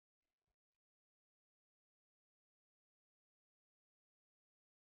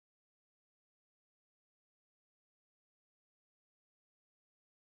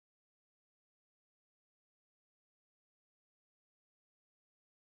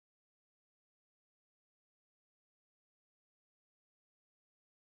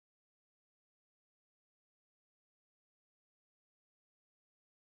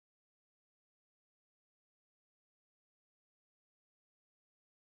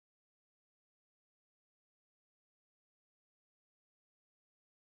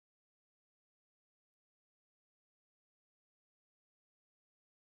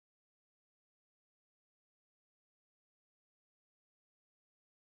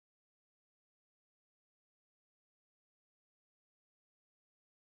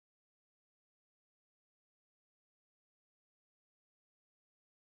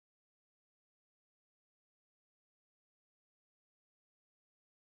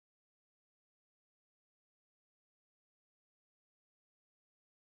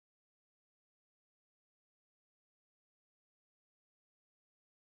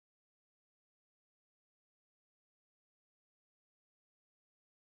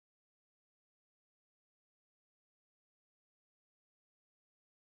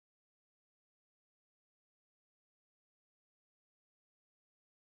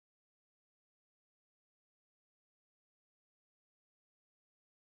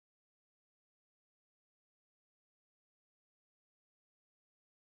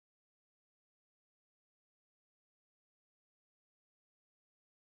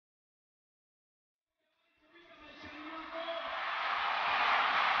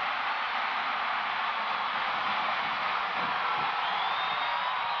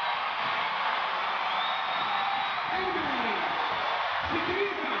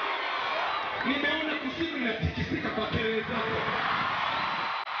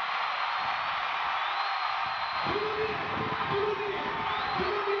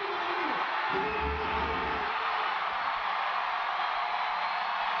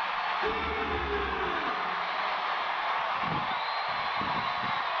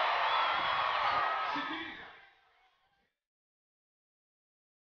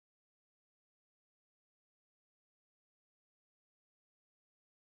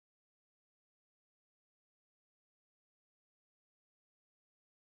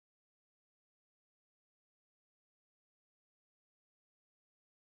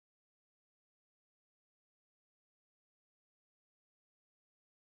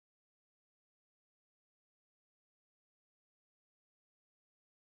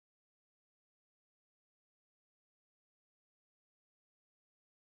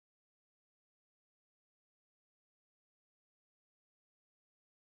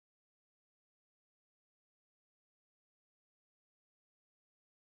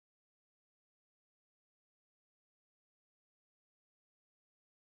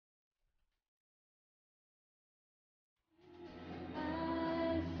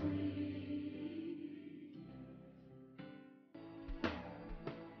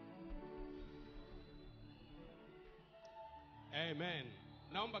Amen.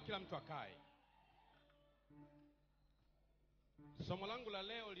 Naomba kila mtu akae. Somo langu la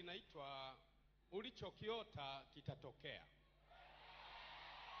leo linaitwa ulichokiota kitatokea.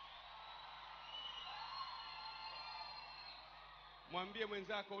 Mwambie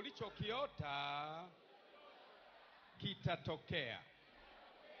mwenzako ulichokiota kitatokea.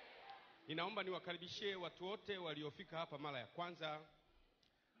 Ninaomba niwakaribishie watu wote waliofika hapa mara ya kwanza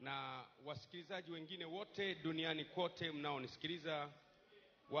na wasikilizaji wengine wote duniani kote mnaonisikiliza,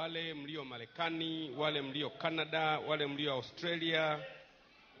 wale mlio Marekani, wale mlio Canada, wale mlio Australia,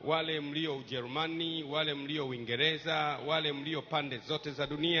 wale mlio Ujerumani, wale mlio Uingereza, wale mlio pande zote za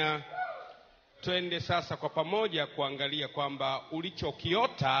dunia. Twende sasa kwa pamoja kuangalia kwamba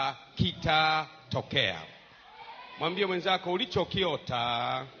ulichokiota kitatokea. Mwambie mwenzako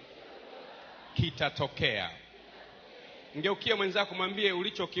ulichokiota kitatokea. Ngeukie mwenzako mwambie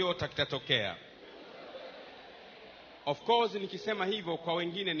ulichokiota kitatokea. Of course nikisema hivyo kwa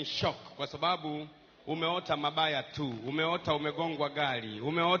wengine ni shock, kwa sababu umeota mabaya tu. Umeota umegongwa gari,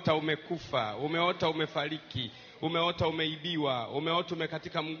 umeota umekufa, umeota umefariki, umeota umeibiwa, umeota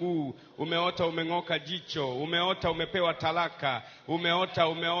umekatika mguu, umeota umeng'oka jicho, umeota umepewa talaka,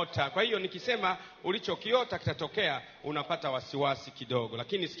 umeota. Kwa hiyo nikisema ulichokiota kitatokea unapata wasiwasi kidogo,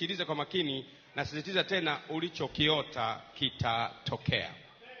 lakini sikiliza kwa makini, nasisitiza tena ulichokiota kitatokea.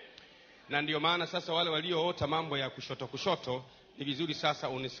 Na ndio maana sasa wale walioota mambo ya kushoto ni vizuri sasa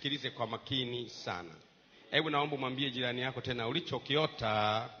unisikilize kwa makini sana. Hebu naomba mwambie jirani yako tena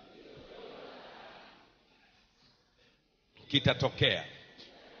ulichokiota kitatokea.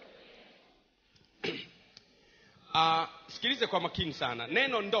 Sikilize kwa makini sana.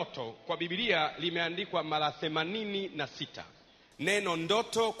 Neno ndoto kwa Biblia limeandikwa mara 86. Neno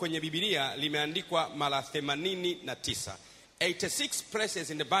ndoto kwenye Biblia limeandikwa mara 89. 86 places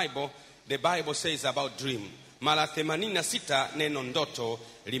in the Bible says about dream. Mara 86 neno ndoto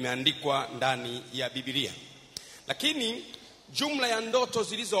limeandikwa ndani ya Biblia. Lakini jumla ya ndoto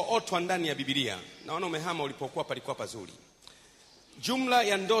zilizootwa ndani ya Biblia, naona umehama ulipokuwa palikuwa pazuri. Jumla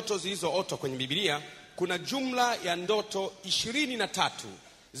ya ndoto zilizootwa kwenye Biblia, kuna jumla ya ndoto 23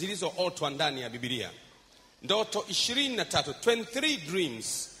 zilizootwa ndani ya Biblia. Ndoto 23, 23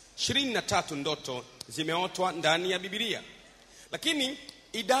 dreams, 23 ndoto zimeotwa ndani ya Biblia. Lakini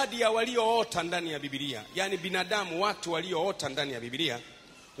idadi ya walioota ndani ya Biblia, yani binadamu, watu walioota ndani ya Biblia,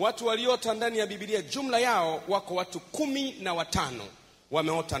 watu walioota ndani ya Biblia jumla yao wako watu 15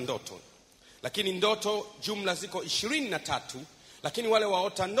 wameota ndoto. Lakini ndoto jumla ziko 23, lakini wale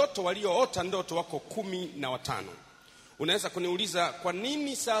waota ndoto walioota ndoto wako 15. Unaweza kuniuliza kwa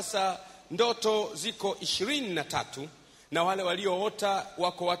nini sasa ndoto ziko 23 na wale walioota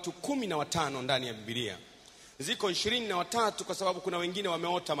wako watu 15 ndani ya Biblia? Ziko 23 kwa sababu kuna wengine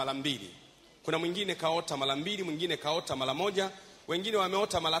wameota mara 2. Kuna mwingine kaota mara 2, mwingine kaota mara 1, wengine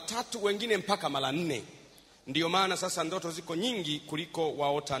wameota mara 3, wengine mpaka mara 4. Ndiyo maana sasa ndoto ziko nyingi kuliko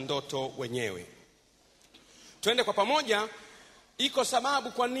waota ndoto wenyewe. Twende kwa pamoja. Iko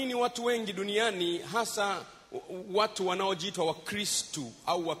sababu kwa nini watu wengi duniani, hasa watu wanaojiitwa Wakristo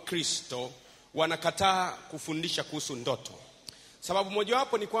au Wakristo, wanakataa kufundisha kuhusu ndoto. Sababu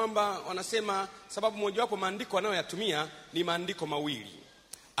mojawapo ni kwamba wanasema, sababu mojawapo maandiko wanayoyatumia ni maandiko mawili.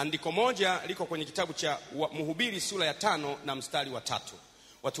 Andiko moja liko kwenye kitabu cha Mhubiri sura ya 5 na mstari wa 3.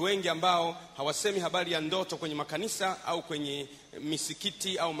 Watu wengi ambao hawasemi habari ya ndoto kwenye makanisa au kwenye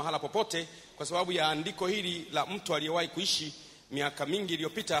misikiti au mahala popote, kwa sababu ya andiko hili la mtu aliyewahi kuishi miaka mingi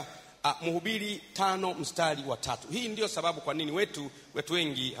iliyopita, Mhubiri 5 mstari wa 3. Hii ndio sababu kwa nini wetu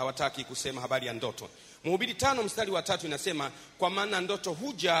wengi hawataki kusema habari ya ndoto. Mhubiri 5 mstari wa 3 inasema, kwa maana ndoto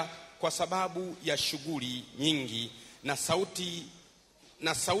huja kwa sababu ya shughuli nyingi,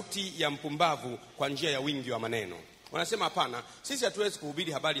 na sauti ya mpumbavu kwa njia ya wingi wa maneno. Wanasema hapana, sisi hatuwezi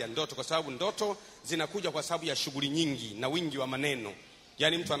kuhubiri habari ya ndoto kwa sababu ndoto zinakuja kwa sababu ya shughuli nyingi na wingi wa maneno.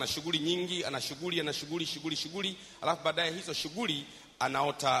 Yaani mtu ana shughuli nyingi, ana shughuli, alafu baadaye hizo shughuli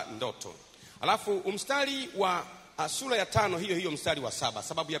anaota ndoto. Alafu mstari wa sura ya 5 hiyo mstari wa 7,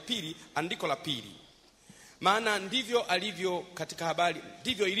 sababu ya pili, andiko la pili, maana ndivyo ilivyo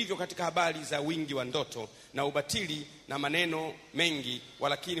katika habari za wingi wa ndoto na ubatili na maneno mengi,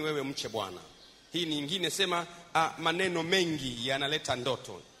 walakini wewe mche Bwana. Hii ni nyingine sema, maneno mengi yanaleta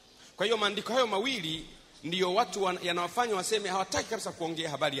ndoto. Kwa hiyo maandiko hayo mawili ndio watu yanawafanya waseme hawataki kabisa kuongea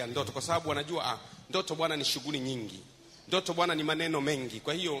habari ya ndoto, kwa sababu wanajua ndoto bwana ni shughuli nyingi, ndoto bwana ni maneno mengi,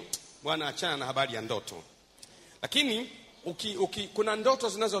 kwa hiyo bwana achana na habari ya ndoto. Lakini kuna ndoto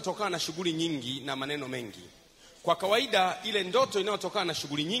zinazotokana na shughuli nyingi na maneno mengi. Kwa kawaida ile ndoto inayotokana na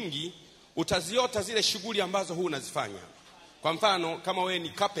shughuli nyingi utaziota zile shughuli ambazo huu unazifanya. Kwa mfano kama wewe ni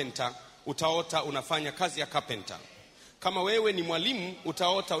carpenter, utaota unafanya kazi ya carpenter. Kama wewe ni mwalimu,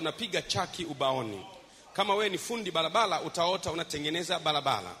 utaota unapiga chaki ubaoni. Kama wewe ni fundi barabara, utaota unatengeneza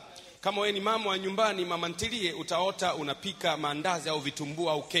barabara. Kama wewe ni mama wa nyumbani, mama ntilie, utaota unapika maandazi au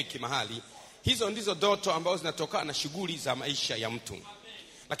vitumbua au keki mahali. Hizo ndizo ndoto ambazo zinatokana na shughuli za maisha ya mtu.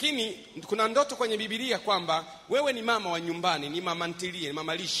 Lakini kuna ndoto kwenye Biblia kwamba wewe ni mama wa nyumbani, ni mama ntilie, ni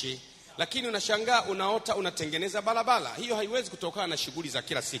mama lishe, lakini unashangaa unaota unatengeneza barabara. Hiyo haiwezi kutokana na shughuli za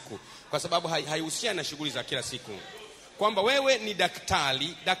kila siku, kwa sababu haihusiani na shughuli za kila siku. Kwamba wewe ni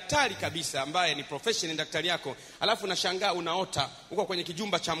daktari kabisa ambaye ni profession, daktari yako, alafu unashangaa unaota uko kwenye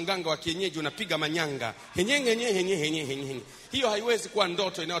kijumba cha mganga wa kienyeji unapiga manyanga. Henye. Hiyo haiwezi kuwa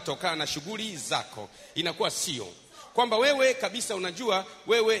ndoto inayotokana na shughuli zako. Inakuwa sio. Kwamba wewe kabisa unajua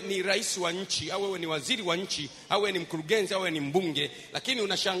wewe ni rais wa nchi, au wewe ni waziri wa nchi, au wewe ni mkurugenzi, au wewe ni mbunge, lakini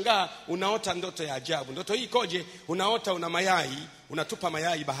unashangaa unaota ndoto ya ajabu. Ndoto hii koje? Unaota una mayai, unatupa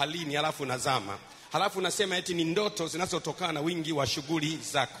mayai baharini alafu unazama. Halafu unasema eti ni ndoto zinazotokana na wingi wa shughuli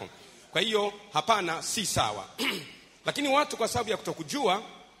zako. Kwa hiyo hapana, si sawa. Lakini watu kwa sababu ya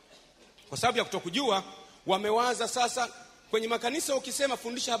kutokujua wamewaza sasa kwenye makanisa ukisema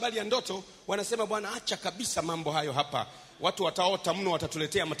fundisha habari ya ndoto, wanasema bwana acha kabisa mambo hayo hapa. Watu wataota mno,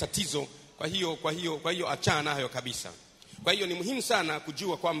 watatuletea matatizo. Kwa hiyo achana hayo kabisa. Kwa hiyo ni muhimu sana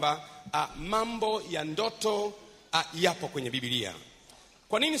kujua kwamba mambo ya ndoto yapo kwenye Biblia.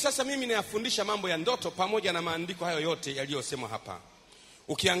 Kwa nini sasa mimi nayafundisha mambo ya ndoto pamoja na maandiko hayo yote yaliyosemwa hapa?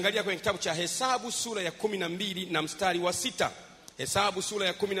 Ukiangalia kwenye kitabu cha Hesabu sura ya 12 na mstari wa 6. Hesabu sura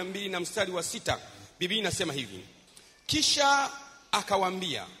ya 12 na mstari wa 6. Biblia inasema hivi: kisha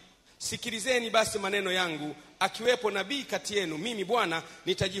akawaambia, sikilizeni basi maneno yangu, akiwepo nabii kati yenu, mimi Bwana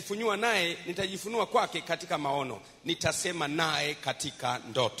nitajifunua kwake katika maono, nitasema naye katika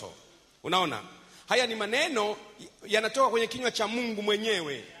ndoto. Unaona? Haya ni maneno yanatoka kwenye kinywa cha Mungu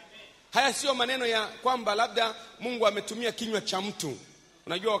mwenyewe. Haya sio maneno ya kwamba labda Mungu ametumia kinywa cha mtu.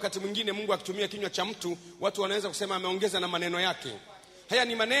 Unajua wakati mwingine Mungu akitumia kinywa cha mtu, watu wanaweza kusema ameongeza na maneno yake. Haya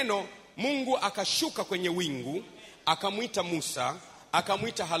ni maneno Mungu akashuka kwenye wingu, akamuita Musa,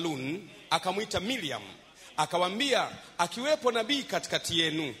 akamuita Harun, akamuita Miriam, akawaambia akiwepo nabii katikati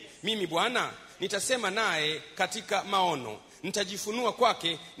yenu, mimi Bwana nitasema naye katika maono, nitajifunua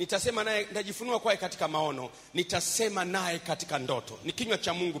kwake katika maono, nitasema naye katika ndoto. Ni kinywa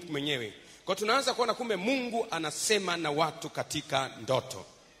cha Mungu mwenyewe. Kwa tunaanza kuona kumbe Mungu anasema na watu katika ndoto.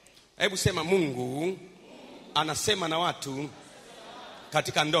 Hebu sema, Mungu anasema na watu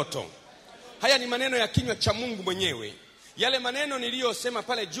katika ndoto. Haya ni maneno ya kinywa cha Mungu mwenyewe. Yale maneno niliyosema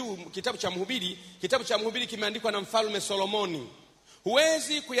pale juu kitabu cha Mhubiri kimeandikwa na mfalme Solomoni.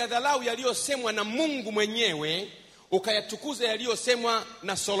 Huwezi kuyadhalau yaliyosemwa na Mungu mwenyewe ukayatukuza yaliyosemwa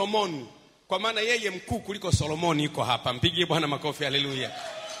na Solomoni, kwa maana yeye mkuu kuliko Solomoni yuko hapa. Mpigie Bwana makofi, haleluya.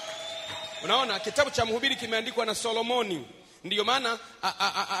 Unaona, kitabu cha Mhubiri kimeandikwa na Solomoni. Ndiyo maana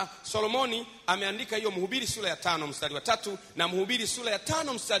Solomoni ameandika hiyo Mhubiri sura ya 5 mstari wa 3 na Mhubiri sura ya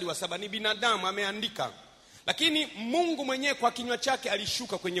 5 mstari wa 7. Ni binadamu ameandika, lakini Mungu mwenyewe kwa kinywa chake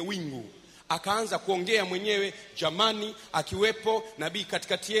alishuka kwenye wingu, akaanza kuongea mwenyewe, jamani, akiwepo nabii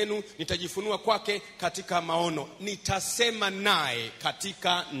katikati yenu, nitajifunua kwake katika maono, nitasema naye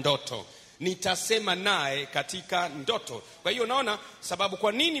katika ndoto. Nitasema naye katika ndoto. Kwa hiyo unaona sababu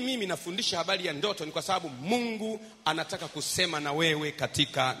kwa nini mimi nafundisha habari ya ndoto, ni kwa sababu Mungu anataka kusema na wewe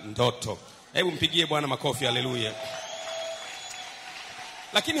katika ndoto. Hebu mpigie Bwana makofi, haleluya.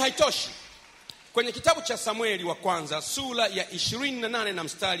 Lakini haitoshi. Kwenye kitabu cha Samueli wa kwanza sura ya 28 na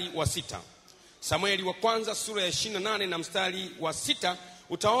mstari wa 6. Samueli wa kwanza sura ya 28 na mstari wa 6,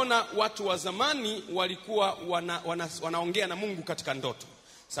 utaona watu wa zamani walikuwa wanaongea na Mungu katika ndoto.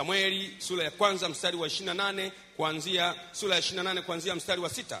 Samueli sura ya kwanza mstari wa 28 kuanzia mstari wa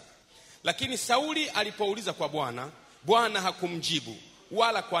 6. Lakini Sauli alipouliza kwa Bwana, Bwana hakumjibu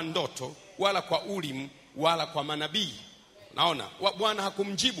wala kwa ndoto wala kwa ulimu wala kwa manabii. Naona Bwana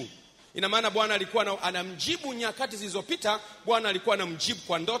hakumjibu. Ina maana Bwana alikuwa anamjibu nyakati zilizopita. Bwana alikuwa anamjibu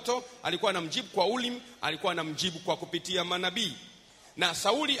kwa ndoto, alikuwa anamjibu kwa ulimu, alikuwa anamjibu kwa kupitia manabii. Na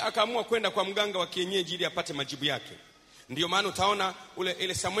Sauli akaamua kwenda kwa mganga wa kienyeji ili apate majibu yake. Ndiyo maana utaona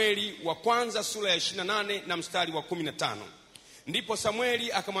ile Samueli wa kwanza sura ya 28 na mstari wa 15. Ndipo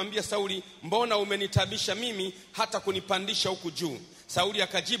Samueli akamwambia Sauli, mbona umenitabisha mimi hata kunipandisha huku juu? Sauli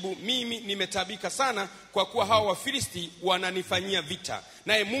akajibu, mimi nimetabika sana kwa kuwa hao Wafilisti wananifanyia vita,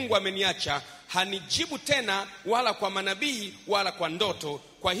 naye Mungu ameniacha, hanijibu tena wala kwa manabii wala kwa ndoto.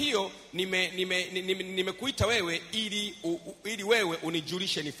 Kwa hiyo nimekuita wewe ili wewe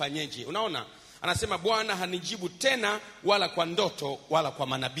unijulishe nifanyeje. Unaona? Anasema Bwana hanijibu tena wala kwa ndoto wala kwa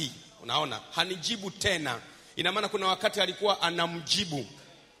manabii. Unaona? Hanijibu tena. Ina maana kuna wakati alikuwa anamjibu,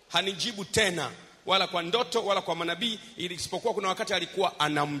 hanijibu tena. wala kwa ndoto wala kwa manabii, isipokuwa kuna wakati alikuwa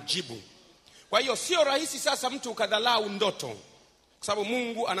anamjibu. Kwa hiyo sio rahisi sasa mtu ukadhalau ndoto, kwa sababu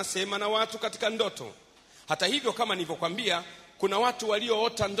Mungu anasema na watu katika ndoto. Hata hivyo, kama nilivyokuambia, kuna watu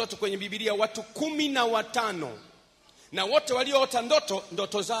walioota ndoto kwenye Biblia, watu 15, na wote walioota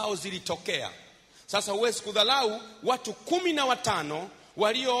ndoto zao zilitokea. Sasa huwezi kudhalau watu 15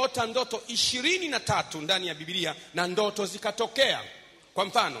 walioota ndoto 23 ndani ya Biblia na ndoto zikatokea. Kwa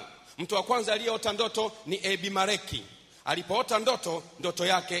mfano, mtu wa kwanza aliyeota ndoto ni Ebimareki. Alipoota ndoto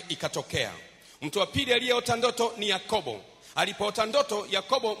yake ikatokea. Mtu wa pili aliyeota ndoto ni Yakobo. Alipoota ndoto,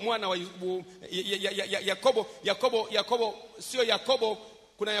 Yakobo mwana wa Yakobo sio Yakobo,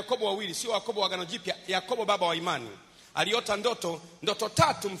 kuna Yakobo wawili, sio Yakobo wa Agano Jipya, Yakobo baba wa imani. Aliota ndoto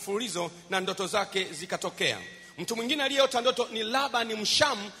 3 mfululizo na ndoto zake zikatokea. Mtu mwingine aliyeota ndoto ni Labani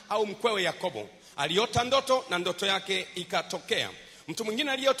Mshamu au mkwewe Yakobo. Aliota ndoto na ndoto yake ikatokea. Mtu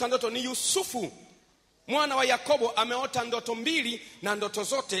mwingine aliyeota ndoto ni Yusufu mwana wa Yakobo, ameota ndoto 2 na ndoto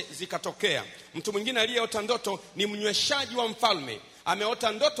zote zikatokea. Mtu mwingine aliyeota ndoto ni mnyweshaji wa mfalme.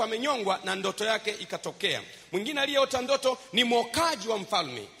 Ameota ndoto amenyongwa na ndoto yake ikatokea. Mwingine aliyeota ndoto ni mwokaji wa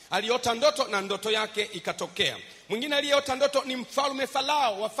mfalme. Aliota ndoto na ndoto yake ikatokea. Mwingine aliyeota ndoto ni mfalme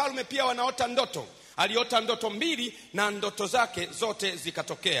Farao. Wafalme pia wanaota ndoto. Aliota ndoto 2 na ndoto zake zote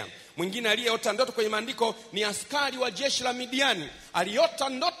zikatokea. Mwingine aliyeota ndoto kwenye maandiko ni askari wa jeshi la Midiani. Aliota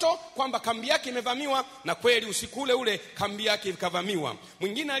ndoto kwamba kambi yake imevamiwa, na kweli usiku ule ule kambi yake ikavamiwa.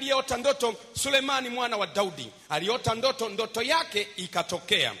 Mwingine aliyeota ndoto Sulemani mwana wa Daudi. Aliota ndoto yake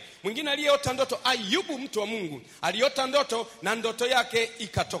ikatokea. Mwingine aliyeota ndoto Ayubu mtu wa Mungu. Aliota ndoto na ndoto yake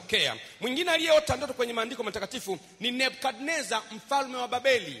ikatokea. Mwingine aliyeota ndoto kwenye maandiko matakatifu ni Nebukadneza mfalme wa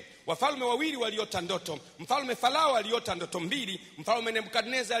Babeli. Wafalme wawili waliota ndoto. Mfalme Farao aliota ndoto 2, mfalme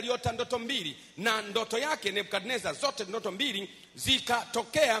Nebukadneza aliota ndoto 2, na ndoto yake Nebukadneza zote ndoto 2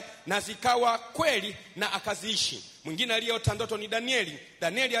 zikatokea na zikawa kweli na akaziishi. Mwingine aliyeota ndoto ni Danieli.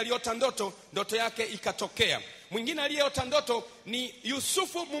 Danieli aliota ndoto yake ikatokea. Mwingine aliyeota ndoto ni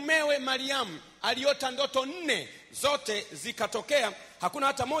Yusufu mumewe Mariamu. Aliota ndoto 4, zote zikatokea. Hakuna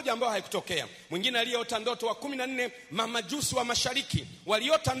hata moja ambayo haikutokea. Mwingine aliyeota ndoto wa 14, mamajusi wa mashariki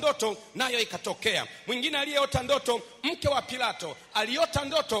waliota ndoto nayo ikatokea. Mwingine aliyeota ndoto mke wa Pilato aliota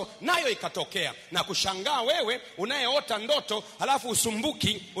ndoto nayo ikatokea. Na kushangaa wewe unayeota ndoto halafu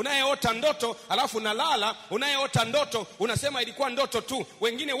usumbuki, unayeota ndoto halafu unalala, unayeota ndoto unasema ilikuwa ndoto tu.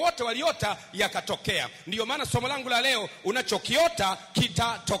 Wengine wote waliota yakatokea. Ndiyo maana somo langu la leo, unachokiota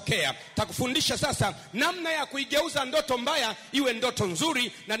kitatokea. Takufundisha sasa namna ya kuigeuza ndoto mbaya iwe ndoto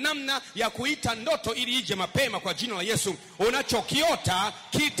nzuri, na namna ya kuita ndoto ili ije mapema kwa jina la Yesu. Unachokiota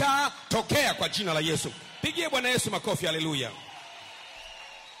kitatokea kwa jina la Yesu. Pigie Bwana Yesu makofi, haleluya.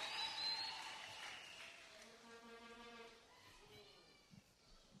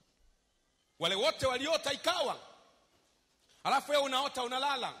 Wale wote waliota ikawa, alafu wewe unaota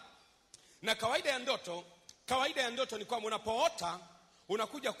unalala. Na kawaida ya ndoto ni kwamba unapoota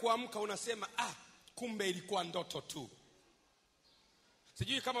unakuja kuamka unasema kumbe ilikuwa ndoto tu.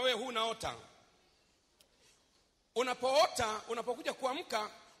 Sijui kama wewe unaota. Unapokuja kuamka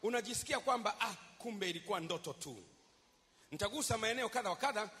unajisikia kwamba kumbe ilikuwa ndoto tu. Nitagusa maeneo kadha wa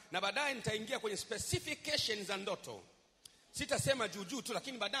kadha, na baadaye nitaingia kwenye specifications za ndoto. Sitasema juu tu,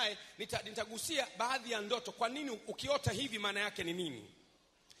 lakini baadaye nitagusia baadhi ya ndoto. Kwa nini ukiota hivi maana yake ni nini?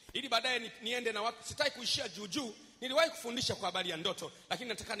 Ili baadaye niende na watu. Sitaki kuishia juu. Niliwahi kufundisha kwa habari ya ndoto, lakini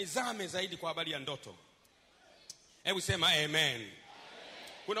nataka nizame zaidi kwa habari ya ndoto. Hebu sema amen.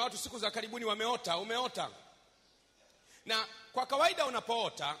 Kuna watu siku za karibuni umeota. Na kwa kawaida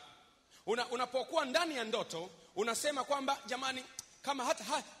unapoota, unapokuwa ndani ya ndoto, unasema kwamba jamani, kama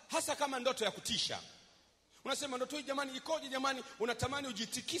hasa kama ndoto ya kutisha. Unasema ndoto hii jamani ikoje jamani, unatamani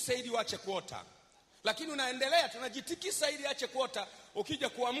ujitikise ili uache kuota. Lakini unaendelea tunajitikisa ili aache kuota. Ukija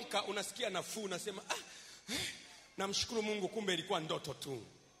kuamka unasikia nafuu, unasema namshukuru Mungu, kumbe ilikuwa ndoto tu.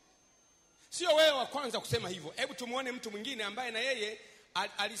 Sio wewe wa kwanza kusema hivyo. Hebu tumuone mtu mwingine ambaye na yeye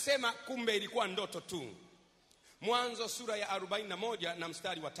alisema kumbe ilikuwa ndoto tu. Mwanzo sura ya 41 na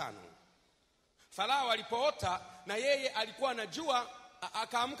mstari wa 5. Farao alipoota na yeye alikuwa anajua,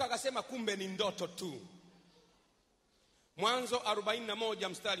 akaamka akasema kumbe ni ndoto tu. Mwanzo 41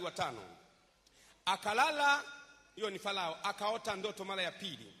 mstari wa 5. Akalala, hiyo ni Farao, akaota ndoto mara ya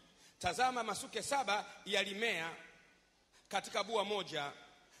pili. Tazama, masuke 7 yalimea katika bua moja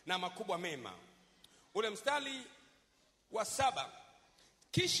na makubwa mema. Ule mstari wa 7.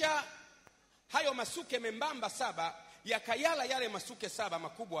 Kisha hayo masuke membamba 7 yakayala yale masuke 7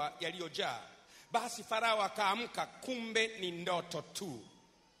 makubwa yaliyojaa. Basi Farao akaamka, kumbe ni ndoto tu.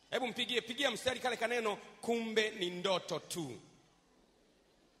 Hebu pigia mstari kale kaneno kumbe ni ndoto tu.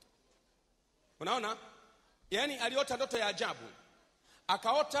 Unaona? Yaani aliota ndoto ya ajabu.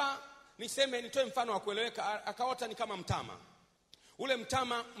 Akaota, nitoe mfano wa kueleweka, akaota ni kama mtama. Ule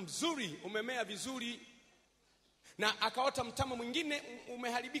mtama mzuri umemea vizuri, na akaota mtama mwingine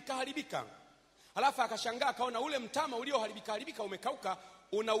umeharibika. Alafu akashangaa akaona ule mtama ulioharibika umekauka,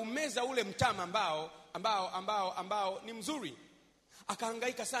 unaumeza ule mtama ambao ni mzuri.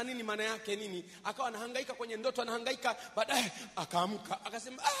 Akahangaika sana, nini maana yake nini? Akawa anahangaika kwenye ndoto, anahangaika, baadaye akaamka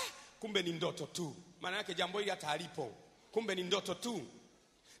akasema kumbe ni ndoto tu. Maana yake jambo hili hata halipo. Kumbe ni ndoto tu.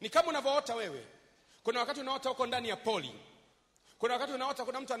 Ni kama unavyoota wewe. Kuna wakati unaota uko ndani ya poli. Kuna wakati unaota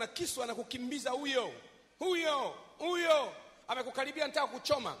kuna mtu anakisu anakukimbiza, huyo amekukaribia anataka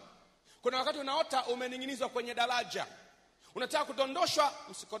kuchoma. Kuna wakati unaota umening'inizwa kwenye daraja, unataka kudondoshwa.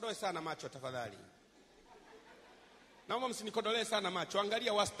 Msikodoe sana macho tafadhali. Naomba msinikodolee sana macho,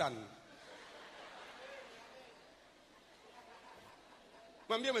 angalia wastani.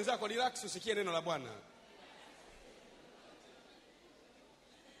 Mwambie mwenzako relax, usikie neno la Bwana.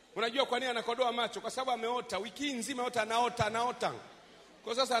 Unajua kwa nini anakodoa macho? Kwa sababu ameota wiki nzima yote, anaota.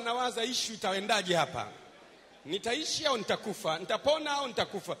 Kwa sasa anawaza issue itaendaje hapa. Nitaishi au nitakufa? Nitapona au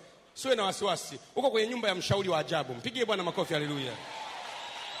nitakufa? Siwe na wasiwasi. Uko kwenye nyumba ya mshauri wa ajabu. Mpigie Bwana makofi, haleluya.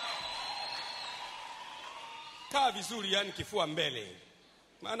 Kaa vizuri, yani kifua mbele.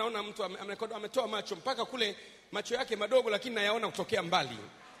 Maana naona mtu ametoa macho mpaka kule, macho yake madogo lakini nayaona kutokea mbali.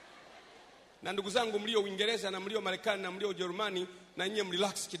 Na ndugu zangu mlio Uingereza na mlio Marekani na mlio Ujerumani, na nyinyi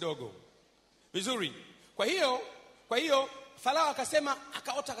mrelax kidogo. Vizuri. Kwa hiyo Farao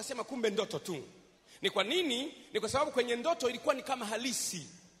akasema kumbe ndoto tu. Ni kwa nini? Ni kwa sababu kwenye ndoto ilikuwa ni kama halisi.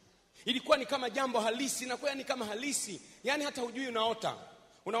 Ilikuwa ni kama jambo halisi, na kwa ni kama halisi. Yaani hata hujui unaota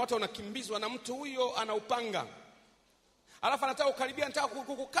unakimbizwa na mtu huyo ana upanga. Alafu anataka kukaribia, anataka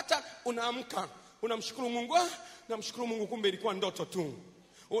kukukata, unaamka. Unamshukuru Mungu. Namshukuru Mungu, kumbe ilikuwa ndoto tu.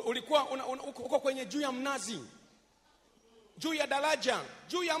 Ulikuwa uko kwenye juu ya mnazi, juu ya daraja,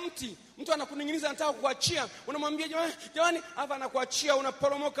 juu ya mti. Mtu anakuning'iniza anataka kukuachia. Unamwambia jamani, hapa anakuachia,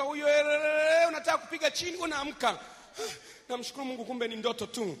 unaporomoka huyo, unataka kupiga chini, unaamka. Namshukuru Mungu, kumbe ni ndoto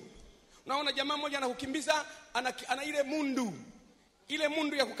tu. Unaona jamaa mmoja anakukimbiza, ana ile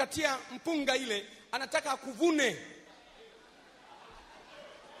mundu ya kukatia mpunga ile, anataka akuvune.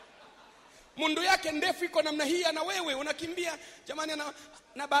 Mundu yake ndefu iko namna hii, na wewe unakimbia. Jamani,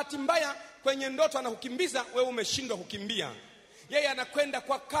 na bahati mbaya kwenye ndoto anakukimbiza, wewe umeshindwa kukimbia. Yeye anakwenda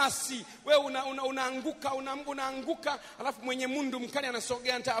kwa kasi, wewe unaanguka, alafu mwenye mundu mkali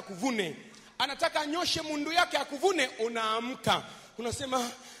anasogea, anataka akuvune. Anataka anyoshe mundu yake akuvune, unaamka.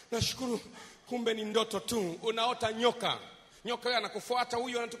 Unasema nashukuru, kumbe ni ndoto tu. Unaota nyoka yeye anakufuata,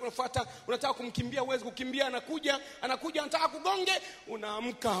 huyo anakufuata, unataka kumkimbia, uweze kukimbia, anakuja anataka kugonge,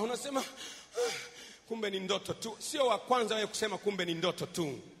 unaamka. Unasema kumbe ni ndoto tu. Sio wa kwanza wewe kusema kumbe ni ndoto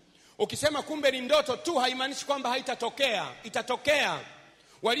tu. Ukisema kumbe ni ndoto tu, haimaanishi kwamba haitatokea. Itatokea.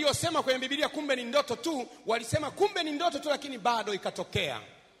 Waliosema kwenye Biblia kumbe ni ndoto tu, walisema kumbe ni ndoto tu, lakini bado ikatokea.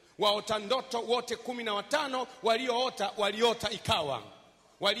 Waota ndoto wote 15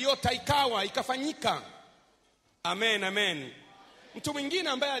 waliota ikawa, ikafanyika. Amen. Mtu mwingine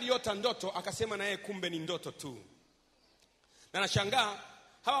ambaye aliota ndoto akasema na yeye kumbe ni ndoto tu. Na nashangaa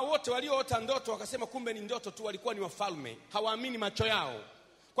hawa wote walioota ndoto wakasema kumbe ni ndoto tu walikuwa ni wafalme. Hawaamini macho yao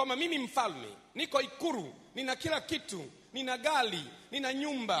kwamba mimi mfalme, niko ikuru, nina kila kitu, nina gari, nina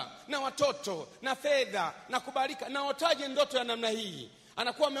nyumba, na watoto, na fedha, na kubarika. Naotaje ndoto ya namna hii?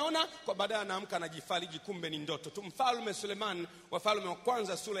 Anakuwa ameona, kwa baadaye anaamka anajifariji kumbe ni ndoto tu. Mfalme Suleiman, Wafalme wa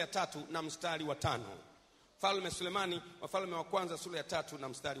kwanza sura ya 3 na mstari wa 5. Mfalme Sulemani, Wafalme wa kwanza sura ya 3 na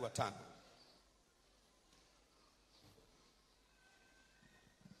mstari wa 5.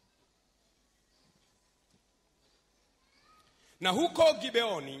 Na huko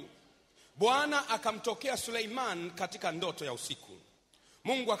Gibeoni Bwana akamtokea Suleiman katika ndoto ya usiku.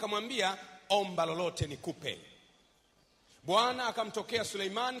 Mungu akamwambia, omba lolote nikupe. Bwana akamtokea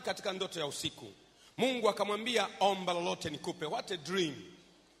Suleiman katika ndoto ya usiku. Mungu akamwambia, omba lolote nikupe. What a dream.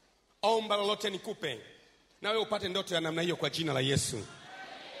 Omba lolote nikupe. Na wewe upate ndoto ya namna hiyo kwa jina la Yesu.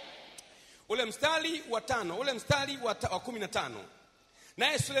 Ule mstari wa 5, ule mstari wa 15.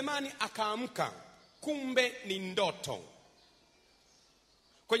 Naye Sulemani akaamka, kumbe ni ndoto.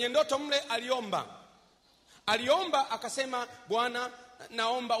 Kwenye ndoto mle aliomba akasema, Bwana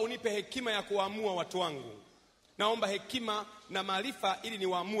naomba unipe hekima ya kuamua watu wangu. Naomba hekima na maarifa ili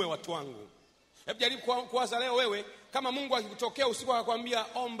niwaamue watu wangu. Hebu jaribu kuwaza leo wewe, kama Mungu akikutokea usiku akakwambia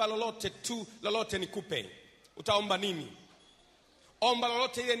omba lolote tu, lolote nikupe. Utaomba nini? Omba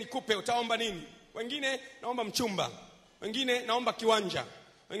lolote ile nikupe, utaomba nini? Wengine naomba mchumba, wengine naomba kiwanja,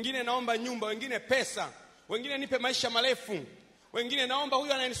 wengine naomba nyumba, wengine pesa, wengine nipe maisha marefu, Wengine, naomba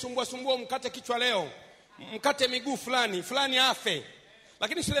huyu anayenisumbua mkate kichwa leo, mkate miguu fulani afe.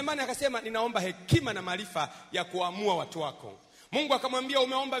 Lakini Sulemani akasema, ninaomba hekima na maarifa ya kuamua watu wako. Mungu akamwambia,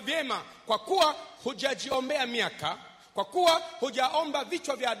 umeomba vyema, kwa kuwa hujajiombea miaka, kwa kuwa hujaomba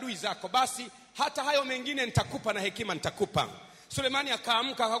vichwa vya adui zako, basi hata hayo mengine nitakupa na hekima nitakupa. Sulemani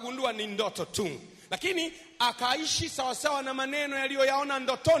akaamka akagundua ni ndoto tu, lakini akaishi sawasawa na maneno yaliyoyaona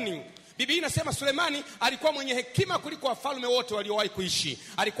ndotoni. Biblia inasema Sulemani alikuwa mwenye hekima kuliko wafalme wote waliowahi kuishi.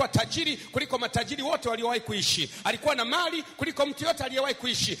 Alikuwa tajiri kuliko matajiri wote waliowahi kuishi. Alikuwa na mali kuliko mtu yote aliyewahi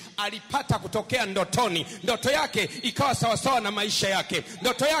kuishi. Alipata kutokea ndotoni. Ndoto yake ikawa sawasawa na maisha yake.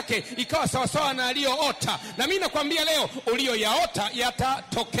 Ndoto yake ikawa sawasawa na aliyoota. Na mimi nakwambia leo, uliyoyaota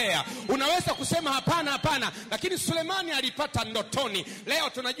yatatokea. Unaweza kusema hapana, lakini Sulemani alipata ndotoni. Leo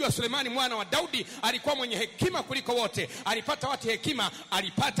tunajua Sulemani mwana wa Daudi alikuwa mwenye hekima kuliko wote. Alipata wapi hekima?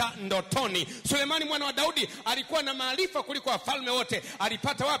 Alipata ndotoni. Sulemani mwana wa Daudi alikuwa na maarifa kuliko wafalme wote.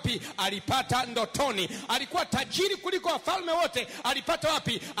 Alipata wapi? Alipata ndotoni. Alikuwa tajiri kuliko wafalme wote. Alipata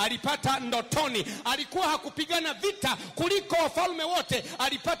wapi? Alipata ndotoni. Alikuwa hakupigana vita kuliko wafalme wote.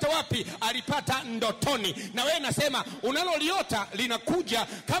 Alipata wapi? Alipata ndotoni. Na wewe nasema, unaloliota linakuja.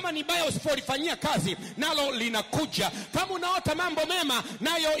 Kama ni baya usipolifanyia kazi, nalo linakuja. Kama unaota mambo mema,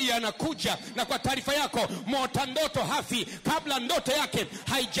 nayo yanakuja. Na kwa taarifa yako, muota ndoto hafi kabla ndoto yake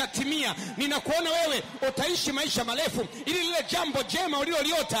haijatimia. Ninakuona wewe utaishi maisha marefu, ili lile jambo jema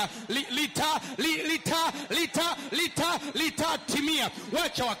uliloliota litatimia.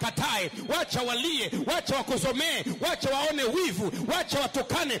 Wacha wakatae, wacha walie, wacha wakuzomee, wacha waone wivu, wacha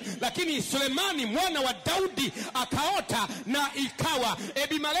watukane. Lakini Sulemani mwana wa Daudi akaota na ikawa.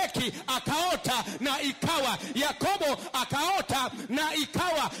 Abimeleki akaota na ikawa. Yakobo akaota na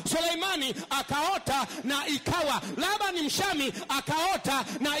ikawa. Sulemani akaota na ikawa. Labani Mshami akaota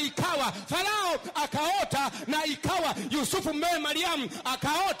na ikawa. Farao akaota na ikawa. Yusufu mmewe Mariamu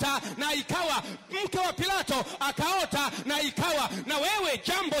akaota na ikawa. Mke wa Pilato akaota na ikawa. Na wewe,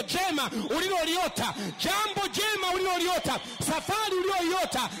 jambo jema uliloliota, safari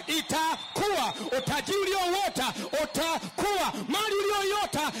ulioiota itakuwa. Utajiri ulioiota utakuwa. Mali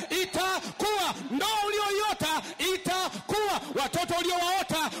ulioiota itakuwa. Ndoa ulioiota itakuwa. Watoto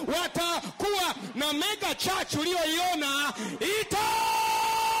uliowaota watakuwa. Na mega church ulioiona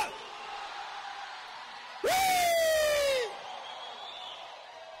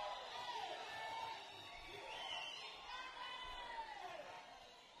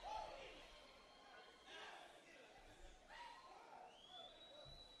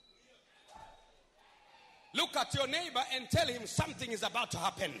Look at your neighbor and tell him something is about to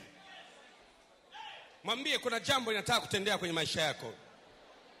happen. Mwambie kuna jambo linataka kutendea kwenye maisha yako.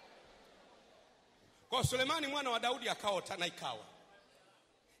 Kwa Sulemani mwana wa Daudi akaota na ikawa.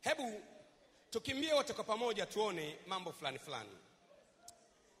 Hebu tukimbie wote kwa pamoja tuone mambo fulani.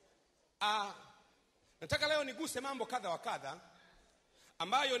 Nataka leo niguse mambo kadha wa kadha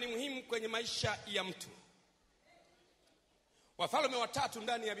ambayo ni muhimu kwenye maisha ya mtu. Wafalme watatu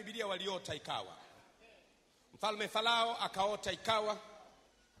ndani ya Biblia waliota ikawa. Mfalme Farao akaota ikawa.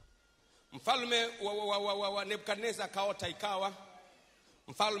 Mfalme wa Nebukadneza akaota ikawa.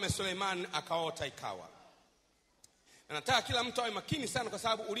 Mfalme Suleiman akaota ikawa. Na nataka kila mtu awe makini sana, kwa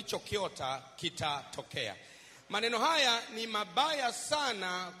sababu ulichokiota kitatokea. Maneno haya ni mabaya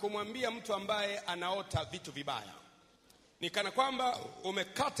sana kumwambia mtu ambaye anaota vitu vibaya. Ni kana kwamba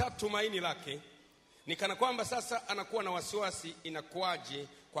umekata tumaini lake. Ni kana kwamba sasa anakuwa na wasiwasi, inakuaje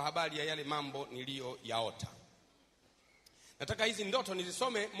kwa habari ya yale mambo niliyoyaota. Nataka hizi ndoto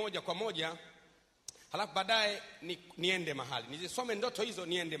nizisome moja kwa moja, halafu baadaye niende mahali. Nizisome ndoto hizo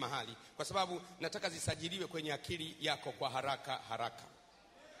niende mahali, kwa sababu nataka zisajiliwe kwenye akili yako kwa haraka.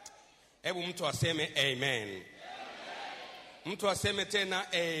 Hebu mtu aseme amen. Mtu aseme tena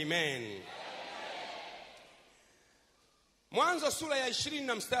amen. Mwanzo sura ya 20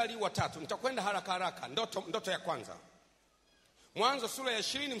 na mstari wa 3. Nitakwenda haraka. Ndoto ya kwanza. Mwanzo sura ya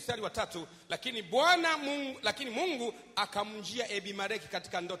 20 mstari wa 3. Lakini Mungu akamjia Abimeleki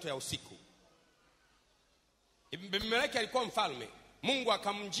katika ndoto ya usiku. Abimeleki alikuwa mfalme. Mungu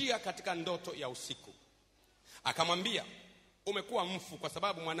akamjia katika ndoto ya usiku. Akamwambia, umekuwa mfu kwa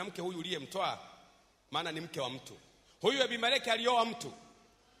sababu mwanamke huyu uliyemtoa, maana ni mke wa mtu. Huyu Abimeleki alioa mtu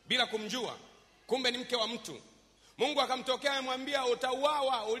bila kumjua, kumbe ni mke wa mtu. Mungu akamtokea amemwambia,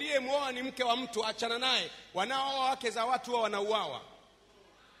 utauawa, uliyemuoa ni mke wa mtu, achana naye. Wanaooa wake za watu wao wanauawa.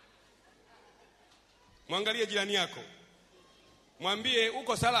 Mwangalie jirani yako, mwambie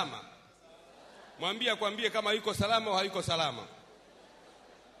uko salama. Mwambie kama yuko salama au hayuko salama.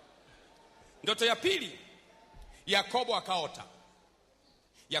 Ndoto ya pili, Yakobo akaota.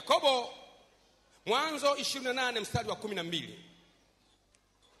 Yakobo, Mwanzo 28 mstari wa 12.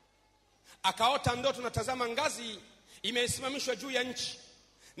 akaota ndoto, natazama ngazi imesimamishwa juu ya nchi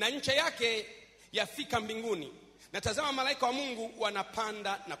na ncha yake yafika mbinguni, natazama malaika wa Mungu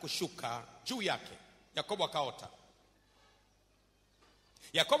wanapanda na kushuka juu yake. Yakobo akaota.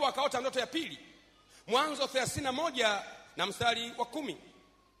 Yakobo akaota ndoto ya pili, Mwanzo 31 na mstari wa 10.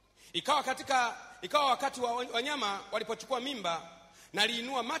 Ikawa wakati wa wanyama walipochukua mimba,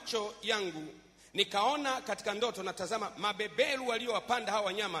 naliinua macho yangu nikaona katika ndoto, natazama mabeberu waliowapanda hao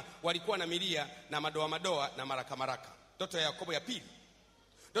wanyama walikuwa na milia na madoa madoa na maraka maraka. Ndoto ya Yakobo ya pili.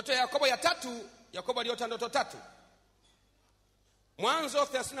 Ndoto ya Yakobo ya tatu, Yakobo aliota ndoto tatu. Mwanzo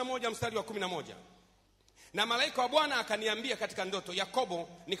 31 mstari wa 11. Na malaika wa Bwana akaniambia katika ndoto, Yakobo,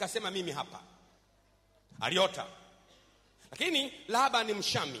 nikasema mimi hapa. Aliota. Lakini Laaba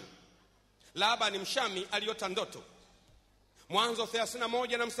ni Mshami aliota ndoto. Mwanzo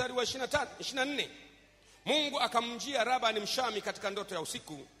 31 na mstari wa 24. Mungu akamjia Laaba ni Mshami katika ndoto ya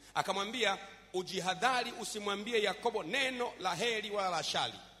usiku, akamwambia, ujihadhari usimwambie Yakobo neno la heri wala la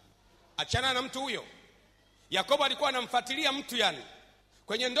shari. Achana na mtu huyo. Yakobo alikuwa anamfuatilia mtu yani.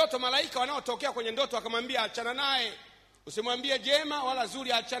 Kwenye ndoto malaika wanaotokea kwenye ndoto akamwambia achana naye. Usimwambie jema wala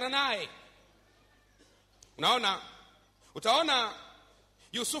zuri, achana naye. Utaona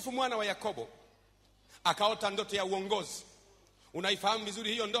Yusufu mwana wa Yakobo akaota ndoto ya uongozi. Unaifahamu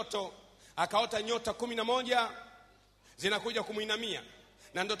vizuri hiyo ndoto. Akaota nyota 11 zinakuja kumuinamia.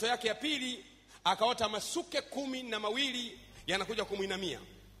 Na ndoto yake ya pili akaota masuke 12 yanakuja kumuinamia.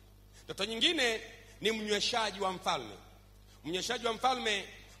 Ndoto nyingine ni mnyweshaji wa mfalme. Mnyweshaji wa mfalme,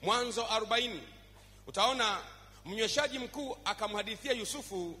 Mwanzo 40. Utaona mnyweshaji mkuu akamhadithia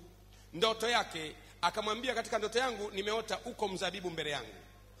Yusufu ndoto yake, akamwambia katika ndoto yangu nimeota uko mzabibu mbele yangu.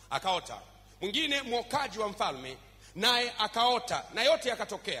 Akaota. Mwingine mwokaji wa mfalme, naye akaota na yote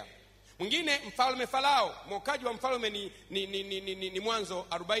yakatokea. Mwingine mfalme Farao, mwokaji wa mfalme ni Mwanzo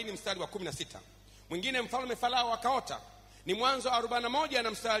 40 mstari wa 16. Mwingine mfalme Farao akaota, ni Mwanzo 41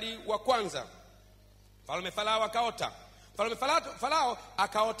 na mstari wa 1. Mfalme Farao akaota. Mfalme Farao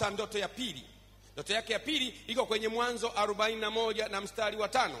akaota ndoto ya pili. Ndoto yake ya pili iko kwenye Mwanzo 41 na mstari wa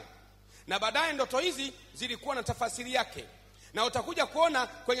 5. Na baadaye ndoto hizi zilikuwa na tafasiri yake. Na utakuja kuona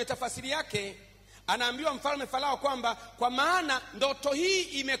kwenye tafasiri yake anaambiwa mfalme Farao kwamba kwa maana ndoto hii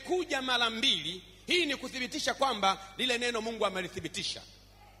imekuja mara mbili, hii ni kuthibitisha kwamba lile neno Mungu amelithibitisha.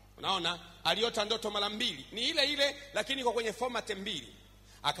 Unaona, aliota ndoto mara mbili, ni ile ile lakini iko kwenye format mbili.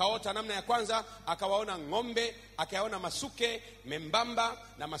 Akaota namna ya kwanza, akawaona ng'ombe, akayaona masuke membamba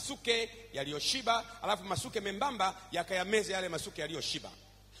na masuke yaliyoshiba, alafu masuke membamba yakayameza yale masuke yaliyoshiba.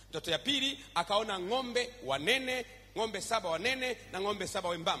 Ndoto ya pili akaona ng'ombe wanene, ng'ombe 7 wanene na ng'ombe 7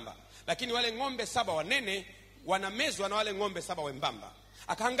 wembamba. Lakini wale ng'ombe 7 wanene wanamezwa na wale ng'ombe 7 wembamba.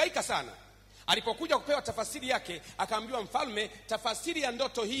 Akahangaika sana. Alipokuja kupewa tafasiri yake, akaambiwa mfalme, tafasiri ya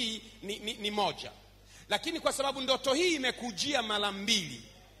ndoto hii ni moja. Lakini kwa sababu ndoto hii imekujia mara mbili,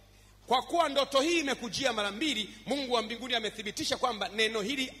 kwa kuwa ndoto hii imekujia mara mbili, Mungu wa mbinguni amethibitisha kwamba neno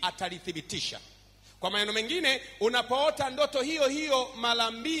hili atalithibitisha. Kwa maneno mengine, unapoota ndoto hiyo hiyo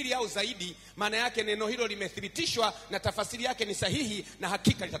mara mbili au zaidi, maana yake neno hilo limethibitishwa na tafasiri yake ni sahihi na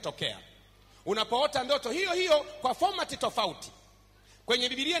hakika litatokea. Unapoota ndoto hiyo hiyo kwa format tofauti, kwenye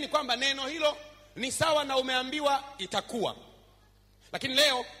Biblia ni kwamba neno hilo ni sawa na umeambiwa itakuwa. Lakini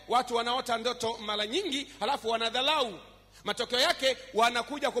leo watu wanaota ndoto mara nyingi halafu wanadhalau. Matokeo yake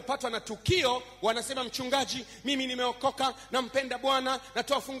wanakuja kupatwa na tukio, wanasema mchungaji, mimi nimeokoka, nampenda Bwana,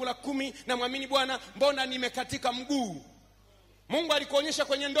 natoa fungu la 10, namwamini Bwana, mbona nimekatika mguu? Mungu alikuonyesha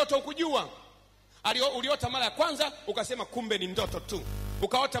kwenye ndoto ukujua. Uliota mara ya kwanza ukasema kumbe ni ndoto tu.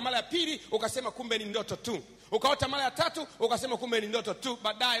 Ukaota mara ya pili ukasema kumbe ni ndoto tu. Ukaota mara ya tatu ukasema kumbe ni ndoto tu.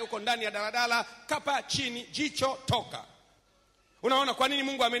 Baadaye uko ndani ya daladala, kapa chini, jicho toka. Unaona kwa nini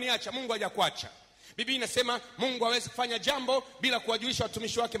Mungu ameniacha? Mungu hajakuacha. Biblia inasema Mungu hawezi kufanya jambo bila kuwajulisha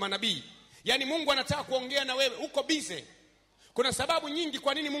watumishi wake manabii. Yaani Mungu anataka kuongea na wewe, uko busy. Kuna sababu nyingi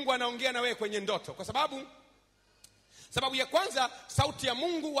kwa nini Mungu anaongea na wewe kwenye ndoto. Kwa sababu ya kwanza, sauti ya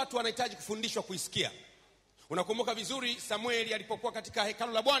Mungu watu wanahitaji kufundishwa kuisikia. Unakumbuka vizuri Samueli alipokuwa katika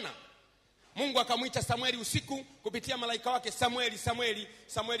hekalu la Bwana. Mungu akamwita Samueli usiku kupitia malaika wake, Samueli, Samueli.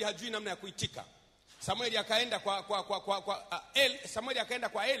 Samueli hajui namna ya kuitika. Samueli akaenda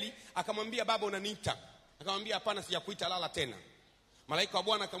kwa Eli akamwambia, baba unaniita? Akamwambia hapana, sijakuita, lala tena. Malaika wa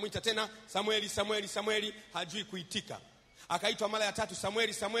Bwana akamwita tena, Samueli, Samueli, Samueli, hajui kuitika. Akaitwa mara ya tatu,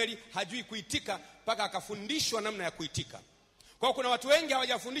 Samueli, Samueli, hajui kuitika, mpaka akafundishwa namna ya kuitika. Kwa kuna watu wengi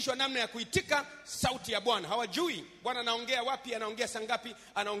hawajafundishwa namna ya kuitika sauti ya Bwana. Hawajui Bwana anaongea wapi, anaongea saa ngapi,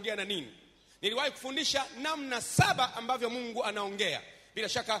 anaongea na nini. Niliwahi kufundisha namna 7 ambavyo Mungu anaongea. Bila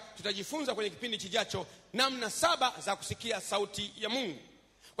shaka tutajifunza kwenye kipindi kijacho namna 7 za kusikia sauti ya Mungu.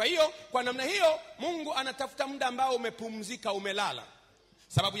 Kwa hiyo kwa namna hiyo Mungu anatafuta muda ambao umepumzika, umelala.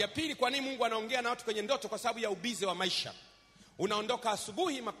 Sababu ya pili kwa nini Mungu anaongea na watu kwenye ndoto, kwa sababu ya ubize wa maisha. Unaondoka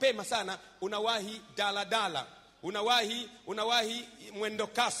asubuhi mapema sana, unawahi daladala, unawahi mwendo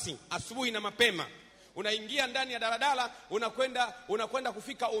kasi asubuhi na mapema. Unaingia ndani ya daladala, unakwenda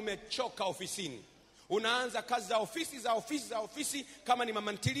kufika umechoka ofisini. Unaanza kazi za ofisi kama ni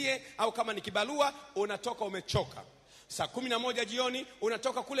mamantilie au kama ni kibarua, unatoka umechoka. Saa 11 jioni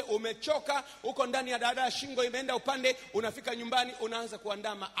unatoka kule umechoka, uko ndani ya daladala, shingo imeenda upande, unafika nyumbani unaanza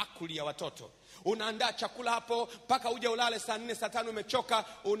kuandaa maakuli ya watoto. Unaandaa chakula hapo mpaka uje ulale saa 4 saa 5, umechoka,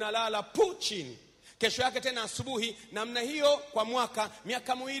 unalala chini. Kesho yake tena asubuhi, namna hiyo kwa mwaka,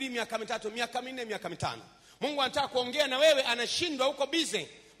 miaka 2, miaka 3, miaka 4, miaka 5. Mungu anataka kuongea na wewe, anashindwa, uko busy.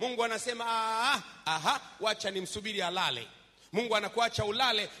 Mungu anasema wacha nimsubiri alale. Mungu anakuacha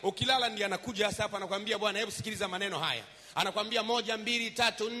ulale, ukilala ndiye anakuja sasa hapa anakuambia, Bwana hebu sikiliza maneno haya. Anakuambia 1 2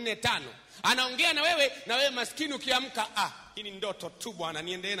 3 4 5. Anaongea na wewe maskini ukiamka, hii ni ndoto tu Bwana,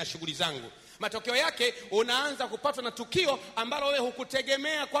 niendelee na shughuli zangu. Matokeo yake unaanza kupatwa na tukio ambalo wewe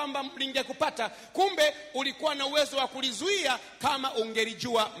hukutegemea kwamba lingekupata. Kumbe ulikuwa na uwezo wa kulizuia kama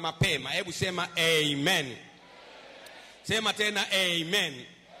ungelijua mapema. Hebu sema amen. Sema tena amen.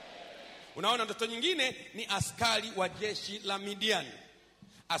 Unaona, ndoto nyingine ni askari wa jeshi la Midiani.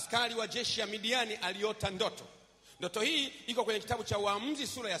 Askari wa jeshi ya Midiani aliota ndoto. Ndoto hii iko kwenye kitabu cha Waamuzi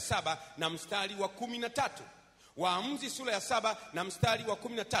sura ya 7 na mstari wa 13. Waamuzi sura ya 7 na mstari wa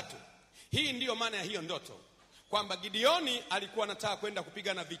 13. Hii ndiyo maana ya hiyo ndoto, kwamba Gideoni alikuwa anataka kwenda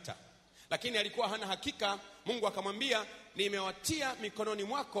kupigana vita, lakini alikuwa hana hakika. Mungu akamwambia, nimewatia mikononi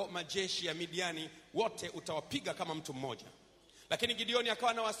mwako majeshi ya Midiani, wote utawapiga kama mtu mmoja. Lakini Gideoni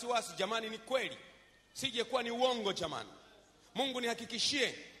akawa na wasiwasi, jamani, ni kweli? Sije kuwa ni uongo jamani. Mungu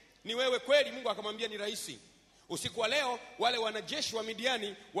nihakikishie, ni wewe kweli? Mungu akamwambia, ni rahisi. Usiku wa leo wale wanajeshi wa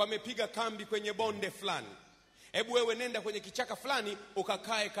Midiani wamepiga kambi kwenye bonde fulani. Hebu wewe nenda kwenye kichaka fulani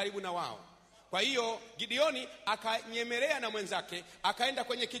ukakae karibu na wao. Kwa hiyo Gideoni akanyemelea na mwenzake, akaenda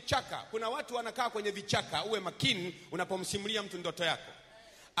kwenye kichaka. Kuna watu wanakaa kwenye vichaka, uwe makini unapomsimulia mtu ndoto yako.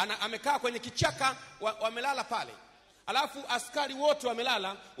 Amekaa kwenye kichaka, wamelala pale. Alafu askari wote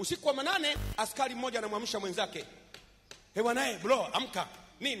wamelala. Usiku wa manane askari mmoja anamwamsha mwenzake, hebu naye bro, amka.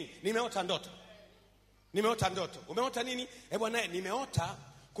 Nini? Nimeota ndoto. Umeota nini? Hebu naye, nimeota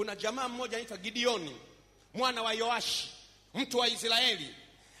kuna jamaa mmoja anaitwa Gideoni, mwana wa Yoashi, mtu wa Israeli,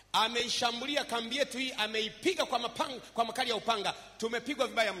 ameishambulia kambi yetu hii, ameipiga kwa makali ya upanga. Tumepigwa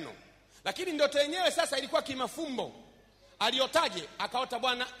vibaya mno. Lakini ndoto yenyewe sasa ilikuwa kimafumbo. Aliotaje? Akaota,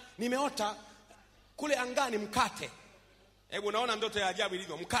 Bwana, nimeota kule angani mkate. Hebu unaona ndoto ya ajabu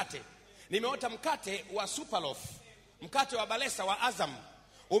ilivyo. Mkate. Nimeota mkate wa Superloaf, mkate wa Balesa wa Azam.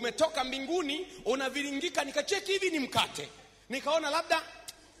 Umetoka mbinguni, unaviringika. Nikacheki hivi ni mkate. Nikaona labda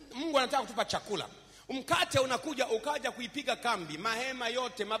Mungu anataka kutupa chakula. Mkate unakuja ukaja kuipiga kambi, mahema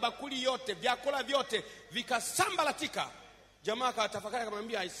yote, mabakuli yote, vyakula vyote vikasambalatika. Jamaa akatafakari,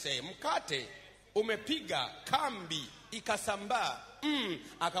 akamwambia, aisee, mkate umepiga kambi ikasambaa.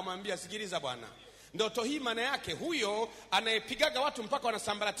 Akamwambia, sikiliza bwana, ndoto hii maana yake huyo anayepigaga watu mpaka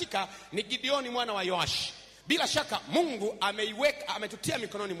wanasambalatika ni Gideoni mwana wa Yoashi. Bila shaka Mungu ametutia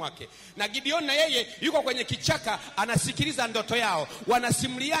mikononi mwake. Na Gideoni na yeye yuko kwenye kichaka, anasikiliza ndoto yao.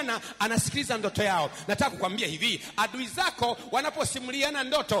 Wanasimuliana, anasikiliza ndoto yao. Nataka kukwambia hivi, adui zako wanaposimuliana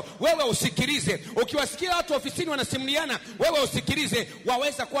ndoto, wewe usikilize. Ukiwasikia watu ofisini wanasimuliana, wewe usikilize.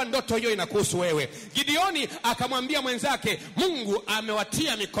 Waweza kuwa ndoto hiyo inakuhusu wewe. Gideoni akamwambia mwenzake, Mungu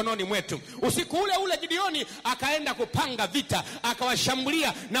amewatia mikononi mwetu. Usiku ule ule Gideoni akaenda kupanga vita,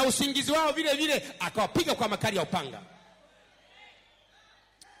 akawashambulia, na usingizi wao vile vile akawapiga kwa makali ya upanga.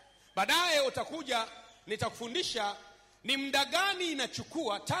 Baadaye utakuja nitakufundisha ni muda gani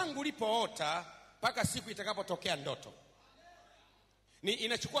inachukua tangu ulipoota mpaka siku itakapotokea ndoto. Ni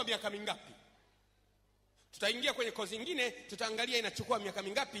inachukua miaka mingapi? Tutaingia kwenye kozi nyingine, tutaangalia inachukua miaka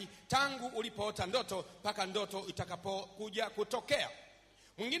mingapi tangu ulipoota ndoto mpaka ndoto itakapokuja kutokea.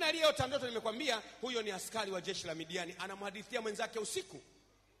 Mwingine aliyeota ndoto nimekwambia, huyo ni askari wa jeshi la Midiani, anamhadithia mwenzake usiku.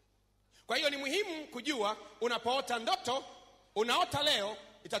 Kwa hiyo ni muhimu kujua unapoota ndoto, unaota leo,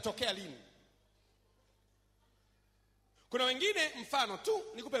 itatokea lini. Kuna wengine,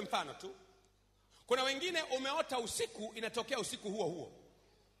 nikupe mfano tu. Kuna wengine umeota usiku, inatokea usiku huo huo.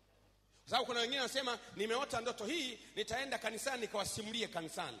 Kwa sababu kuna wengine wanasema, nimeota ndoto hii, nitaenda kanisani nikawasimulie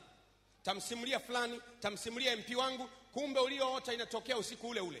kanisani. Tamsimulia fulani, tamsimulia MP wangu, kumbe ulioota inatokea usiku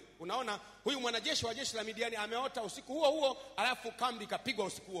ule ule. Unaona, huyu mwanajeshi wa jeshi la Midiani ameota usiku huo huo, alafu kambi kapigwa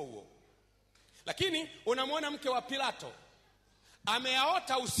usiku huo huo. Lakini unamwona mke wa Pilato,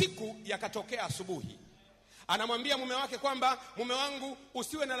 ameyaota usiku yakatokea asubuhi. Anamwambia mume wake kwamba mume wangu,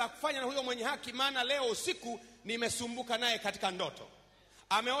 usiwe na la kufanya na huyo mwenye haki, maana leo usiku nimesumbuka naye katika ndoto.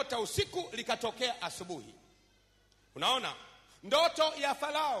 Ameota usiku, likatokea asubuhi. Unaona ndoto ya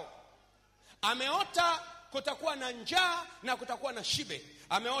Farao. Ameota kutakuwa na njaa na kutakuwa na shibe.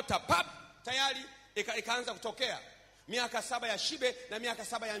 Ameota pap, tayari ikaanza kutokea miaka 7 ya shibe na miaka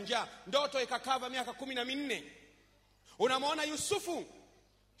 7 ya njaa. Ndoto ikakava miaka 14. Unamwona Yusufu,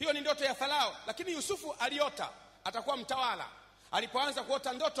 hiyo ni ndoto ya Farao, lakini Yusufu aliota atakuwa mtawala. Alipoanza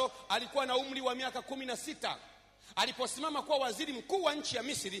kuota ndoto alikuwa na umri wa miaka 16. Aliposimama kuwa waziri mkuu wa nchi ya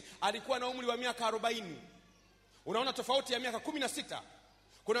Misri alikuwa na umri wa miaka 40. Unaona tofauti ya miaka 16.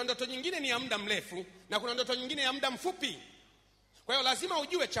 Kuna ndoto nyingine ni ya muda mrefu na kuna ndoto nyingine ya muda mfupi. Kwa hiyo lazima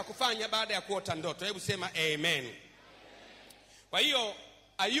ujue cha kufanya baada ya kuota ndoto. Hebu sema amen. Kwa hiyo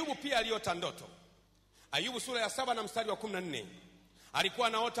Ayubu pia aliota ndoto. Ayubu sura ya 7 na mstari wa 14. Alikuwa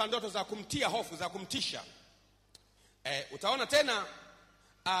anaota ndoto za kumtia hofu, za kumtisha. Utaona tena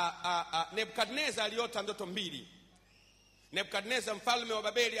Nebukadneza aliota ndoto 2. Nebukadneza mfalme wa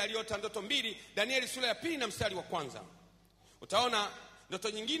Babeli aliota ndoto 2. Danieli sura ya 2 na mstari wa 1. Utaona ndoto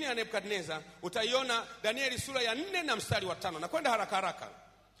nyingine ya Nebukadneza, utaiona Danieli sura ya 4 na mstari wa 5. Na kwenda haraka haraka.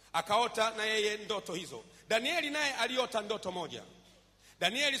 Akaota na yeye ndoto hizo. Danieli naye aliota ndoto moja.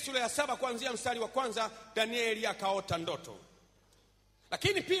 Danieli sura ya 7 kuanzia mstari wa 1, Danieli akaota ndoto.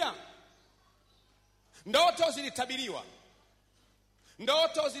 Lakini pia ndoto zilitabiriwa.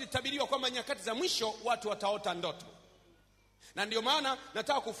 Ndoto zilitabiriwa kwamba nyakati za mwisho watu wataota ndoto. Na ndio maana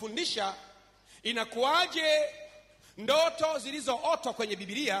nataka kufundisha inakuaje ndoto zilizootwa kwenye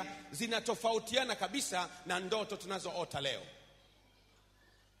Biblia zinatofautiana kabisa na ndoto tunazoota leo.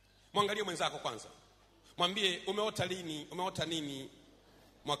 Mwangalie mwenzako kwanza. Mwambie umeota lini, umeota nini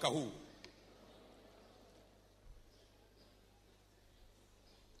mwaka huu?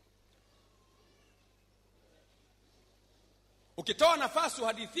 Ukitoa nafasi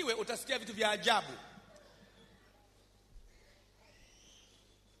uhadithiwe utasikia vitu vya ajabu.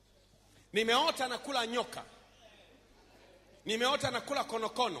 Nimeota nakula nyoka. Nimeota nakula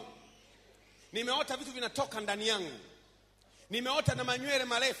konokono. Nimeota vitu vinatoka ndani yangu. Nimeota na manywele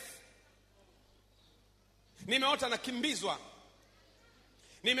marefu. Nimeota nakimbizwa.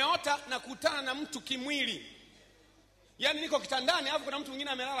 Nimeota nakutana na mtu kimwili. Yaani niko kitandani alafu kuna mtu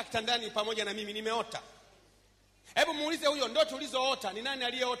mwingine amelala kitandani pamoja na mimi. Nimeota. Hebu muulize huyo ndoto ulizoota, ni nani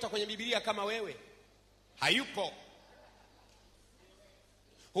aliyeota kwenye Biblia kama wewe? Hayupo.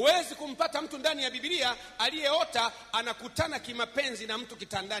 Huwezi kumpata mtu ndani ya Biblia aliyeota anakutana kimapenzi na mtu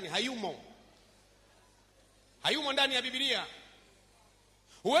kitandani. Hayumo. Hayumo ndani ya Biblia.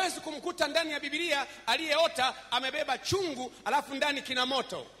 Huwezi kumkuta ndani ya Biblia aliyeota amebeba chungu alafu ndani kina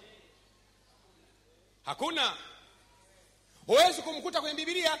moto. Hakuna. Huwezi kumkuta kwenye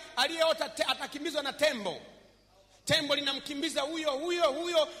Biblia aliyeota atakimbizwa na tembo. Tembo linamkimbiza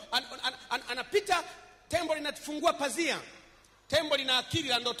huyo anapita, tembo linafungua pazia. Tembo lina akili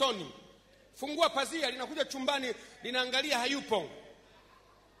la ndotoni. Fungua pazia, linakuja chumbani, linaangalia, hayupo.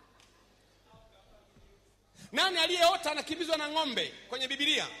 Nani aliyeota anakimbizwa na ng'ombe kwenye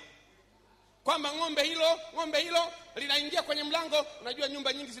Biblia? Kwamba ng'ombe hilo linaingia kwenye mlango. Unajua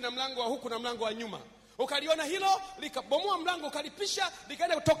nyumba nyingi zina mlango wa huku na mlango wa nyuma. Ukaliona hilo likabomoa mlango, ukalipisha,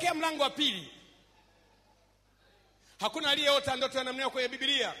 likaenda kutokea mlango wa pili. Hakuna aliyeota ndoto ya namna kwenye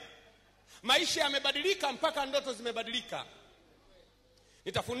Biblia. Maisha yamebadilika mpaka ndoto zimebadilika.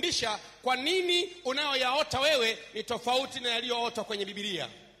 Nitafundisha kwa nini unayoyaota wewe ni tofauti na yaliyoota kwenye Biblia.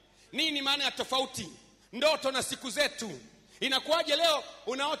 Nini maana ya tofauti? Ndoto na siku zetu. Inakuwaje leo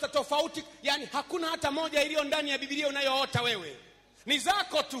unaota tofauti? Yaani hakuna hata moja iliyo ndani ya Biblia unayoota wewe. Ni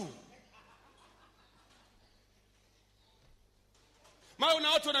zako tu. Mara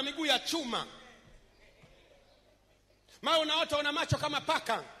unaota una miguu ya chuma. Mara unaota una macho kama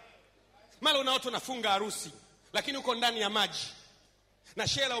paka. Mara unaota unafunga harusi lakini uko ndani ya maji. Na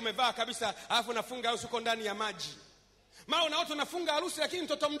shela umevaa kabisa alafu unafunga harusi uko ndani ya maji. Mara unaota unafunga harusi lakini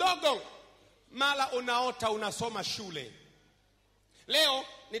mtoto mdogo. Mara unaota unasoma shule. Leo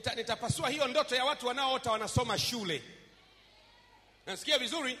nitapasua hiyo ndoto ya watu wanaoota wanasoma shule. Nasikia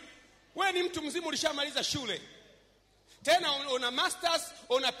vizuri? Wewe ni mtu mzima, ulishamaliza shule. Tena una masters,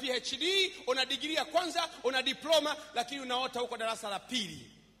 una PhD, una degree ya kwanza, una diploma, lakini unaota huko darasa la 2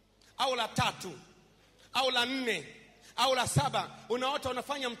 au la 3 au la 4 au la 7. Unaota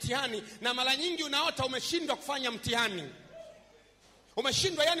unafanya mtihani na mara nyingi unaota umeshindwa kufanya mtihani.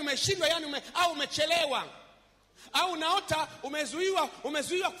 Umeshindwa au umechelewa. Au unaota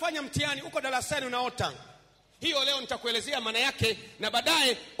umezuiwa kufanya mtihani, uko darasani unaota. Hiyo leo nitakuelezea maana yake, na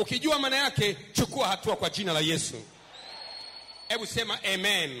baadaye ukijua maana yake chukua hatua kwa jina la Yesu. Hebu sema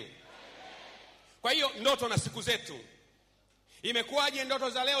amen. Kwa hiyo ndoto na siku zetu, imekuwaje ndoto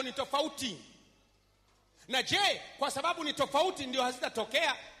za leo ni tofauti? Na je, kwa sababu ni tofauti ndio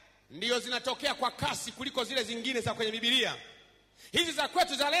hazitatokea? Ndio, zinatokea kwa kasi kuliko zile zingine za kwenye Biblia. Hizi za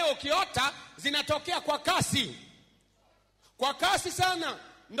kwetu za leo ukiota zinatokea kwa kasi. Kwa kasi sana.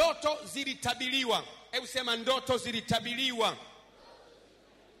 Ndoto zilitabiriwa. Hebu sema ndoto zilitabiriwa.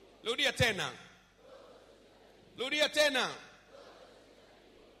 Rudia tena. Rudia tena.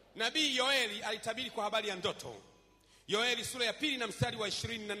 Nabii Yoeli alitabiri kwa habari ya ndoto. Yoeli sura ya 2 na mstari wa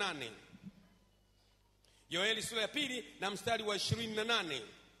 28. Yoeli sura ya 2 na mstari wa 28.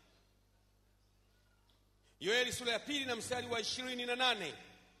 Yoeli sura ya 2 na mstari wa 28.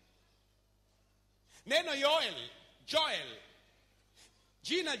 Neno Yoel, Joel.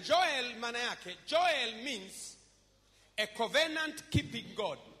 Jina Joel maana yake, Joel means a covenant keeping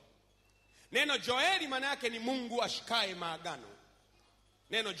God. Neno Joeli maana yake ni Mungu ashikaye maagano.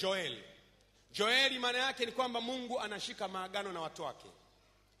 Neno Joel. Joeli maana yake ni kwamba Mungu anashika maagano na watu wake.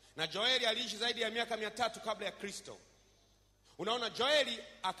 Na Joeli aliishi zaidi ya miaka 300 kabla ya Kristo. Unaona, Joeli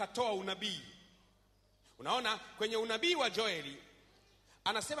akatoa unabii. Unaona, kwenye unabii wa Joeli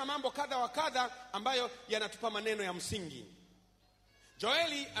anasema mambo kadha wa kadha ambayo yanatupa maneno ya msingi.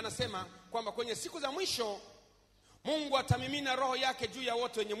 Joeli anasema kwamba kwenye siku za mwisho Mungu atamimina roho yake juu ya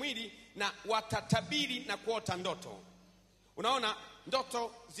wote wenye mwili na watatabiri na kuota ndoto. Unaona,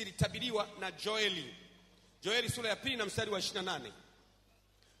 ndoto zilitabiriwa na Joeli. Joeli sura ya 2 na mstari wa 28.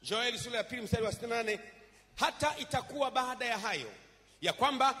 Joeli sura ya 2 mstari wa 28. Hata itakuwa baada ya hayo ya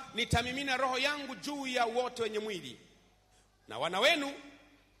kwamba nitamimina roho yangu juu ya wote wenye mwili, na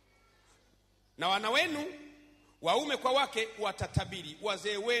wana wenu waume kwa wake watatabiri,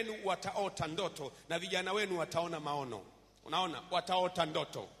 wazee wenu wataota ndoto, na vijana wenu wataona maono. Unaona, wataota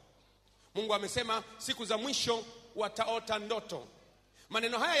ndoto. Mungu amesema siku za mwisho wataota ndoto.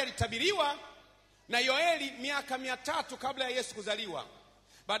 Maneno haya yalitabiriwa na Yoeli miaka 300 kabla ya Yesu kuzaliwa.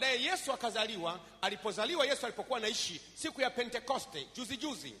 Baadaye Yesu akazaliwa. Alipozaliwa Yesu, alipokuwa anaishi siku ya Pentekoste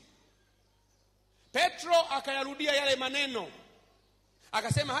juzi, Petro akayarudia yale maneno.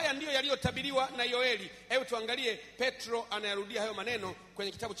 Akasema haya ndiyo yaliyotabiriwa na Yoeli. Hebu tuangalie Petro anayarudia hayo maneno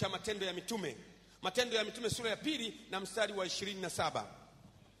kwenye kitabu cha Matendo ya Mitume. Matendo ya Mitume sura ya 2 na mstari wa 27.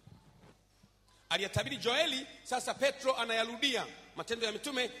 Aliyatabiri Joeli, sasa Petro anayarudia. Matendo ya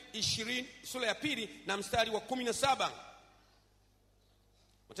Mitume 20 sura ya 2 na mstari wa 17.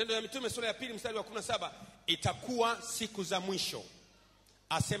 Matendo ya Mitume sura ya 2 mstari wa 17. Itakuwa siku za mwisho,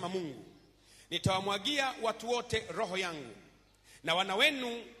 asema Mungu, nitawamwagia watu wote roho yangu, na wana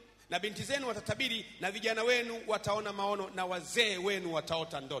wenu na binti zenu watatabiri, na vijana wenu wataona maono, na wazee wenu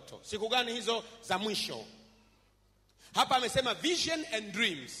wataota ndoto. Siku gani hizo za mwisho? Hapa amesema vision and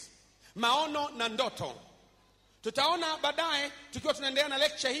dreams, maono na ndoto. Tutaona baadaye tukiwa tunaendelea na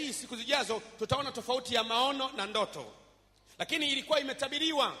lecture hii siku zijazo, tutaona tofauti ya maono na ndoto. Lakini ilikuwa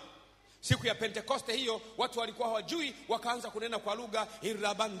imetabiriwa siku ya Pentekoste. Hiyo watu walikuwa hawajui, wakaanza kunena kwa lugha,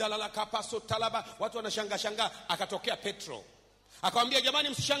 irabandala kapaso talaba, watu wanashangaa. Akatokea Petro akamwambia, jamani,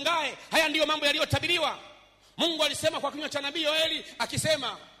 msishangae, haya ndiyo mambo yaliyotabiriwa. Mungu alisema kwa kinywa cha nabii Yoeli,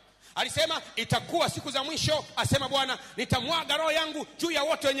 alisema itakuwa siku za mwisho, asema Bwana, nitamwaga roho yangu juu ya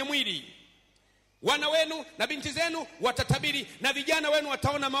wote wenye mwili. Wana wenu na binti zenu watatabiri, na vijana wenu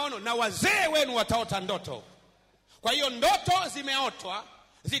wataona maono, na wazee wenu wataota ndoto. Kwa hiyo ndoto zimeotwa,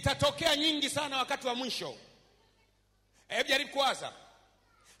 zitatokea nyingi sana wakati wa mwisho. Hebu jaribu kuwaza.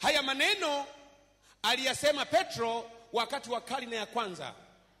 Haya maneno aliyasema Petro wakati wa karne ya kwanza.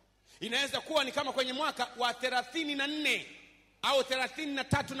 Inaweza kuwa ni kama kwenye mwaka wa 34 au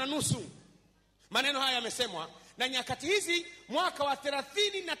 33 na nusu. Maneno haya yamesemwa, na nyakati hizi mwaka wa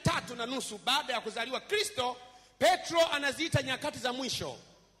 33 na nusu baada ya kuzaliwa Kristo, Petro anaziita nyakati za mwisho.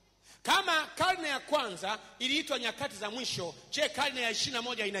 Kama karne ya kwanza iliitwa nyakati za mwisho, je, karne ya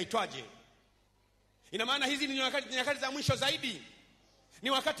 21 inaitwaje? Ina maana hizi ni nyakati za mwisho zaidi. Ni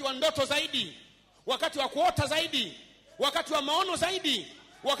wakati wa ndoto zaidi, wakati wa kuota zaidi, wakati wa maono zaidi,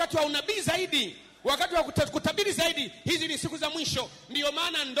 wakati wa unabii zaidi, wakati wa kutabiri zaidi. Hizi ni siku za mwisho. Ndiyo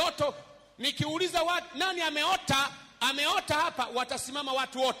maana ndoto, nikiuliza watu nani ameota hapa, watasimama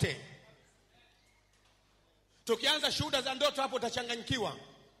watu wote. Tukianza shuhuda za ndoto hapo utachanganyikiwa.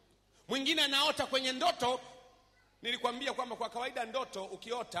 Mwingine anaota kwenye ndoto. Nilikwambia kwamba kwa kawaida ndoto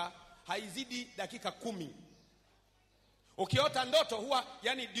ukiota haizidi dakika 10. Ukiota ndoto huwa,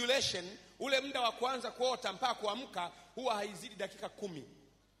 yani duration, ule muda wa kuanza kuota mpaka kuamka huwa haizidi dakika 10.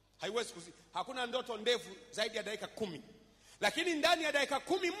 Haiwezi kuzidi. Hakuna ndoto ndefu zaidi ya dakika 10. Lakini ndani ya dakika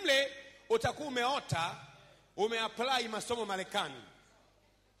 10 mle utakuwa umeota, umeapply masomo Marekani.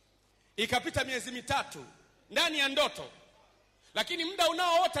 Ikapita miezi 3 ndani ya ndoto. Lakini muda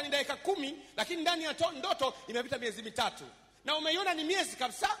unaoota ni dakika 10, lakini ndani ya ndoto imepita miezi 3. Na umeiona ni miezi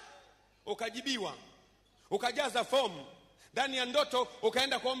kabisa. Ukajibiwa. Ukajaza fomu. Ndani ya ndoto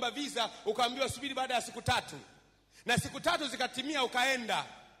ukaenda kuomba visa, ukaambiwa subiri baada ya siku 3. Na siku 3 zikatimia, ukaenda.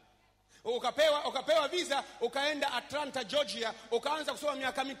 Ukapewa visa, ukaenda Atlanta, Georgia, ukaanza kusoma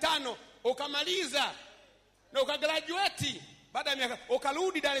miaka 5, ukamaliza na ukagraduate. Baada ya miaka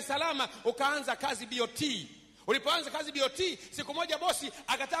ukarudi Dar es Salaam, ukaanza kazi BOT. Ulipoanza kazi BOT, siku moja bosi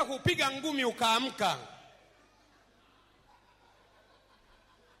akataka kupiga ngumi, ukaamka.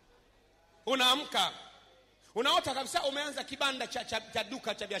 Unaamka. Unaota kabisa umeanza kibanda cha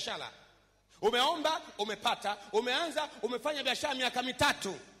duka cha biashara. Umeomba, umepata, umeanza, umefanya biashara miaka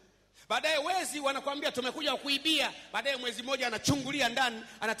 3. Baadaye wezi wanakuambia tumekuja kuibia. Baadaye mwezi mmoja anachungulia ndani,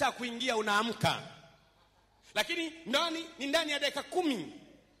 anataka kuingia, unaamka. Lakini ndani ya dakika 10.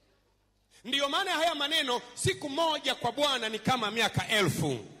 Ndiyo maana haya maneno, siku moja kwa Bwana ni kama miaka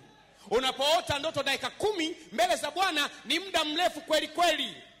 1000. Unapoota ndoto dakika 10 mbele za Bwana ni muda mrefu kweli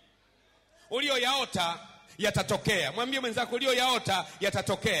kweli. Ulioyaota yatatokea. Mwambie mwenzako ulioyaota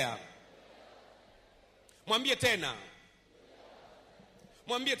yatatokea. Mwambie tena.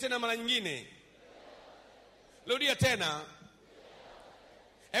 Mwambie tena mara nyingine. Rudia tena.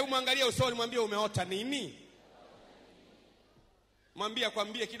 Hebu mwangalie usoni, mwambie umeota nini? Mwambie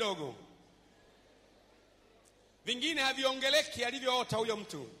akwambie kidogo. Vingine haviongeleki alivyoota huyo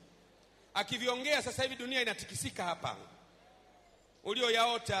mtu. Akiviongea sasa hivi dunia inatikisika hapa.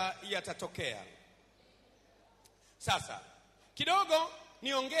 Ulioyaota yatatokea. Sasa kidogo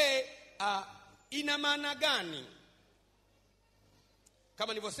niongee ina maana gani?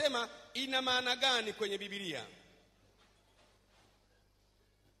 Kama nilivyosema, ina maana gani kwenye Biblia?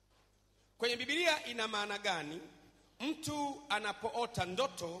 Kwenye Biblia ina maana gani mtu anapoota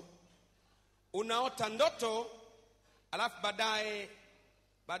ndoto? Unaota ndoto alafu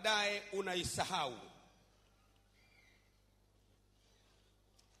baadaye unaisahau.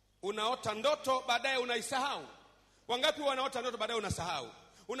 Unaota ndoto baadaye unaisahau. Wangapi wanaota ndoto baadaye unasahau?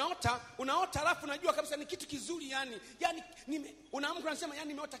 Unaota alafu unajua kabisa ni kitu kizuri yani unaamka unasema yani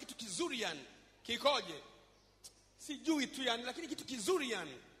nimeota kitu kizuri yani. Kikoje? Sijui tu yani, lakini kitu kizuri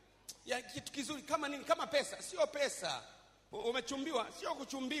yani. Ya kitu kizuri kama nini? Kama pesa, sio pesa. Umechumbiwa, sio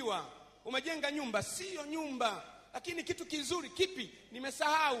kuchumbiwa. Umejenga nyumba, sio nyumba. Lakini kitu kizuri kipi?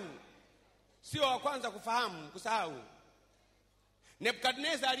 Nimesahau. Sio wa kwanza kusahau.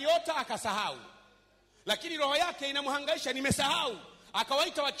 Nebukadneza aliota akasahau. Lakini roho yake inamhangaisha, nimesahau.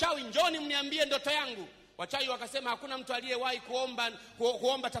 Akawaita wachawi, njoni mniambie ndoto yangu. Wachawi wakasema hakuna mtu aliyewahi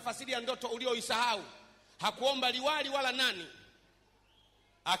kuomba tafasiri ya ndoto ulioisahau. Hakuomba liwali wala nani.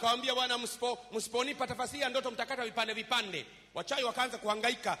 Akawaambia bwana, msiponipa tafasiri ya ndoto mtakata vipande vipande. Wachawi wakaanza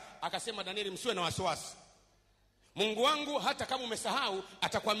kuhangaika. Akasema Danieli, msiwe na wasiwasi. Mungu wangu hata kama umesahau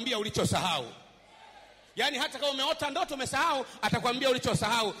atakwambia ulichosahau. Yaani hata kama umeota ndoto umesahau atakwambia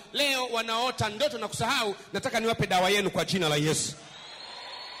ulichosahau. Leo wanaota ndoto na kusahau, nataka niwape dawa yenu kwa jina la Yesu.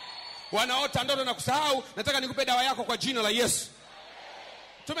 Wanaota ndoto na kusahau, nataka nikupe dawa yako kwa jina la Yesu.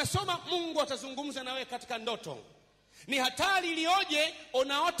 Tumesoma Mungu atazungumza na wewe katika ndoto. Ni hatari ilioje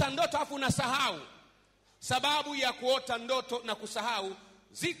unaota ndoto afu unasahau. Sababu ya kuota ndoto na kusahau,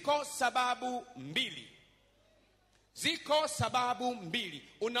 ziko sababu mbili.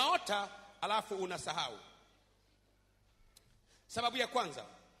 Unaota alafu unasahau. Sababu ya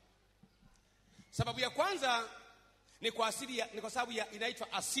kwanza ni kwa sababu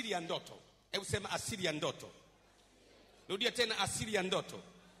inaitwa asili ya ndoto. Hebu sema asili ya ndoto. Rudia tena, asili ya ndoto.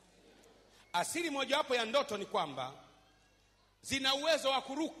 Asili mojawapo ya ndoto ni kwamba zina uwezo wa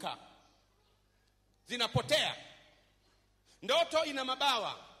kuruka, zinapotea. Ndoto ina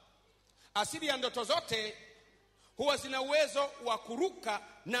mabawa. Asili ya ndoto zote huwa zina uwezo wa kuruka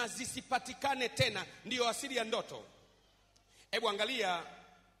na zisipatikane tena. Ndiyo asili ya ndoto. Hebu angalia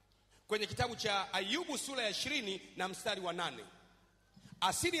kwenye kitabu cha Ayubu sura ya 20 na mstari wa 8.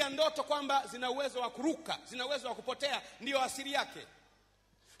 Asili ya ndoto kwamba zina uwezo wa kuruka, zina uwezo wa kupotea, ndiyo asili yake.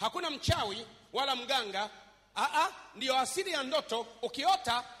 Hakuna mchawi wala mganga. Ndiyo asili ya ndoto.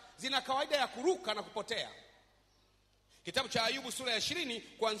 Ukiota zina kawaida ya kuruka na kupotea. Kitabu cha Ayubu sura ya 20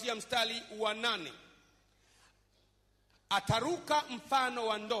 kuanzia mstari wa 8. Ataruka mfano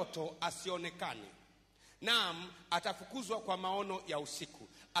wa ndoto asionekane. Naam, atafukuzwa kwa maono ya usiku.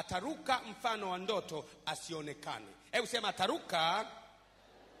 Ataruka mfano wa ndoto asionekane. Hebu sema ataruka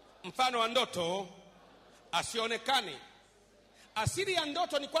mfano wa ndoto asionekane. Asili ya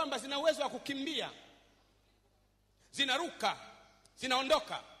ndoto ni kwamba zina uwezo wa kukimbia. Zinaruka,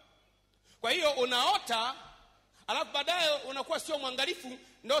 zinaondoka. Kwa hiyo unaota alafu baadaye unakuwa sio mwangalifu,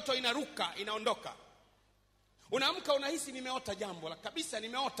 ndoto inaruka, inaondoka. Unaamka unahisi nimeota jambo la kabisa,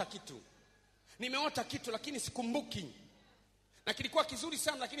 nimeota kitu lakini sikumbuki, na kilikuwa kizuri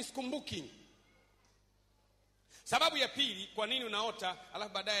sana lakini sikumbuki. Sababu ya pili kwa nini unaota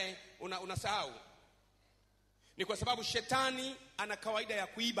alafu baadaye unasahau, ni kwa sababu shetani ana kawaida ya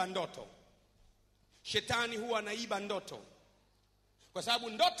kuiba ndoto. Shetani huwa anaiba ndoto, kwa sababu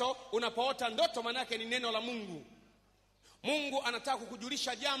ndoto, unapoota ndoto maana yake ni neno la Mungu. Mungu anataka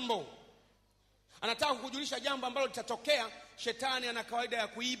kukujulisha jambo, anataka kukujulisha jambo ambalo litatokea. Shetani ana kawaida ya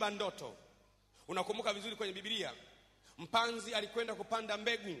kuiba ndoto. Unakumbuka vizuri kwenye Biblia, mpanzi alikwenda kupanda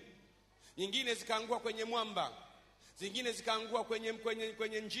mbegu, nyingine zikaangua kwenye mwamba, zingine zikaangua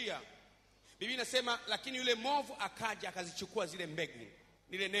kwenye njia. Biblia inasema lakini yule mwovu akaja akazichukua zile mbegu,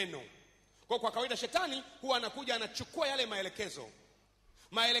 lile neno. Kwa kawaida shetani huwa anakuja anachukua yale maelekezo.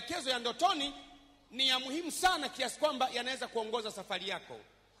 Maelekezo ya ndotoni ni ya muhimu sana kiasi kwamba yanaweza kuongoza safari yako.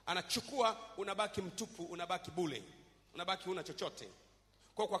 Anachukua, unabaki mtupu, unabaki bure, unabaki huna chochote.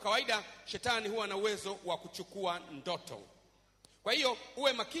 Kwa kawaida shetani huwa na uwezo wa kuchukua ndoto. Kwa hiyo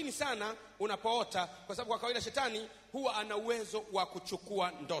uwe makini sana unapoota, kwa sababu kwa kawaida shetani huwa ana uwezo wa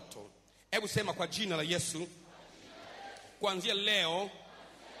kuchukua ndoto. Hebu sema kwa jina la Yesu, kuanzia leo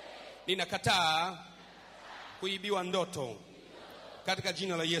ninakataa kuibiwa ndoto katika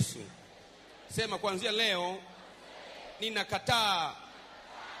jina la Yesu. Sema kuanzia leo ninakataa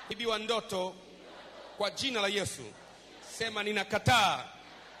kuibiwa ndoto kwa jina la Yesu. Sema ninakataa.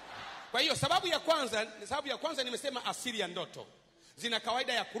 Kwa hiyo sababu ya kwanza nimesema asili ya ndoto. Zina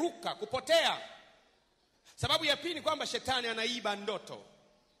kawaida ya kuruka, kupotea. Sababu ya pili ni kwamba shetani anaiba ndoto.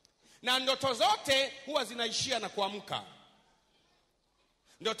 Na ndoto zote huwa zinaishia na kuamka.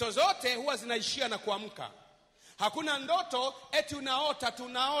 Ndoto zote huwa zinaishia na kuamka. Hakuna ndoto eti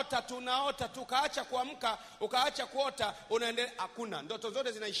tunaota tukaacha kuamka, ukaacha kuota unaendelea. Hakuna. Ndoto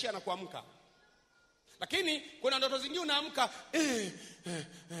zote zinaishia na kuamka. Lakini kuna ndoto zingine unaamka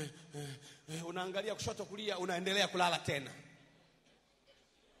unaangalia kushoto kulia, unaendelea kulala tena.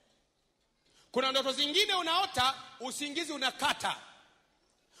 Kuna ndoto zingine unaota usingizi unakata,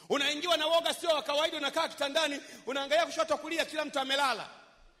 unaingiwa na woga sio wa kawaida, unakaa kitandani unaangalia kushoto kulia, kila mtu amelala.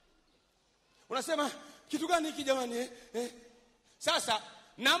 Unasema kitu gani hiki jamani? Sasa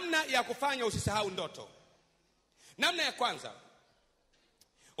namna ya kufanya usisahau ndoto. Namna ya kwanza,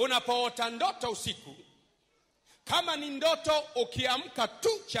 unapoota ndoto usiku, kama ni ndoto ukiamka tu,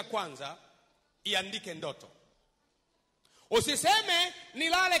 cha kwanza iandike ndoto. Usiseme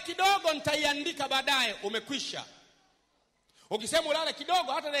nilale kidogo nitaiandika baadaye, umekwisha. Ukisema ulale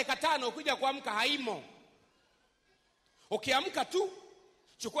kidogo hata dakika 5 ukija kuamka haimo. Ukiamka tu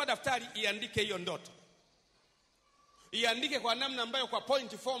chukua daftari iandike hiyo ndoto. Iandike kwa namna ambayo kwa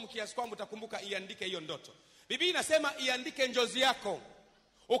point form kiasi kwamba utakumbuka, iandike hiyo ndoto. Biblia inasema iandike njozi yako,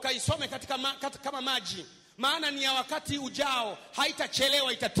 ukaisome kama maji, maana ni ya wakati ujao,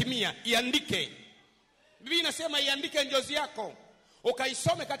 haitachelewa, itatimia. Iandike. Biblia inasema iandike njozi yako,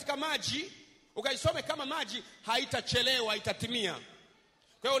 ukaisome katika maji, ukaisome kama maji, haitachelewa, itatimia.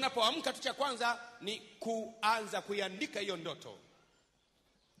 Kwa hiyo unapoamka tu cha kwanza ni kuanza kuiandika hiyo ndoto.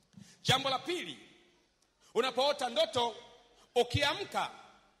 Jambo la pili, unapoota ndoto ukiamka,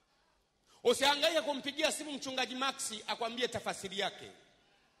 usihangaike kumpigia simu mchungaji Maxi akwambie tafsiri yake.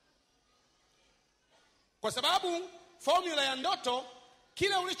 Kwa sababu formula ya ndoto,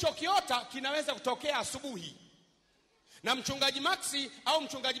 kile ulichokiota kinaweza kutokea asubuhi. Na mchungaji Maxi au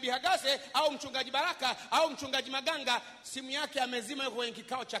mchungaji Bihagaze au mchungaji Baraka au mchungaji Maganga, simu yake amezima, yuko kwenye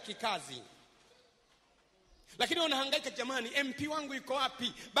kikao cha kikazi. Lakini unahangaika, jamani, MP wangu yuko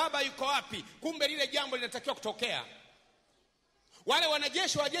wapi? Baba yuko wapi? Kumbe lile jambo linatakiwa kutokea. Wale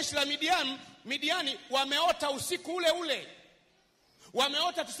wanajeshi wa jeshi la Midiani wameota usiku ule ule.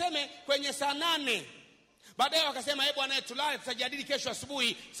 Wameota tuseme kwenye saa 8. Baadaye wakasema hebu bwana tulale, tutajadili kesho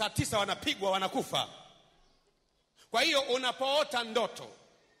asubuhi. Saa 9 wanapigwa, wanakufa. Kwa hiyo unapoota ndoto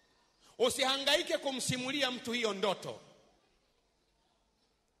usihangaike kumsimulia mtu hiyo ndoto.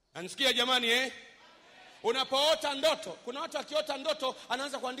 Anasikia jamani Unapoota ndoto, kuna watu akiota ndoto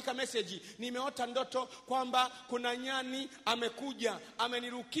anaanza kuandika message, nimeota ndoto kwamba kuna nyani amekuja,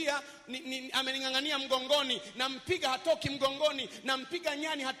 amenirukia, ameningangania mgongoni, nampiga hatoki mgongoni, nampiga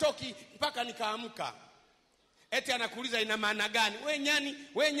nyani hatoki mpaka nikaamka. Eti anakuuliza ina maana gani?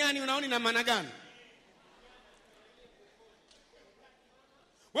 We nyani unaona ina maana gani?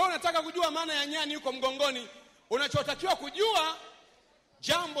 Wewe unataka kujua maana ya nyani yuko mgongoni, unachotakiwa kujua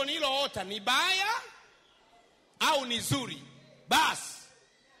jambo ni hilo ota ni baya au ni zuri. Basi.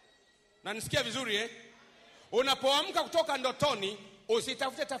 Na nisikia vizuri Unapoamka kutoka ndotoni,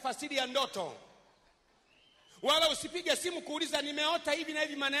 usitafute tafsiri ya ndoto. Wala usipige simu kuuliza nimeota hivi na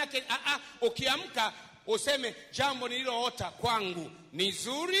hivi maana yake. Ukiamka useme jambo nililoota kwangu ni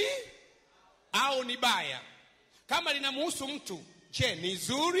zuri au ni baya. Kama linamhusu mtu, je, ni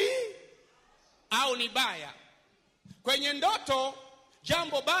zuri au ni baya? Kwenye ndoto,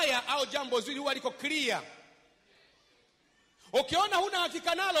 jambo baya au jambo zuri huwa liko clear. Ukiona huna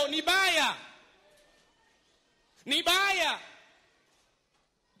hakika nalo, ni baya. Ni baya.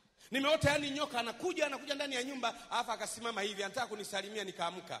 Nimeota yani nyoka anakuja ndani ya nyumba, alafu akasimama hivi, anataka kunisalimia,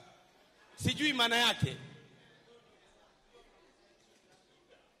 nikaamka. Sijui maana yake.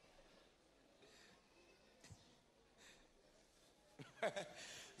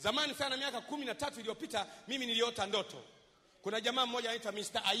 Zamani sana, miaka 13 iliyopita, mimi niliota ndoto. Kuna jamaa mmoja anaitwa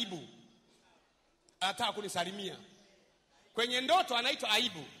Mr. Aibu, anataka kunisalimia. Kwenye ndoto anaitwa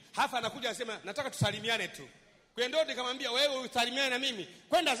Aibu. Halafu anakuja anasema, nataka tusalimiane tu. Kwenye ndoto nikamwambia, wewe usalimiane na mimi,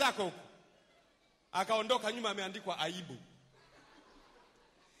 kwenda zako huko. Akaondoka, nyuma ameandikwa Aibu.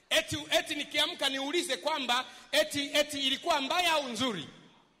 Eti nikiamka niulize kwamba eti ilikuwa mbaya au nzuri.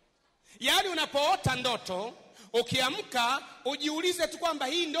 Yaani unapoota ndoto, ukiamka ujiulize tu kwamba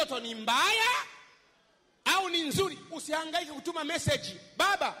hii ndoto ni mbaya au ni nzuri. Usihangaike kutuma message,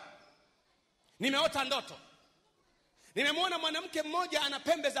 baba, nimeota ndoto. Nimemwona mwanamke mmoja ana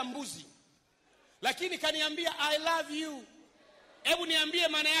pembe za mbuzi, lakini kaniambia I love you. Hebu niambie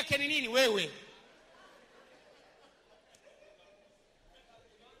maana yake ni nini wewe?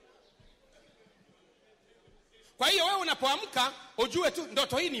 Kwa hiyo wewe unapoamka ujue tu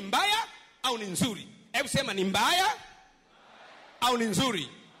ndoto hii ni mbaya au ni nzuri. Hebu sema ni mbaya au ni nzuri.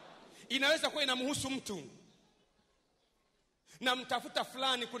 Inaweza kuwa inamhusu mtu. Na mtafuta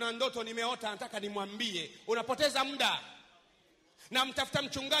fulani, kuna ndoto nimeota nataka nimwambie, unapoteza muda. Na mtafuta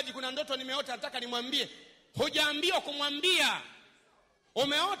mchungaji, kuna ndoto nimeota nataka nimwambie, hujaambiwa kumwambia.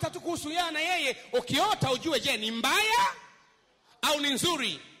 Umeota tu kuhusiana na yeye. Ukiota ujue, je, ni mbaya au ni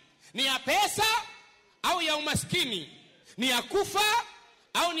nzuri? Ni ya pesa au ya umaskini? Ni ya kufa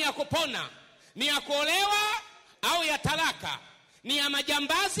au ni ya kupona? Ni ya kuolewa au ya talaka? Ni ya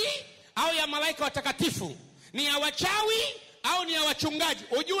majambazi au ya malaika watakatifu? Ni ya wachawi au ni ya wachungaji?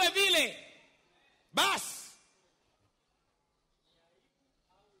 Ujue vile. Basi.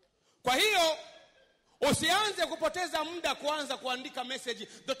 Kwa hiyo usianze kupoteza muda kuanza kuandika message,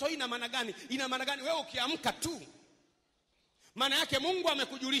 ndoto hii ina maana gani? Ina maana gani? Wewe ukiamka tu, maana yake Mungu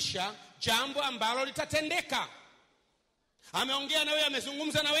amekujulisha jambo ambalo litatendeka. Ameongea na wewe,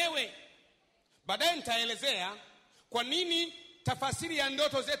 amezungumza na wewe. Baadaye nitaelezea kwa nini tafasiri ya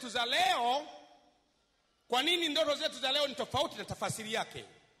ndoto zetu za leo, kwa nini ndoto zetu za leo ni tofauti na tafasiri yake.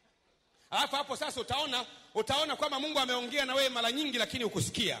 Alafu hapo sasa utaona kwamba Mungu ameongea na wewe mara nyingi lakini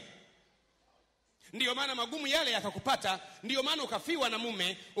ukusikia. Ndiyo maana magumu yale yakakupata. Ndiyo maana ukafiwa na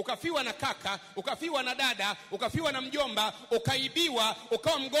mume, ukafiwa na kaka, ukafiwa na dada, ukafiwa na mjomba, ukaibiwa,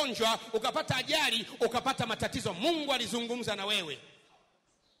 ukawa mgonjwa, ukapata ajali, ukapata matatizo. Mungu alizungumza na wewe.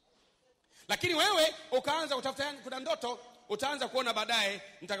 Lakini wewe ukaanza kutafuta, kuna ndoto utaanza kuona baadaye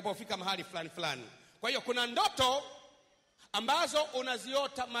nitakapofika mahali fulani fulani. Kwa hiyo kuna ndoto ambazo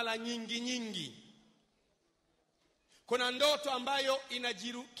unaziota mara nyingi. Kuna ndoto ambayo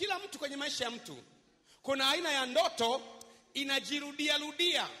kila mtu kwenye maisha ya mtu. Kuna aina ya ndoto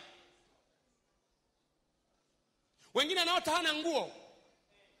inajirudia. Wengine anaota hana nguo.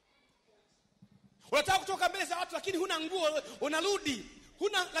 Unataka kutoka mbele za watu lakini huna nguo, unarudi.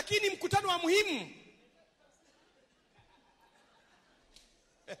 Lakini mkutano wa muhimu.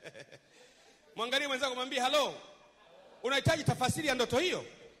 Mwangalie mwenzako, mwambie hello. Unahitaji tafasiri ya ndoto hiyo?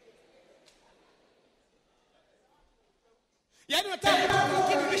 Yaani unataka kutoka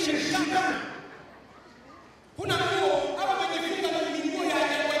lakini umeshindikana. Huna nguo, au umejifunga na miguu ya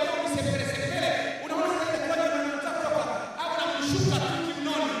kwa msepele. Unaona kwa nini unataka kutoka? Au unamshuka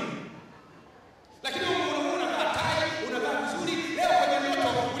kiunoni. Lakini unakaa tai, unakaa vizuri. Leo kwenye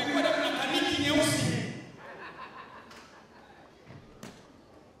ndoto ulikuwa na kaniki nyeusi.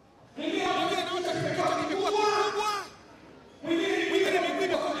 Mwingine anaota kitu kimekuwa kubwa. Mwingine miguu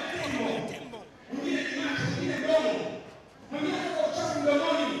imekuwa tembo. Mwingine macho, mwingine mdomo. Mwingine uchafu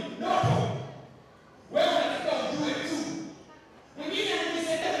mdomoni. Ndoto.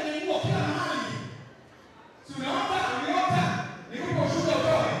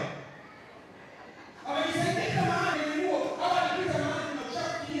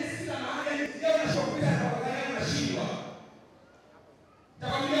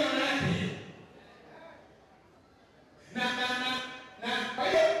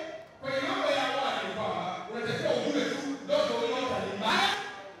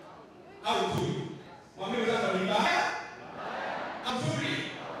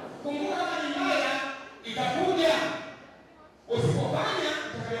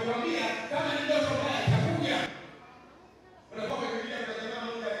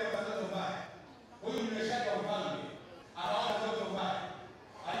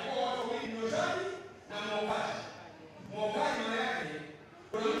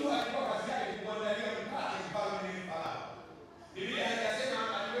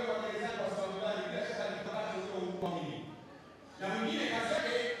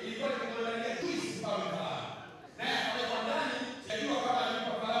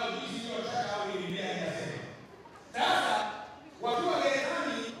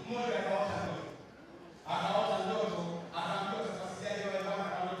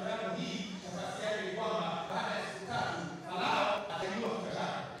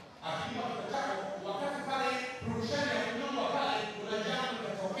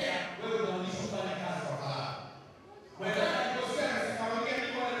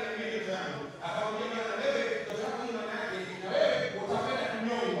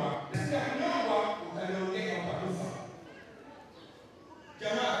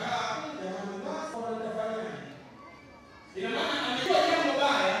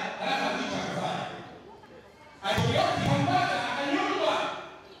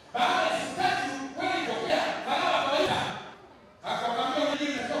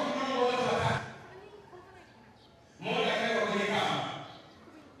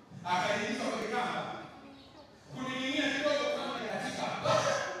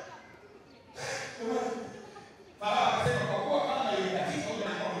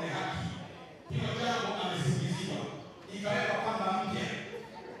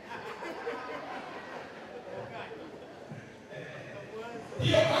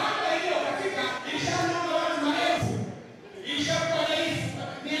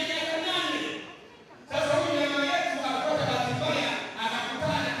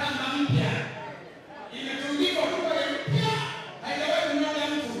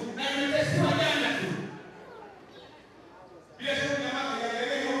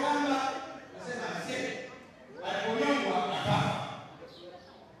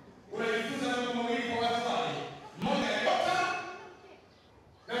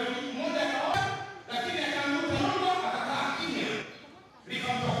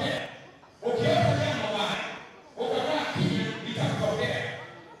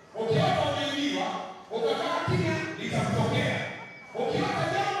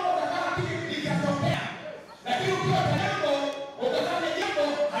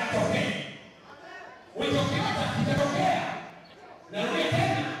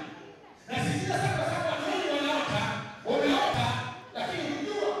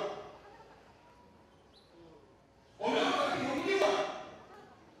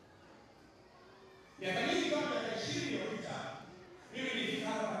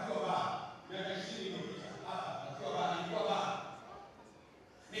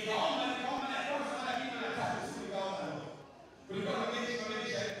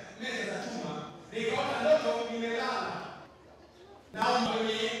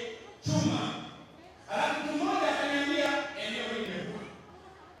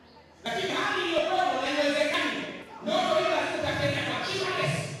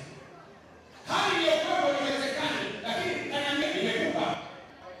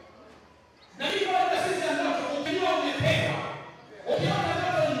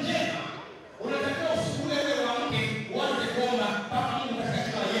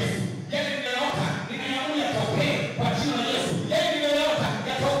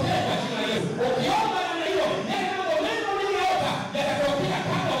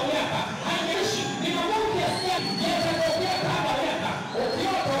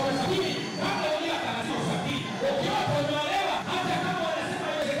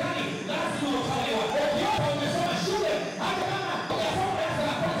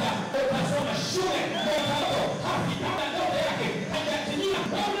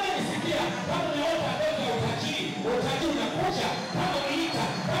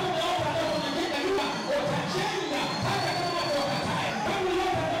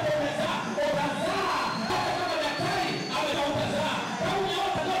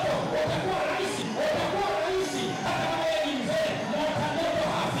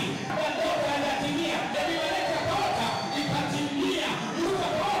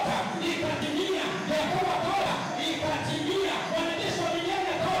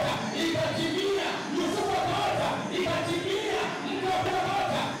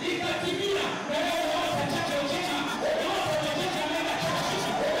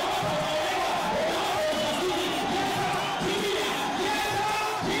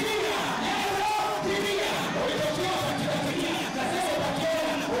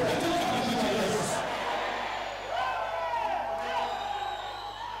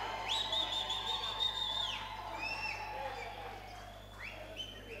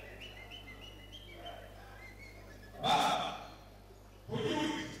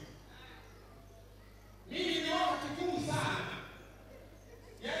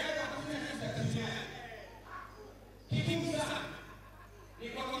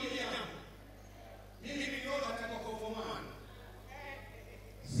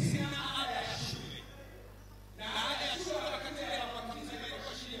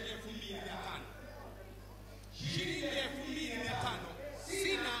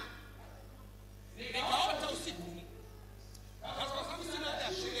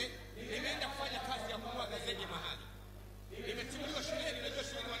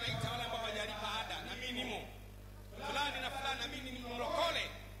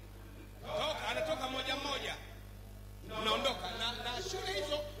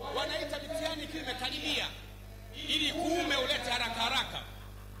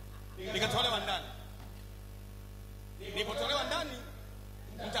 nikatolewa ndani. Nilipotolewa ndani,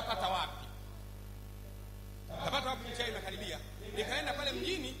 nitapata wapi? Nitapata wapi? Mchana imekaribia. Nikaenda pale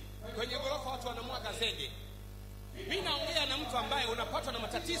mjini kwenye gorofa, watu wanamwaga zege. Mimi naongea na mtu ambaye unapatwa na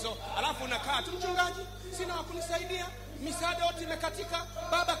matatizo, alafu unakaa tu, mchungaji, sina wa kunisaidia, misaada yote imekatika,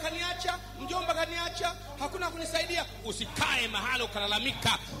 baba kaniacha, mjomba kaniacha, hakuna kunisaidia. Usikae mahali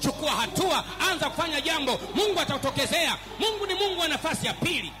ukalalamika, chukua hatua, anza kufanya jambo, Mungu atakutokezea. Mungu ni Mungu wa nafasi ya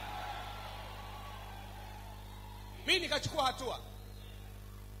pili. Mimi nikachukua hatua.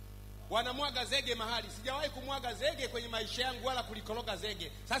 Wanamwaga zege mahali, sijawahi kumwaga zege kwenye maisha yangu wala kulikoroga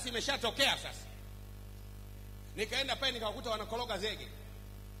zege. Sasa imeshatokea sasa. Nikaenda pale nikakuta wanakoroga zege.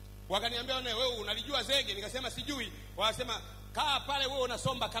 Wakaniambia, wewe unalijua zege? Nikasema sijui. Wakasema, kaa pale wewe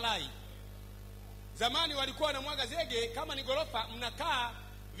unasomba kalai. Zamani walikuwa wanamwaga zege, kama ni gorofa mnakaa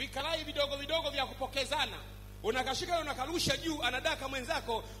vikalai vidogo vidogo vya kupokezana. Unakashika unakarusha juu, anadaka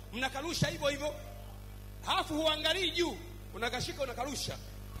mwenzako, mnakarusha hivyo hivyo. Halafu huangalii juu, unakashika unakarusha.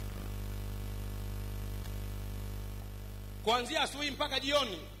 Kuanzia asubuhi mpaka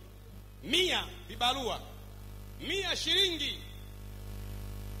jioni, 100 vibarua, 100 shilingi.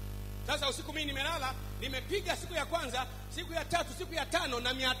 Sasa usiku mimi nimelala, nimepiga siku ya kwanza, siku ya tatu, siku ya tano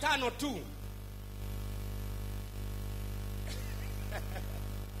na 500 tu.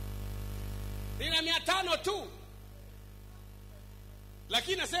 Nina 500 tu.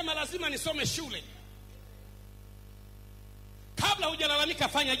 Lakini nasema lazima nisome shule. Kabla hujalalamika,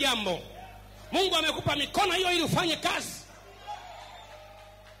 fanya jambo. Mungu amekupa mikono hiyo ili ufanye kazi.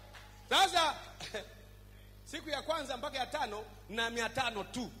 Sasa siku ya kwanza mpaka ya tano na 500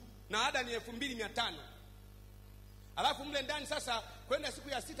 tu, na ada ni 2500. Alafu mle ndani sasa kwenda siku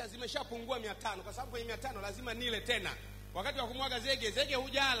ya 6 zimeshapungua 500, kwa sababu kwenye 500 lazima nile tena. Wakati wa kumwaga zege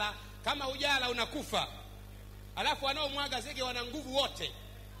hujala, kama hujala unakufa. Alafu wanaomwaga zege wana nguvu wote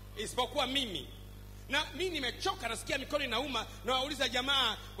isipokuwa mimi. Na mimi nimechoka, nasikia mikono inauma, na wauliza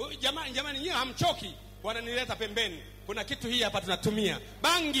jamani nyinyi hamchoki? Wananileta pembeni, kuna kitu hii hapa tunatumia,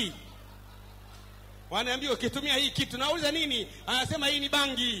 bangi. Wanaambia ukitumia hii kitu, nauliza nini? Anasema hii ni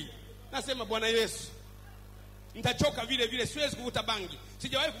bangi. Nasema Bwana Yesu, nitachoka vile vile, siwezi kuvuta bangi.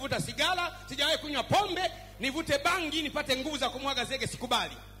 Sijawahi kuvuta sigara, sijawahi kunywa pombe, nivute bangi nipate nguvu za kumwaga zege,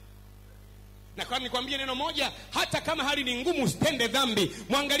 sikubali. Na kwa nikwambie neno moja, hata kama hali ni ngumu, usitende dhambi.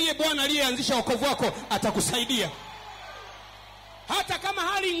 Mwangalie Bwana aliyeanzisha wokovu wako, atakusaidia. Hata kama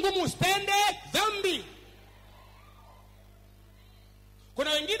hali ngumu, usitende dhambi.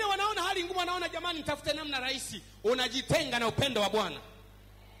 Kuna wengine wanaona hali ngumu, wanaona jamani nitafute namna rahisi. Unajitenga na upendo wa Bwana.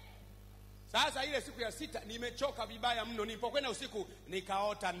 Sasa ile siku ya 6 nimechoka vibaya mno. Nilipokwenda usiku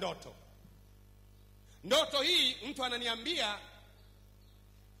nikaota ndoto. Ndoto hii mtu ananiambia,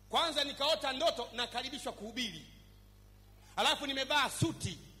 kwanza nikaota ndoto nakaribishwa kuhubiri. Alafu nimevaa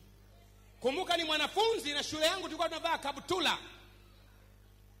suti. Kumbuka ni mwanafunzi na shule yangu tulikuwa tunavaa kabutula.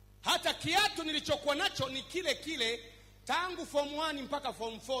 Hata kiatu nilichokuwa nacho ni kile kile tangu form 1 mpaka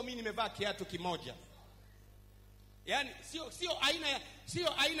form 4, mimi nimevaa kiatu kimoja. Yaani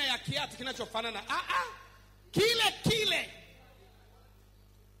sio aina ya kiatu kinachofanana. Kile kile.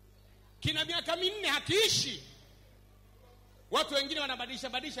 Kina miaka 4 hakiishi. Watu wengine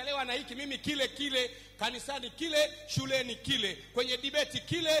wanabadilisha, leo ana hiki, mimi kile kile, kanisani kile, shuleni kile, kwenye debate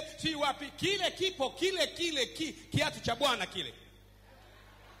kile, si wapi kile kipo, kile kile kiatu cha Bwana kile.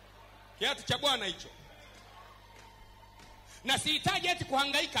 Kiatu cha Bwana hicho. Na sihitaji eti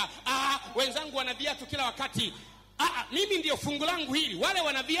kuhangaika, wenzangu wana viatu kila wakati. Mimi ndio fungu langu hili, wale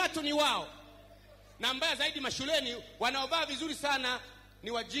wana viatu ni wao. Na mbaya zaidi mashuleni, wanaovaa vizuri sana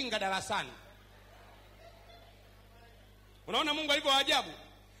ni wajinga darasani. Unaona Mungu alivyo ajabu.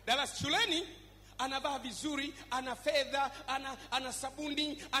 Shuleni anavaa vizuri, ana fedha, ana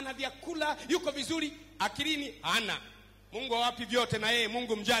sabuni, ana vyakula, yuko vizuri. Akilini hana. Mungu wapi vyote na yeye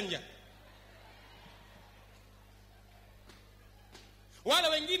Mungu mjanja. Wale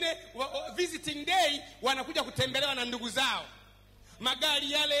wengine visiting day wanakuja kutembelewa na ndugu zao.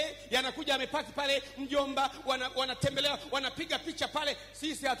 Magari yale yanakuja yamepaki pale, mjomba, wanatembelewa, wanapiga picha pale.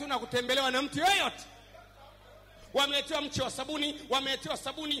 Sisi hatuna kutembelewa na mtu yoyote. Wameletewa mche wa sabuni,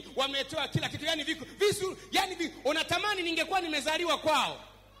 wameletewa kila kitu. Yani visu, unatamani ningekuwa nimezaliwa kwao.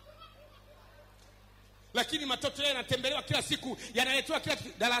 Lakini matoto yao yanatembelewa kila siku, yanaletewa kila kitu.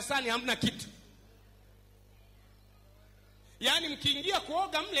 Darasani hamna kitu. Yani mkiingia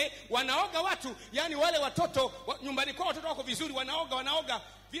kuoga mle, wanaoga watu. Yani wale watoto nyumbani kwa watoto wako vizuri, wanaoga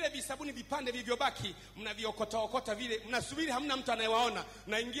vile visabuni vipande vilivyobaki, mnaviokota vile, mnasubiri hamna mtu anayewaona.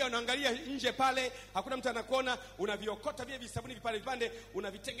 Unaingia unaangalia nje pale, hakuna mtu anakuona, unaviokota vile visabuni vipande,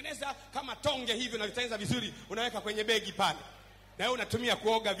 unavitengeneza kama tonge hivi, unavitengeneza vizuri, unaweka kwenye begi pale. Na wewe unatumia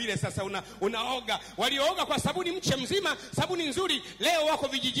kuoga vile sasa unaoga. Waliooga kwa sabuni mche mzima, sabuni nzuri, leo wako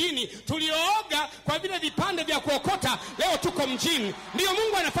vijijini. Tuliooga kwa vile vipande vya kuokota, leo tuko mjini. Ndio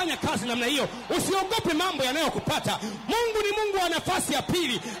Mungu anafanya kazi namna hiyo. Usiogope mambo yanayokupata. Mungu ni Mungu wa nafasi ya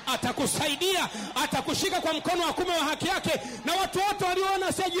pili. Atakusaidia, atakushika kwa mkono wa kuume wa haki yake, na watu wote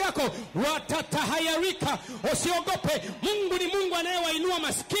walioona seji yako watatahayarika. Usiogope. Mungu ni Mungu anayewainua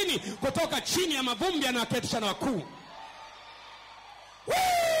maskini kutoka chini ya mavumbi, anawaketisha na wakuu.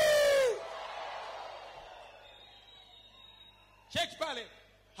 Cheki pale,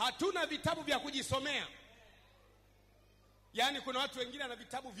 hatuna vitabu vya kujisomea. Yaani kuna watu wengine ana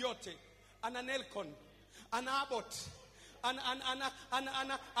vitabu vyote. Ana Nelcon, ana Abbott,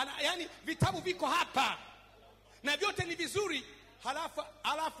 yani vitabu viko hapa. Na vyote ni vizuri.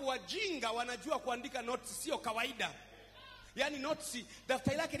 Halafu wajinga wanajua kuandika notes, sio kawaida. Yaani notes,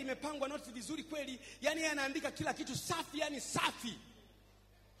 daftari lake limepangwa notes vizuri kweli. Yaani yeye anaandika kila kitu safi, yani safi.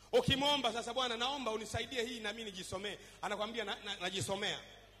 Ukimwomba sasa, bwana naomba unisaidie hii na mimi nijisomee, anakuambia najisomea.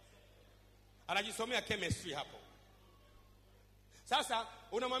 Anajisomea chemistry hapo. Sasa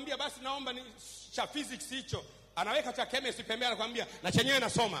unamwambia basi naomba ni cha physics hicho, anaweka cha chemistry pembeni, anakuambia na chenyewe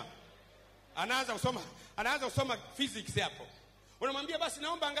nasoma. Anaanza kusoma physics hapo. Unamwambia basi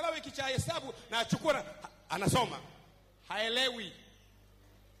naomba angalau hiki cha hesabu, na achukua anasoma. Haelewi.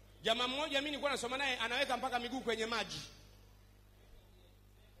 Jamaa mmoja mimi nilikuwa nasoma naye, anaweka mpaka miguu kwenye maji.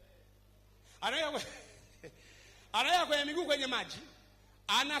 Anaweka kwenye miguu kwenye maji,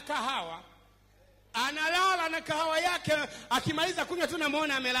 ana kahawa, analala na kahawa yake, akimaliza kunywa tu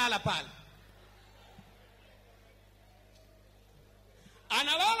namuona amelala pale.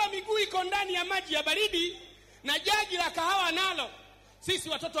 Analala miguu iko ndani ya maji ya baridi na jagi la kahawa nalo. Sisi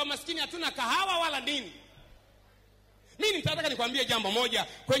watoto wa maskini hatuna kahawa wala nini. Mimi nitataka nikwambie jambo moja,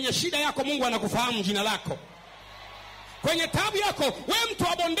 kwenye shida yako Mungu anakufahamu jina lako. Kwenye taabu yako, wewe mtu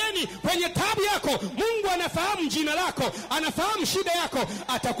wa bondeni, kwenye taabu yako Mungu anafahamu jina lako, anafahamu shida yako,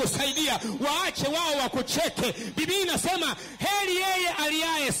 atakusaidia. Waache wao wakucheke. Biblia inasema heri yeye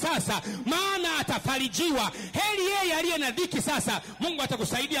aliaye sasa, maana atafarijiwa. Heri yeye aliye na dhiki sasa, Mungu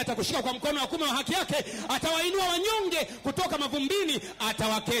atakusaidia, atakushika kwa mkono wa kuume wa haki yake, atawainua wanyonge kutoka mavumbini,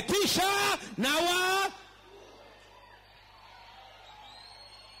 atawaketisha na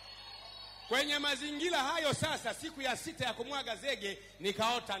Kwenye mazingira hayo sasa, siku ya 6 ya kumwaga zege,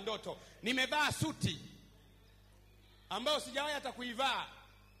 nikaota ndoto. Nimevaa suti ambayo sijawahi hata kuivaa.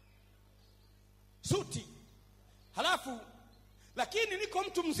 Suti. Lakini niko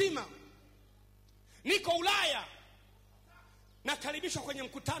mtu mzima. Niko Ulaya. Nakaribishwa kwenye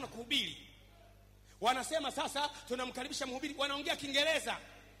mkutano kuhubiri. Wanasema sasa tunamkaribisha mhubiri, wanaongea Kiingereza.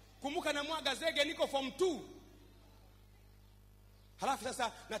 Kumbuka na mwaga zege, niko form 2.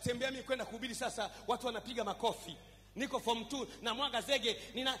 Sasa natembea mimi kwenda kuhubiri, sasa watu wanapiga makofi. Niko form 2 na mwaga zege,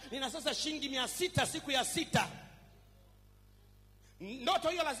 nina sasa shilingi 600 siku ya 6. Ndoto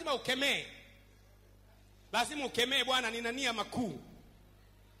hiyo lazima ukemee. Lazima ukemee, bwana nina nia makuu.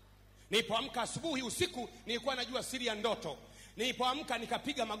 Nilipoamka asubuhi, usiku nilikuwa najua siri ya ndoto. Nilipoamka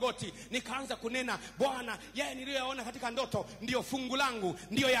nikapiga magoti, nikaanza kunena, Bwana, yale niliyoyaona katika ndoto ndio fungu langu,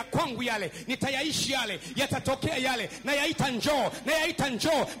 ndio ya kwangu yale. Nitayaishi yale, yatatokea yale. Na yaita njoo, na yaita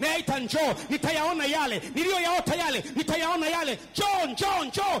njoo, na yaita njoo. Nitayaona yale, niliyoyaota yale, nitayaona yale.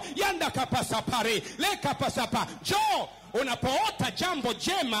 Njoo, yanda kapasapare, leka pasapa, njoo. Unapoota jambo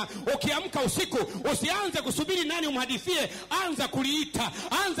jema, ukiamka usiku, usianze kusubiri nani umhadithie, anza kuliita,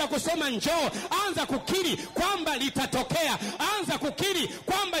 anza kusema njoo, anza kukiri kwamba litatokea, anza kukiri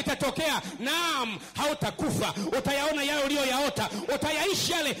kwamba itatokea. Naam, hautakufa, utayaona yale uliyoyaota,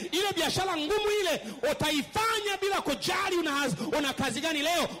 utayaishi yale. Ile biashara ngumu ile utaifanya bila kujali una kazi gani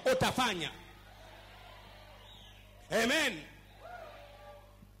leo, utafanya. Amen.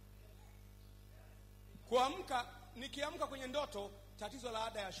 Nikiamka kwenye ndoto, tatizo la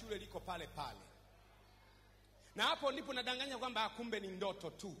ada ya shule liko pale pale. Na hapo ndipo nadanganya kwamba kumbe ni ndoto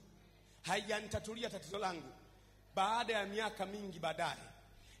tu. Haijanitatulia tatizo langu. Baada ya miaka mingi baadaye,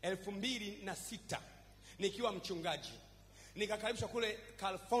 2006, nikiwa mchungaji, nikakaribishwa kule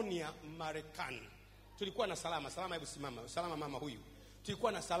California, Marekani. Tulikuwa na Salama, hebu simama. Salama mama huyu.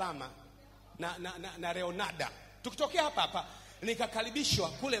 Tulikuwa na Salama na Leonada. Tukitokea hapa nikakaribishwa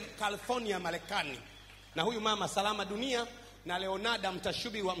kule California, Marekani. Na huyu mama Salama Dunia na Leonada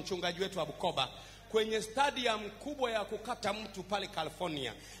mtashubi wa mchungaji wetu wa Bukoba. kwenye stadium kubwa ya kukata mtu pale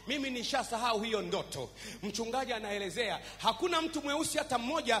California. Mimi nishasahau hiyo ndoto. Mchungaji anaelezea hakuna mtu mweusi hata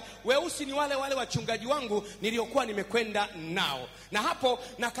mmoja, weusi ni wale wale wachungaji wangu niliokuwa nimekwenda nao. Na hapo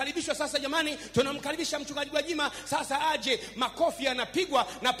nakaribishwa sasa, jamani, tunamkaribisha mchungaji Gwajima sasa aje, makofi yanapigwa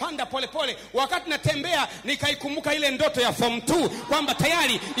na panda polepole. Wakati natembea nikaikumbuka ile ndoto ya form 2 kwamba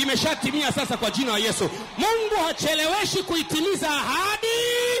tayari imeshatimia sasa kwa jina la Yesu. Mungu hacheleweshi kuitimiza ahadi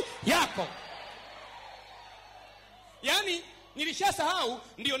yako. Yani nilishasahau,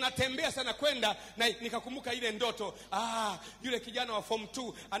 ndio natembea sana kwenda na nikakumbuka ile ndoto. Yule kijana wa form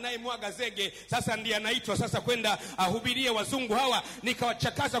 2 anayemwaga zege sasa ndiye anaitwa sasa kwenda ahubirie wazungu hawa.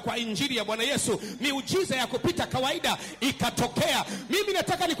 Nikawachakaza kwa injili ya Bwana Yesu. Miujiza ya kupita kawaida ikatokea. Mimi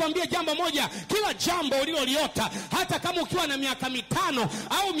nataka nikwambie jambo moja, kila jambo uliloliota, hata kama ukiwa na miaka 5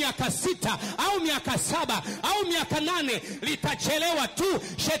 au miaka 6 au miaka 7 au miaka 8, litachelewa tu.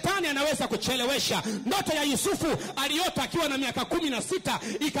 Shetani anaweza kuchelewesha. Ndoto ya Yusufu aliota akiwa na miaka 16,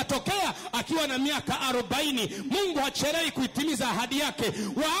 ikatokea akiwa na miaka 40. Mungu hachelewi kuitimiza ahadi yake.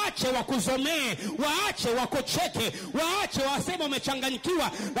 Waache wakuzomee, waache wakocheke, waache waseme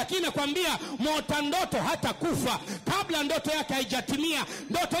umechanganyikiwa, lakini nakwambia muota ndoto hata kufa kabla ndoto yake haijatimia.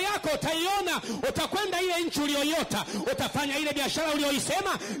 Ndoto yako utaiona, utakwenda ile nchi uliyoiota, utafanya ile biashara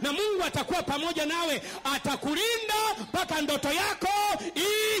uliyoisema, na Mungu atakuwa pamoja nawe, atakulinda mpaka ndoto yako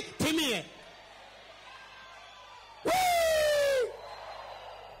itimie.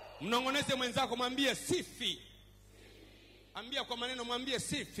 Mnongoneze mwenzako, mwambie sifi. Ambia kwa maneno, mwambie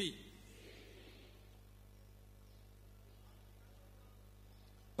sifi.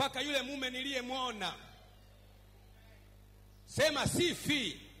 Paka yule mume niliyemwona, sema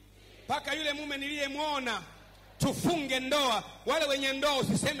sifi. Paka yule mume niliyemwona, tufunge ndoa. Wale wenye ndoa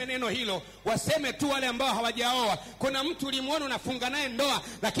usiseme neno hilo, waseme tu wale ambao hawajaoa. Kuna mtu ulimuona unafunga naye ndoa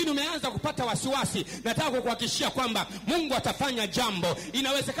lakini umeanza kupata wasiwasi. Nataka kukuhakikishia kwamba Mungu atafanya jambo.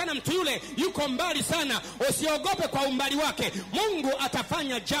 Inawezekana mtu yule yuko mbali sana, usiogope kwa umbali wake. Mungu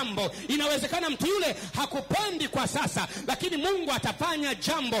atafanya jambo. Inawezekana mtu yule hakupendi kwa sasa, lakini Mungu atafanya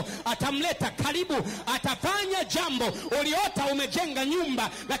jambo, atamleta karibu, atafanya jambo. Uliota umejenga nyumba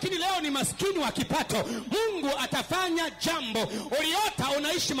lakini leo ni maskini wa kipato, Mungu atafanya jambo. Uliota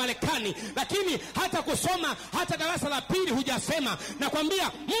unaishi Marekani lakini hata kusoma hata darasa la 2 hujasema,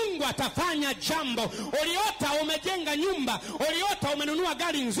 nakwambia Mungu atafanya jambo. Uliota umejenga nyumba, uliota umenunua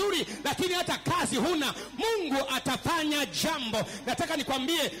gari nzuri lakini hata kazi huna, Mungu atafanya jambo. Nataka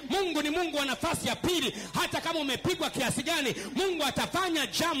nikwambie Mungu ni Mungu wa nafasi ya pili. Hata kama umepigwa kiasi gani, Mungu atafanya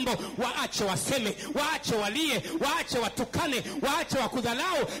jambo. Waache waseme, waache walie, waache watukane, waache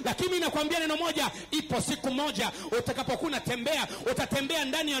wakudhalau, lakini nakwambia neno moja, ipo siku moja utakapokuwa unatembea, utatembea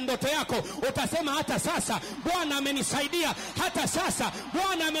ndani ya ndoto yako, utasema hata sasa Bwana amenisaidia, hata sasa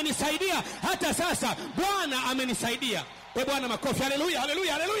Bwana amenisaidia, hata sasa Bwana amenisaidia. Kwa Bwana makofi, haleluya,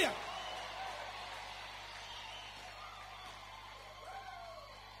 haleluya, haleluya.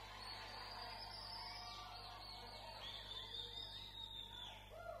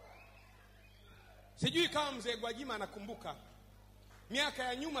 Sijui kama mzee Gwajima anakumbuka, miaka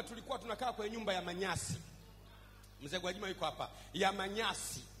ya nyuma tulikuwa tunakaa kwenye nyumba ya manyasi. Mzee Gwajima yuko hapa, ya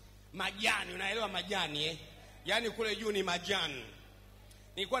manyasi, majani, unaelewa majani Yaani kule juu ni majani.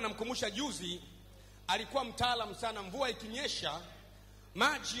 Nilikuwa namkumbusha juzi, alikuwa mtaalamu sana. Mvua ikinyesha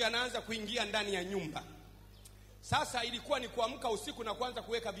maji yanaanza kuingia ndani ya nyumba. Sasa ilikuwa ni kuamka usiku na kuanza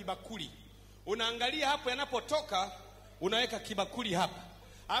kuweka vibakuli. Unaangalia hapo yanapotoka, unaweka kibakuli hapa.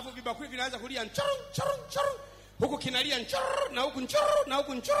 Alafu vibakuli vinaanza kulia nchuru nchuru nchuru. Huku kinalia nchuru na huku nchuru na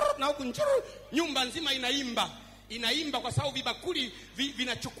huku nchuru na huku nchuru. Nyumba nzima inaimba kwa sababu vibakuli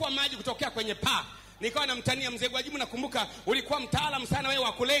vinachukua maji kutokea kwenye paa. Nikawa namtania mzee Gwajima, nakumbuka ulikuwa mtaalamu sana wewe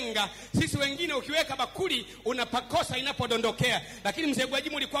wa kulenga. Sisi wengine ukiweka bakuli unapakosa inapodondokea, lakini mzee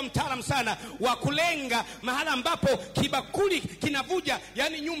Gwajima ulikuwa mtaalamu sana wa kulenga mahala ambapo kibakuli kinavuja,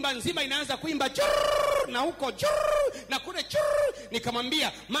 yani nyumba nzima inaanza kuimba na huko na kule.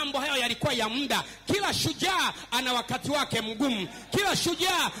 Nikamwambia mambo hayo yalikuwa ya muda. Kila shujaa ana wakati wake mgumu. Kila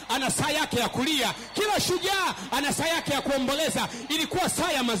shujaa ana saa yake ya kulia. Kila shujaa ana saa yake ya kuomboleza. Ilikuwa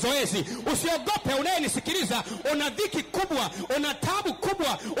saa ya mazoezi. Usiogope unayenisikiliza, una dhiki kubwa, una taabu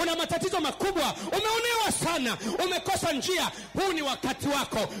kubwa, una matatizo makubwa, umeonewa sana, umekosa njia. Huu ni wakati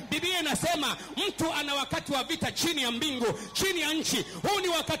wako. Biblia inasema mtu ana wakati wa vita chini ya mbingu, chini ya nchi. Huu ni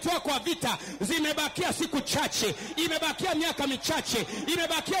wakati wako wa vita. Zimebakia siku chache, imebakia miaka michache,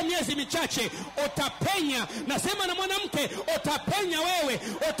 imebakia miezi michache. Utapenya. Nasema na mwanamke, utapenya wewe,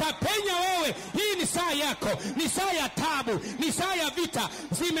 utapenya wewe. Hii ni saa yako, ni saa ya taabu, ni saa ya vita.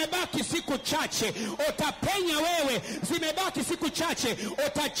 Zimebaki siku chache. chache. Utapenya wewe, zimebaki siku chache.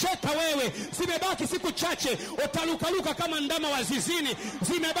 Utacheka wewe, zimebaki siku chache. Utalukaluka kama ndama wa zizini,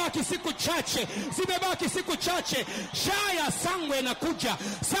 zimebaki siku chache. Zimebaki siku chache. Saa ya sangwe inakuja,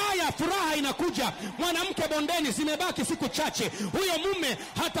 saa ya furaha inakuja. Mwanamke bondeni, zimebaki siku chache. Huyo mume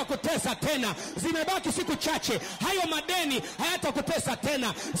hatakutesa tena, zimebaki siku chache. Hayo madeni hayatakutesa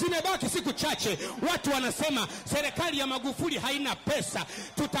tena, zimebaki siku chache. Watu wanasema serikali ya Magufuli haina pesa,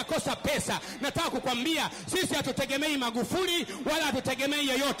 tutakosa pesa. Nataka kukwambia sisi hatutegemei Magufuli wala hatutegemei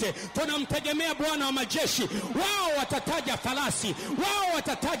yeyote, tunamtegemea Bwana wa majeshi. Wao watataja farasi, wao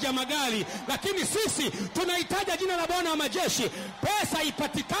watataja magari, lakini sisi tunahitaji jina la Bwana wa majeshi. Pesa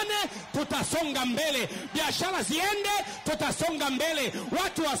ipatikane, tutasonga mbele. Biashara ziende, tutasonga mbele.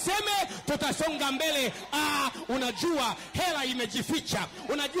 Watu waseme, tutasonga mbele. Unajua hela imejificha,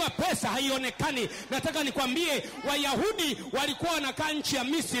 unajua pesa haionekani. Nataka nikwambie, Wayahudi walikuwa wanakaa nchi ya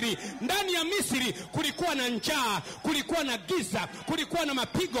Misri. Ndani ya Misri kulikuwa na njaa, kulikuwa na giza, kulikuwa na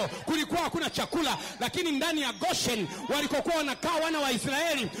mapigo, kulikuwa hakuna chakula. Lakini ndani ya Goshen walikokuwa wanakaa wana wa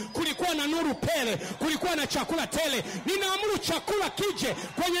Israeli, kulikuwa na nuru pele, kulikuwa na chakula tele. Ninaamuru chakula kije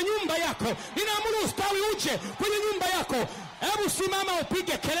kwenye nyumba yako, ninaamuru ustawi uje kwenye nyumba yako. Hebu simama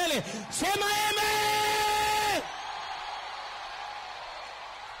upige kelele, sema amen.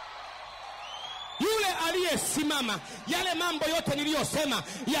 Yule aliyesimama, yale mambo yote niliyosema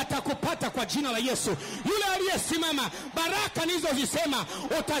yatakupata kwa jina la Yesu. Yule aliyesimama, baraka nilizozisema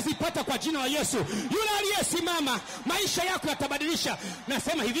utazipata kwa jina la Yesu. Yule aliyesimama, maisha yako yatabadilisha.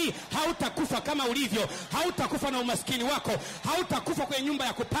 Nasema hivi, hautakufa kama ulivyo, hautakufa na umaskini wako, hautakufa kwenye nyumba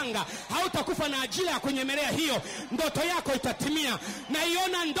ya kupanga, hautakufa na ajira ya kunyemelea. Hiyo ndoto yako itatimia.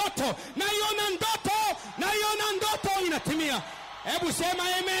 Naiona ndoto, naiona ndoto, naiona ndoto inatimia. Hebu sema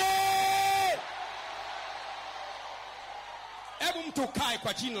amen. Hebu mtu kae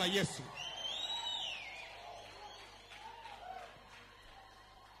kwa jina la Yesu.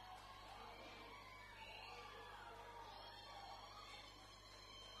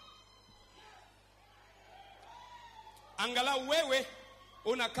 Angalau wewe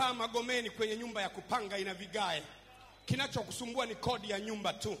unakaa Magomeni kwenye nyumba ya kupanga ina vigae. Kinachokusumbua ni kodi ya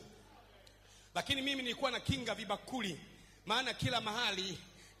nyumba tu. Lakini mimi nilikuwa na kinga vibakuli, maana kila mahali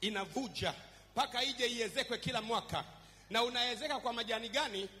inavuja mpaka ije iezekwe kila mwaka. Na unaezeka kwa majani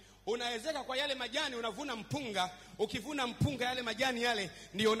gani? Unaezeka kwa yale majani, unavuna mpunga. Ukivuna mpunga, yale majani yale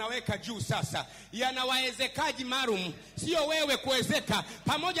ndio unaweka juu. Sasa yanawaezekaji maalum, sio wewe kuezeka.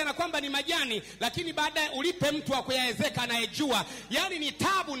 Pamoja na kwamba ni majani, lakini baadaye ulipe mtu wa kuyaezeka anayejua. Yani ni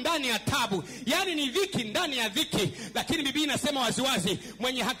tabu ndani ya tabu, yani ni dhiki ndani ya dhiki. Lakini Biblia inasema waziwazi,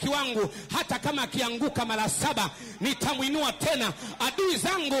 mwenye haki wangu hata kama akianguka mara 7 nitamuinua tena. Adui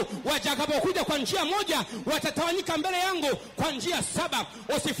zangu wajakapokuja kwa njia moja, watatawanyika mbele yangu kwa njia 7.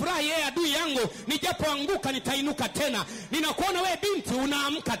 Usifurahi yeye adui yangu, nijapoanguka nitainuka tena. Ninakuona wewe binti,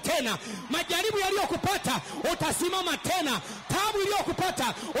 unaamka tena. Majaribu yaliyokupata utasimama tena. Taabu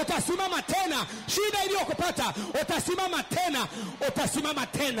iliyokupata utasimama tena. Shida iliyokupata utasimama tena. Utasimama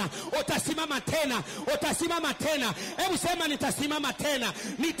tena. Utasimama tena. Utasimama tena. Hebu sema nitasimama tena.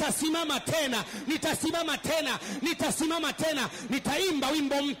 Nitasimama tena. Nitasimama tena. Nitasimama tena. Nitaimba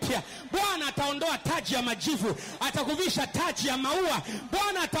wimbo mpya. Bwana ataondoa taji ya majivu, atakuvisha taji ya maua.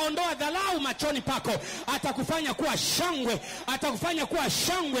 Bwana ataondoa dharau machoni pako, atakufanya kuwa shangwe, atakufanya kuwa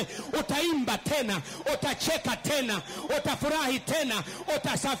shangwe. Utaimba tena, utacheka tena, utafurahi tena,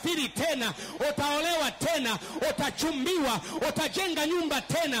 utasafiri tena, utaolewa tena, utachumbiwa, utajenga nyumba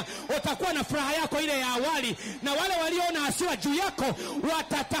tena, utakuwa na furaha yako ile ya awali. Na wale waliona hasira juu yako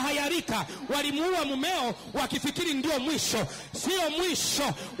watatahayarika. Walimuua mumeo wakifikiri ndio mwisho, sio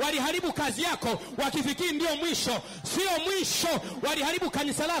mwisho. Waliharibu kazi yako wakifikiri ndio mwisho, sio mwisho. Waliharibu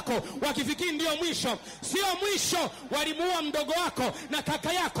kanisa lako wakifikiri ndio mwisho, sio mwisho. Walimuua mdogo wako na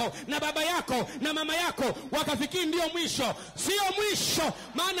kaka yako na baba yako na mama yako wakafikiri ndio mwisho, sio mwisho.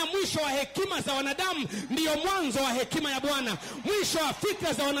 Maana mwisho wa hekima za wanadamu ndio mwanzo wa hekima ya Bwana. Mwisho wa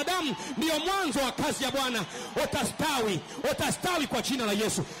fikra za wanadamu ndio mwanzo wa kazi ya Bwana. Utastawi, utastawi kwa jina la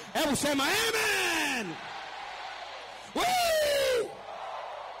Yesu. Hebu sema amen. Woo!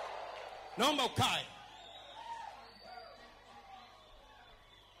 Naomba ukae.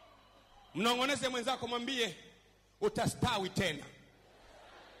 Mnongoneze mwenzako, mwambie utastawi tena.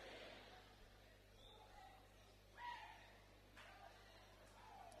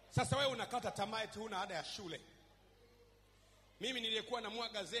 Sasa wewe unakata tamaa eti huna ada ya shule. Mimi nilikuwa na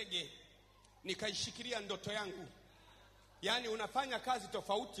mwaga zege, nikaishikilia ndoto yangu. Yaani unafanya kazi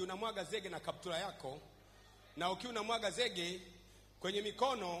tofauti, unamwaga zege na kaptura yako, na ukiwa unamwaga zege kwenye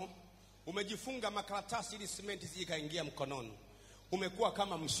mikono umejifunga makaratasi ili simenti zikaingia mkononi. umekuwa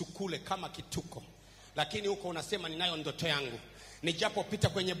kama msukule, kama kituko, lakini huko unasema ninayo ndoto yangu. Nijapopita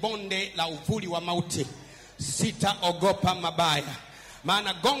kwenye bonde la uvuli wa mauti, sitaogopa mabaya,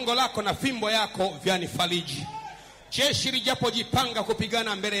 maana gongo lako na fimbo yako vyanifariji. Jeshi lijapojipanga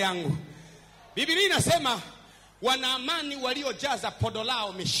kupigana mbele yangu, Biblia inasema wana amani waliojaza podo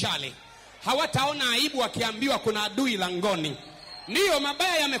lao mishale, hawataona aibu wakiambiwa kuna adui langoni. Ndiyo,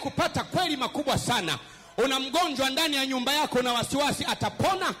 mabaya yamekupata kweli, makubwa sana. Una mgonjwa ndani ya nyumba yako na wasiwasi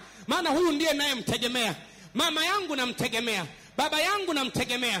atapona, maana huyu ndiye naye mtegemea. Mama yangu namtegemea, baba yangu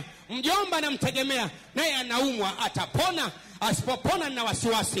namtegemea, mjomba namtegemea, naye anaumwa, atapona? Asipopona na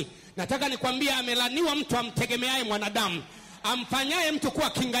wasiwasi. Nataka nikwambia, amelaniwa mtu amtegemeaye mwanadamu, amfanyaye mtu kuwa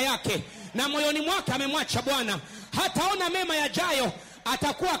kinga yake, na moyoni mwake amemwacha Bwana. Hataona mema yajayo,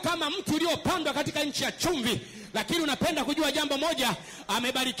 atakuwa kama mtu uliopandwa katika nchi ya chumvi. Lakini unapenda kujua jambo moja,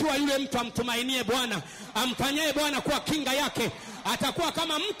 amebarikiwa yule mtu amtumainie Bwana, amfanyaye Bwana kuwa kinga yake. Atakuwa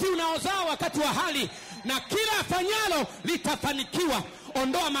kama mti unaozaa wakati wa hali, na kila afanyalo litafanikiwa.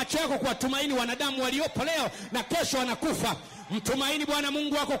 Ondoa macho yako kuwatumaini wanadamu waliopo leo na kesho wanakufa. Mtumaini Bwana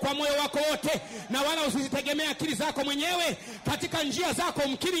Mungu wako kwa moyo wako wote, na wala usizitegemee akili zako mwenyewe. Katika njia zako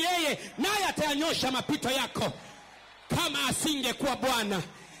mkiri yeye, naye atayanyosha mapito yako. Kama asingekuwa Bwana,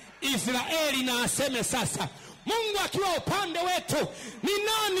 Israeli na aseme sasa, Mungu akiwa upande wetu, ni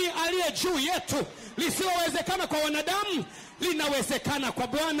nani aliye juu yetu? Lisilowezekana kwa wanadamu linawezekana kwa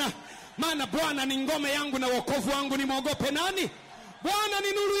Bwana. Maana Bwana ni ngome yangu na wokovu wangu, nimwogope nani? Bwana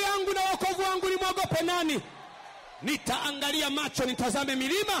ni nuru yangu na wokovu wangu, nimwogope nani? Nitaangalia macho, nitazame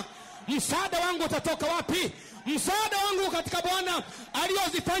milima, msaada wangu utatoka wapi? Msaada wangu katika Bwana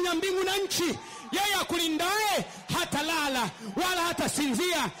aliyozifanya mbingu na nchi. Yeye akulindaye hatalala wala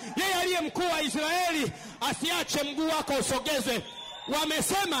hatasinzia. Yeye aliye mkuu wa Israeli, asiache mguu wako usogezwe.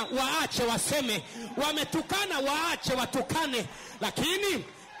 Wamesema waache waseme, wametukana waache watukane. Lakini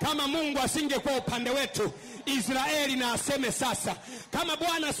kama Mungu asingekuwa upande wetu, Israeli na aseme sasa. Kama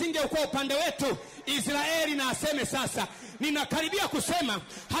Bwana asingekuwa upande wetu, Israeli na aseme sasa. Ninakaribia kusema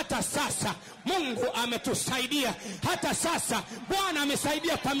hata sasa Mungu ametusaidia. Hata sasa Bwana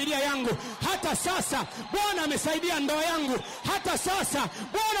amesaidia familia yangu. Hata sasa Bwana amesaidia ndoa yangu. Hata sasa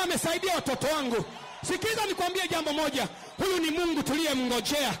Bwana amesaidia watoto wangu. Sikiza nikwambie jambo moja, huyu ni Mungu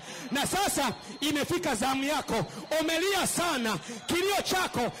tuliyemngojea. Na sasa imefika zamu yako. Umelia sana, kilio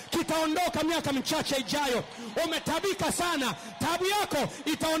chako kitaondoka miaka michache ijayo. Umetabika sana, tabu yako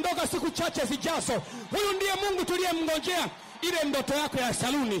itaondoka siku chache zijazo. Huyu ndiye Mungu tuliyemngojea. Ile ndoto yako ya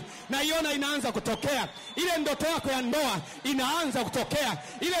saluni naiona inaanza kutokea. Ile ndoto yako ya ndoa inaanza kutokea.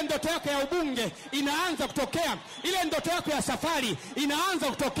 Ile ndoto yako ya ubunge inaanza kutokea. Ile ndoto yako ya safari inaanza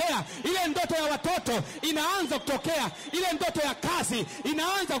kutokea. Ile ndoto ya watoto inaanza kutokea. Ile ndoto ya kazi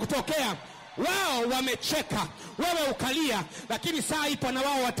inaanza kutokea. Wao wamecheka, wewe ukalia, lakini saa ipo na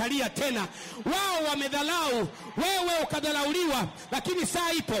wao watalia tena. Wao wamedhalau, wewe ukadhalauliwa, lakini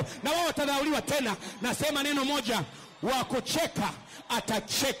saa ipo na wao watadhalauliwa tena. Nasema neno moja, wakucheka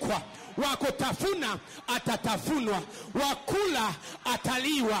atachekwa, wakutafuna atatafunwa, wakula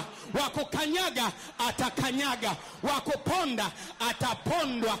ataliwa, wakukanyaga atakanyaga, wakuponda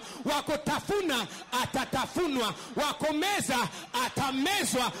atapondwa, wakutafuna atatafunwa, wakumeza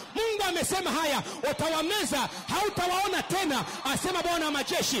atamezwa. Mungu amesema haya, utawameza, hautawaona tena, asema Bwana wa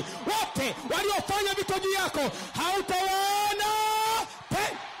majeshi. Wote waliofanya vitu juu yako hautawaona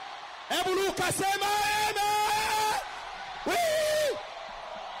tena. Hebu Luka sema amen.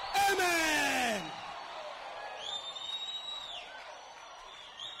 Amen.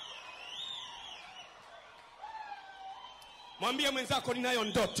 Mwambie mwenzako ninayo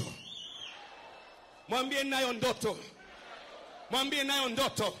ndoto. Mwambie ninayo ndoto. Mwambie ninayo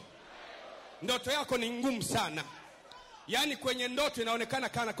ndoto. Ndoto yako ni ngumu sana. Yaani kwenye ndoto inaonekana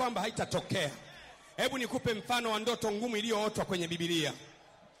kana kwamba haitatokea. Hebu nikupe mfano wa ndoto ngumu iliyootwa kwenye Biblia.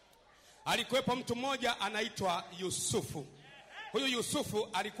 Alikuwepo mtu mmoja anaitwa Yusufu. Huyu Yusufu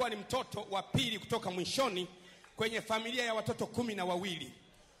alikuwa ni mtoto wa pili kutoka mwishoni kwenye familia ya watoto 12.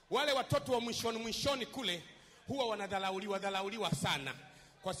 Wale watoto wa mwishoni kule huwa wanadhalauliwa sana,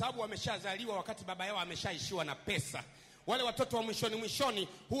 kwa sababu wameshazaliwa wakati baba yao ameshaishiwa na pesa. Wale watoto wa mwishoni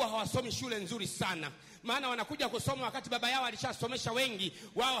huwa hawasomi shule nzuri sana, maana wanakuja kusoma wakati baba yao alishasomesha wengi,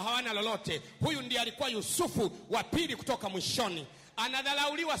 wao hawana lolote. Huyu ndiye alikuwa Yusufu wa pili kutoka mwishoni.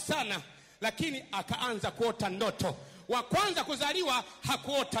 Anadhalauliwa sana, lakini akaanza kuota ndoto. Wa kwanza kuzaliwa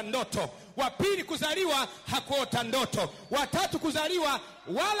hakuota ndoto, wa pili kuzaliwa hakuota ndoto, wa tatu kuzaliwa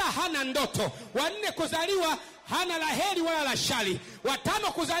wala hana ndoto, wa nne kuzaliwa hana la heri wala la shari, wa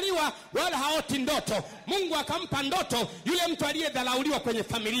tano kuzaliwa wala haoti ndoto. Mungu akampa ndoto yule mtu aliyedhalauliwa kwenye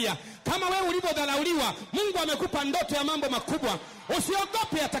familia. Kama wewe ulivyodharauliwa, Mungu amekupa ndoto ya mambo makubwa.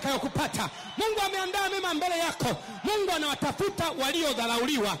 Usiogope atakayokupata. Mungu ameandaa mema mbele yako. Mungu anawatafuta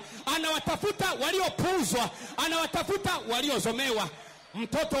waliodharauliwa, anawatafuta waliopuuzwa, anawatafuta waliozomewa.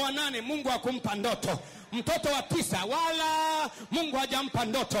 Mtoto wa 8 Mungu hakumpa ndoto. Mtoto wa 9 wala Mungu hajampa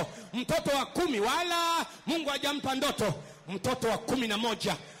ndoto. Mtoto wa 10 wala Mungu hajampa ndoto. Mtoto wa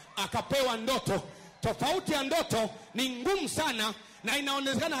 11 akapewa ndoto. Tofauti ya ndoto ni ngumu sana na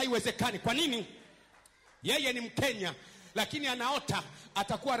inaonekana haiwezekani. Kwa nini? Yeye ni Mkenya lakini anaota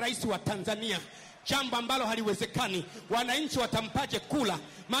atakuwa rais wa Tanzania, jambo ambalo haliwezekani. Wananchi watampaje kula?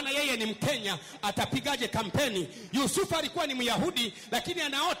 Maana yeye ni Mkenya, atapigaje kampeni? Yusufu alikuwa ni Myahudi lakini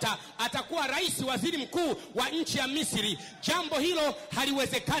anaota atakuwa rais, waziri mkuu wa nchi ya Misri. Jambo hilo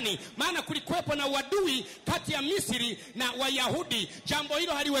haliwezekani, maana kulikuwepo na uadui kati ya Misri na Wayahudi. Jambo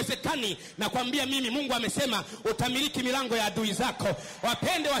hilo haliwezekani. Nakwambia mimi, Mungu amesema utamiliki milango ya adui zako.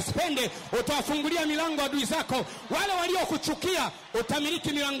 Wapende wasipende, utawafungulia milango ya adui zako. Wale waliokuchukia utamiliki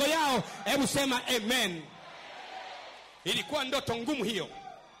milango yao. Hebu sema amen. Ilikuwa ndoto ngumu hiyo.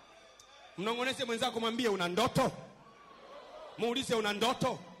 Mnongoneze mwenzako, mwambie una ndoto. Muulize una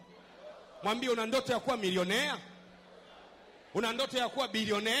ndoto. Mwambie una ndoto ya kuwa milionea. Una ndoto ya kuwa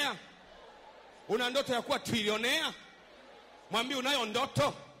bilionea. Una ndoto ya kuwa trilionea. Mwambie unayo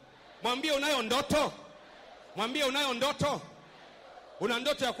ndoto. Mwambie unayo ndoto. Mwambie unayo ndoto. Una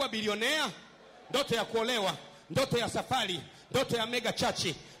ndoto ya kuwa bilionea, ndoto ya kuolewa, ndoto ya safari, ndoto ya mega church,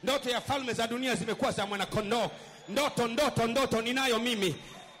 ndoto ya falme za dunia zimekuwa za mwana kondoo. Ndoto ninayo mimi.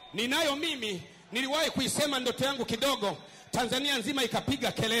 Ninayo mimi. Niliwahi kuisema ndoto yangu kidogo, Tanzania nzima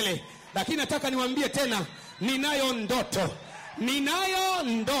ikapiga kelele. Lakini nataka niwaambie tena, ninayo ndoto. Ninayo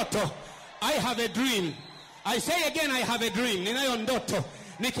ndoto. I have a dream. I say again, I have a dream. Ninayo ndoto.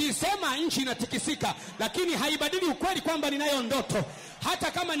 Nikisema nchi inatikisika, lakini haibadili ukweli kwamba ninayo ndoto.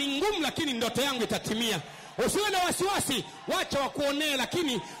 Hata kama ni ngumu, lakini ndoto yangu itatimia. Usiwe na wasiwasi. Wacha wakuonee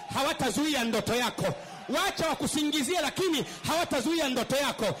lakini hawatazuia ndoto yako. Wacha wakusingizie lakini hawatazuia ndoto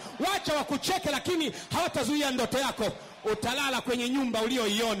yako. Wacha wakucheke lakini hawatazuia ndoto yako. Utalala kwenye nyumba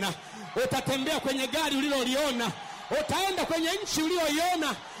ulioiona. Utatembea kwenye gari uliloliona. Utaenda kwenye nchi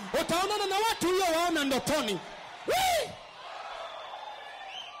ulioiona. Utaonana na watu uliowaona ndotoni. Wee!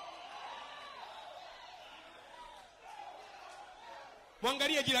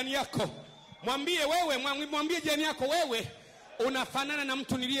 Mwangalie jirani yako. Mwambie jirani yako, wewe unafanana na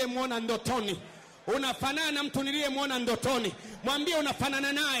mtu niliyemwona ndotoni. Unafanana na mtu niliyemwona ndotoni. Mwambie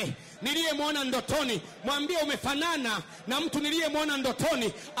unafanana naye niliyemwona ndotoni. Mwambie umefanana na mtu niliyemwona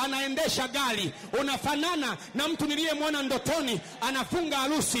ndotoni anaendesha gari. Unafanana na mtu niliyemwona ndotoni anafunga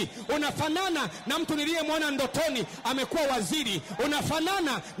harusi. Unafanana na mtu niliyemwona ndotoni amekuwa waziri.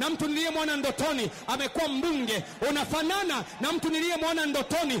 Unafanana na mtu niliyemwona ndotoni amekuwa mbunge. Unafanana na mtu niliyemwona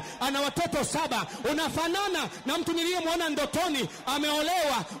ndotoni ana watoto 7. Unafanana na mtu niliyemwona ndotoni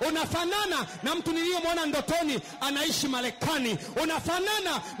ameolewa. Unafanana na mtu niliyemwona ndotoni anaishi Marekani.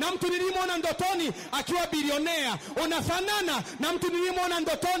 Unafanana na mtu niliyemwona ndotoni akiwa bilionea. Unafanana na mtu niliyemwona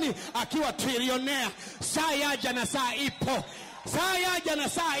ndotoni akiwa trilionea. Saa yaja na saa ipo. Saa yaja na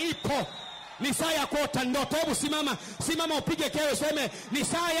saa ipo. Ni saa ya kuota ndoto. Hebu simama upige kelele useme, ni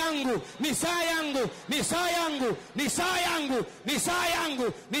saa yangu, ni saa yangu, ni saa yangu, ni saa yangu, ni saa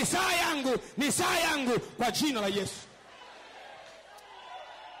yangu, ni saa yangu, ni saa yangu, kwa jina la Yesu.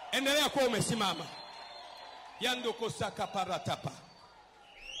 Endelea kuwa umesimama. Yandoko saka paratapa.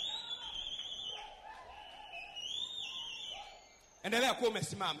 Endelea kuwa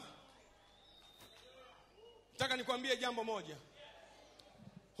umesimama. Nataka nikwambie jambo moja.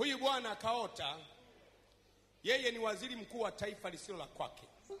 Huyu bwana akaota yeye ni waziri mkuu wa taifa lisilo la kwake.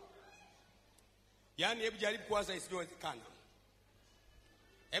 Yaani hebu jaribu kuwaza isiyowezekana.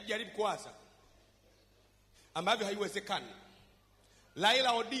 Hebu jaribu kuwaza ambavyo haiwezekani.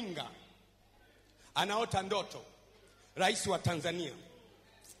 Raila Odinga anaota ndoto rais wa Tanzania.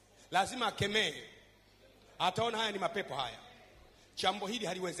 Lazima akemee. Ataona haya ni mapepo haya. Jambo hili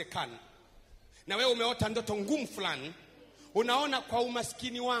haliwezekani. Na wewe umeota ndoto ngumu fulani. Unaona kwa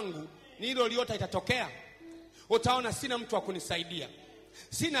umaskini wangu ni hilo liota itatokea. Utaona sina mtu wa kunisaidia.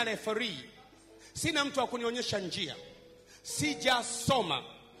 Sina referee. Sina mtu wa kunionyesha njia. Sijasoma.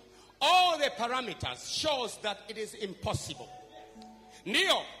 All the parameters shows that it is impossible.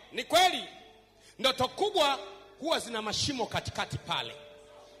 Ndio, ni kweli. Ndoto kubwa huwa zina mashimo katikati pale.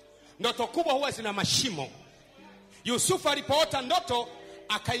 Ndoto kubwa huwa zina mashimo. Yusufu alipoota ndoto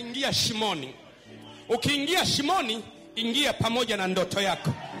akaingia shimoni. Ukiingia shimoni, ingia pamoja na ndoto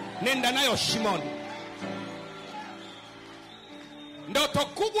yako. Nenda nayo shimoni. Ndoto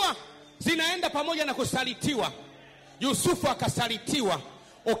kubwa zinaenda pamoja na kusalitiwa. Yusufu akasalitiwa.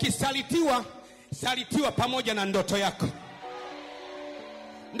 Ukisalitiwa, salitiwa pamoja na ndoto yako.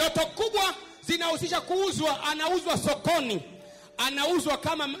 Ndoto kubwa zinahusisha kuuzwa, anauzwa sokoni, anauzwa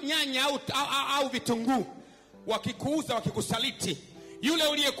kama nyanya au vitunguu. Wakikuuza, wakikusaliti, yule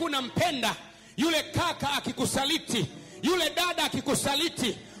uliyekuwa mpenda, yule kaka akikusaliti, yule dada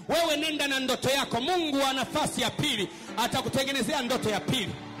akikusaliti, wewe nenda na ndoto yako. Mungu wa nafasi ya pili atakutengenezea ndoto ya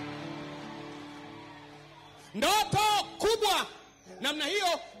pili. Ndoto kubwa namna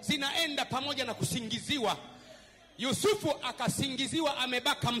hiyo zinaenda pamoja na kusingiziwa. Yusufu akasingiziwa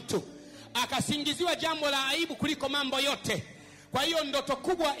amebaka mtu, akasingiziwa jambo la aibu kuliko mambo yote. Kwa hiyo ndoto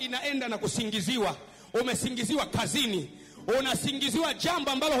kubwa inaenda na kusingiziwa. Umesingiziwa kazini, unasingiziwa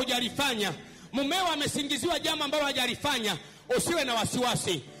jambo ambalo hujalifanya. Mumeo amesingiziwa jambo ambalo hajalifanya. Usiwe na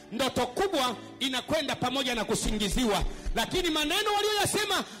wasiwasi, ndoto kubwa inakwenda pamoja na kusingiziwa. Lakini maneno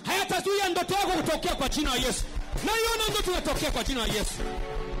waliyosema hayatazuia ndoto yako kutokea kwa jina la Yesu. Na hiyo ndoto inatokea kwa jina la Yesu.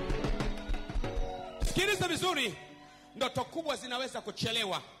 Sikiliza vizuri, ndoto kubwa zinaweza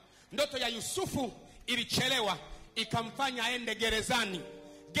kuchelewa. Ndoto ya Yusufu ilichelewa, ikamfanya aende gerezani.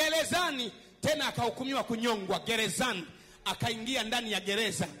 Gerezani tena akahukumiwa kunyongwa gerezani. Akaingia ndani ya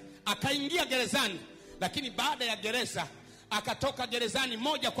gereza, akaingia gerezani. Lakini baada ya gereza akatoka gerezani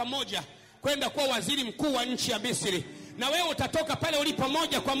moja kwa moja kwenda kuwa waziri mkuu wa nchi ya Misri. Na wewe utatoka pale ulipo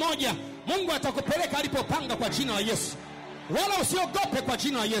moja kwa moja. Mungu atakupeleka alipopanga kwa jina la Yesu. Wala usiogope kwa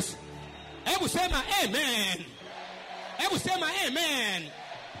jina la Yesu. Hebu sema amen. Hebu sema amen.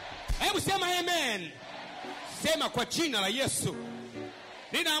 Hebu sema amen. Sema kwa jina la Yesu.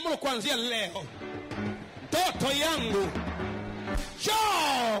 Ninaamuru kuanzia leo, ndoto yangu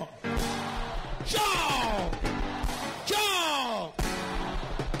njoo.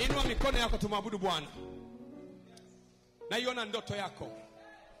 Inua mikono yako tumwabudu Bwana. Naiona ndoto yako.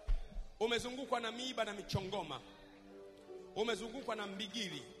 Umezungukwa na miiba na michongoma. Umezungukwa na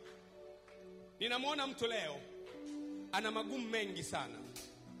mbigili. Ninamwona mtu leo ana magumu mengi sana.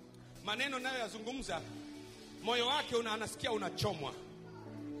 Maneno nayo yazungumza, moyo wake anasikia unachomwa.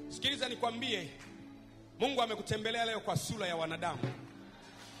 Sikiliza nikwambie, Mungu amekutembelea leo kwa sura ya wanadamu.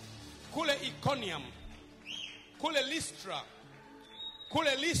 Kule Iconium,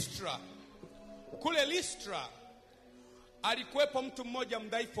 kule Listra alikuwepo mtu mmoja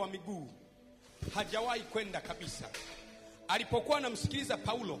mdhaifu wa miguu, hajawahi kwenda kabisa. Alipokuwa anamsikiliza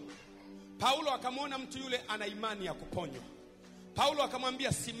Paulo akamwona mtu yule ana imani ya kuponywa. Paulo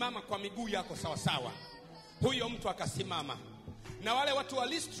akamwambia, simama kwa miguu yako sawa sawa. Huyo mtu akasimama. Na wale watu wa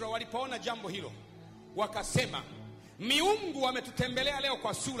Listra walipoona jambo hilo, wakasema, miungu wametutembelea leo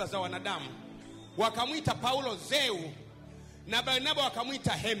kwa sura za wanadamu. Wakamwita Paulo Zeu na Barnaba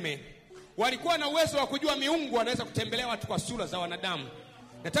wakamwita Heme. Walikuwa na uwezo wa kujua miungu wanaweza kutembelea watu kwa sura za wanadamu.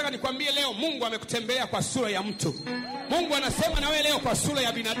 Nataka nikwambie leo, Mungu amekutembelea kwa sura ya mtu. Mungu anasema na wewe leo kwa sura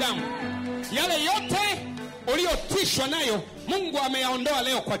ya binadamu. Yale yote uliyotishwa nayo, Mungu ameyaondoa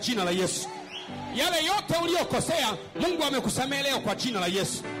leo kwa jina la Yesu. Yale yote uliyokosea, Mungu amekusamehe leo kwa jina la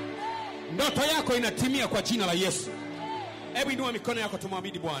Yesu. Ndoto yako inatimia kwa jina la Yesu. Hebu inua mikono yako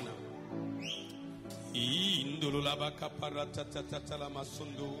tumwamini Bwana. Indululabaka paratatatala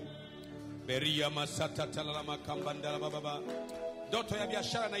masundu beria masatatala makambandala baba. Ndoto ya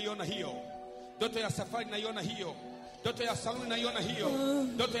biashara naiona hiyo. Ndoto ya safari naiona hiyo. Ndoto ya saluni naiona hiyo.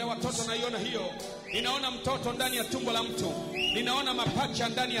 Ndoto ya watoto naiona hiyo. Ninaona mtoto ndani ya tumbo la mtu. Ninaona mapacha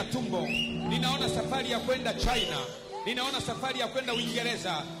ndani ya tumbo. Ninaona safari ya kwenda China. Ninaona safari ya kwenda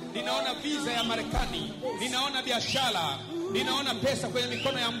Uingereza. Ninaona visa ya Marekani. Ninaona biashara. Ninaona pesa kwenye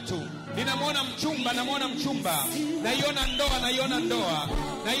mikono ya mtu. Ninamwona mchumba, namuona mchumba. Naiona ndoa, naiona ndoa.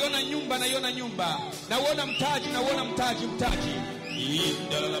 Naiona nyumba, naiona nyumba. Nauona mtaji, nauona mtaji.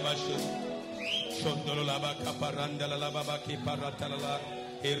 Indalabashu shondolaba kaparanda la baba kiparatala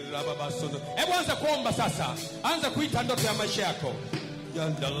irababasodo. Hebu anza kuomba sasa. Anza kuita ndoto ya maisha yako.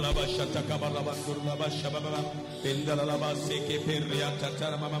 Yandalaba shatakabaraba kurlaba shababa indalaba seke periata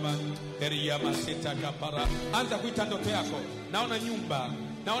tarama mama periyama sitakapara. Anza kuita ndoto yako. Naona nyumba,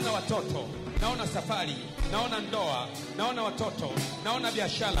 naona watoto, naona safari, naona ndoa, naona watoto, naona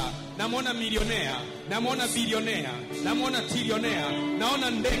biashara, naona milionea, naona bilionea, naona trilionea, naona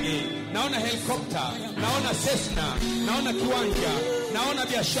ndege, naona helikopta, naona Cessna, naona kiwanja, naona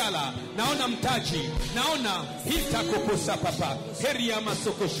biashara, naona mtaji, naona hitakukusa papa heria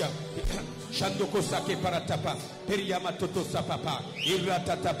masokosha shandokosa ke paratapa peria matoto sapapa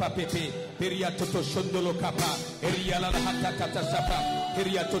iratata pepe peria toto shondolo kapa eria la hatata sapa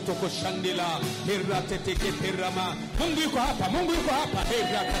peria toto koshandila iratete ke perama. Mungu yuko hapa, Mungu yuko hapa.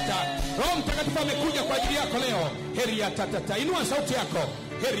 Herakata, Roho Mtakatifu amekuja kwa ajili yako leo. Heria tatata, inua sauti yako.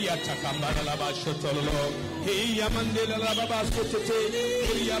 Heria takambara la bashotolo Hey, Yamandela la baba sotete.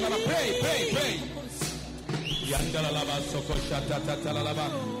 Yamala, pray. Yandala la baba soko shata tata la baba.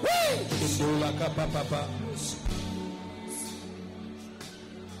 Shindula kapa papa.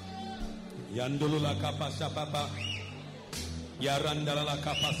 Yandula kapa sapapa. Yarandala la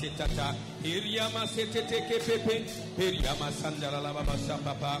kapa setata. Hiriama setete kepepe. Hiriama sandala la baba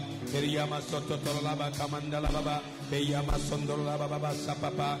sapapa. Hiriama sototo la baba kamanda la baba. Hiriama sondolo la baba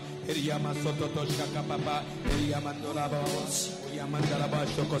sapapa. Hiriama sototo shaka papa. Hiriama ndola baba. Yamandala baba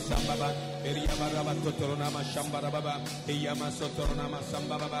shoko sambaba. Hiriama raba totoro nama shambara baba. Hiriama sotoro nama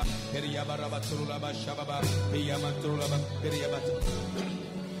samba baba. Hiriama raba toro baba shababa. Hiriama toro baba. Hiriama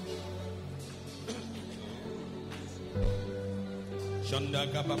Shonda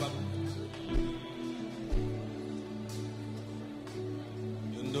kababa.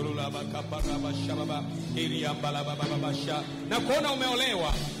 Yundulula bakapara bashababa. Iriambala baba basha. Na kuona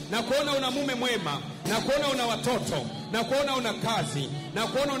umeolewa, na kuona una mume mwema, na kuona una watoto, na kuona una kazi, na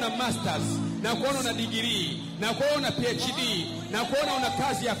kuona una masters, na kuona una degree, na kuona una PhD, na kuona una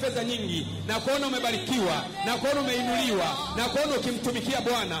kazi ya fedha nyingi, na kuona umebarikiwa, na kuona umeinuliwa, na kuona ukimtumikia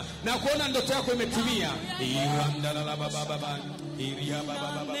Bwana, na kuona ndoto yako imetimia. Irandala la baba baba. Iria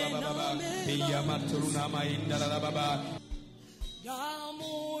baba baba baba. Iya maturuna maindala la baba.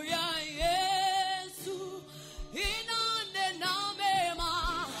 Damu ya Yesu inanena mema.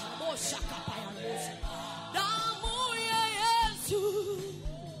 Damu ya Yesu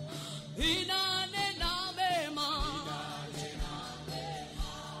inanena mema.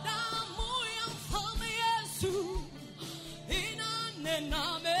 Damu ya Mfalme Yesu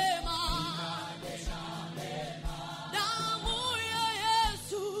inanena mema. Damu ya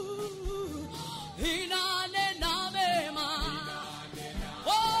Yesu inanena mema.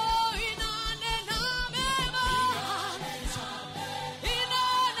 Oh, inanena mema.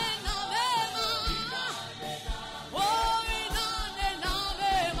 Inanena mema. Oh, inanena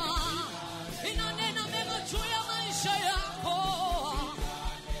mema. Inanena mema juu ya maisha yako.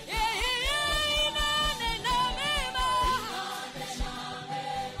 Inanena mema.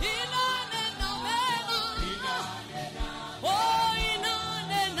 Inanena mema. Oh,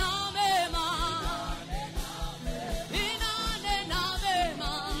 inanena mema. Inanena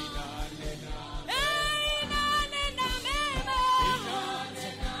mema. Inanena mema.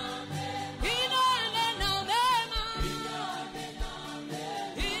 Inanena mema.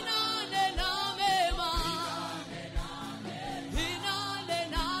 Inanena mema.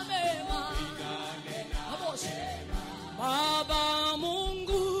 Inanena mema. Baba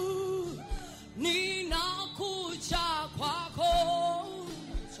Mungu, ninakuja kwako.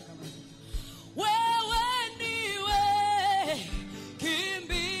 Wewe ndiwe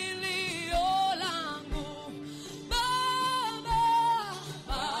kimbilio langu. Baba,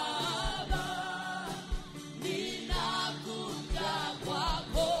 ninakuja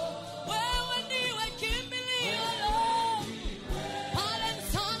kwako. Wewe ndiwe kimbilio langu. Pale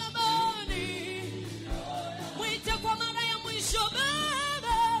msalabani, mwite kwa mara ya mwisho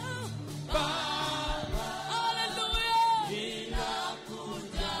Baba. Hallelujah.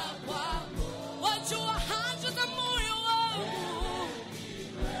 Ninakuja kwako. Wajua haja za moyo wangu.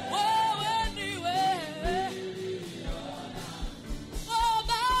 Wewe ndiwe. Oh,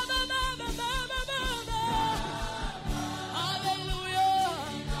 Baba. Hallelujah.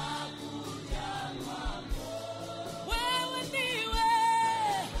 Wewe ndiwe.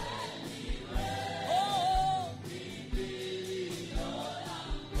 Oh.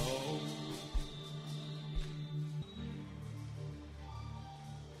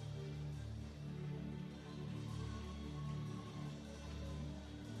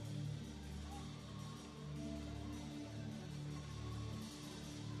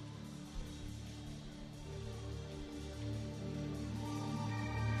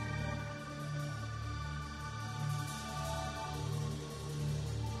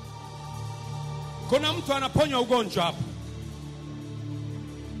 Kuna mtu anaponywa ugonjwa hapa.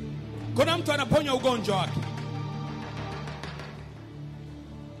 Kuna mtu anaponywa ugonjwa wake.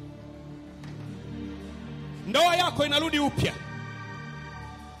 Ndoa yako inarudi upya.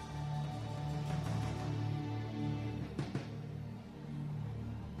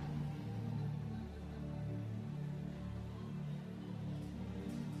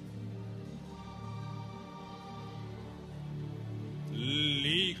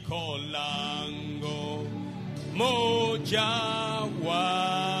 Liko lango moja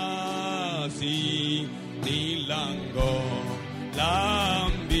wazi, ni lango la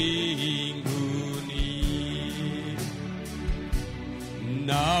mbinguni,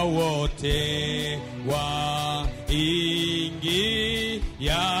 na wote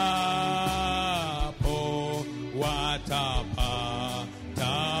waingiapo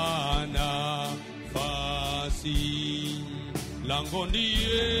sisi. Lango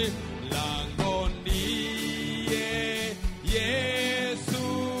ndiye Yesu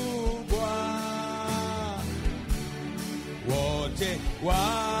Bwana, wote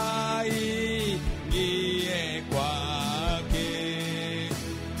waingie kwake.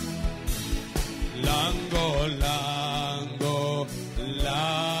 Lango, lango,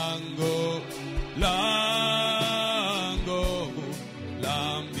 lango, lango la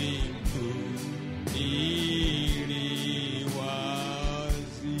mbinguni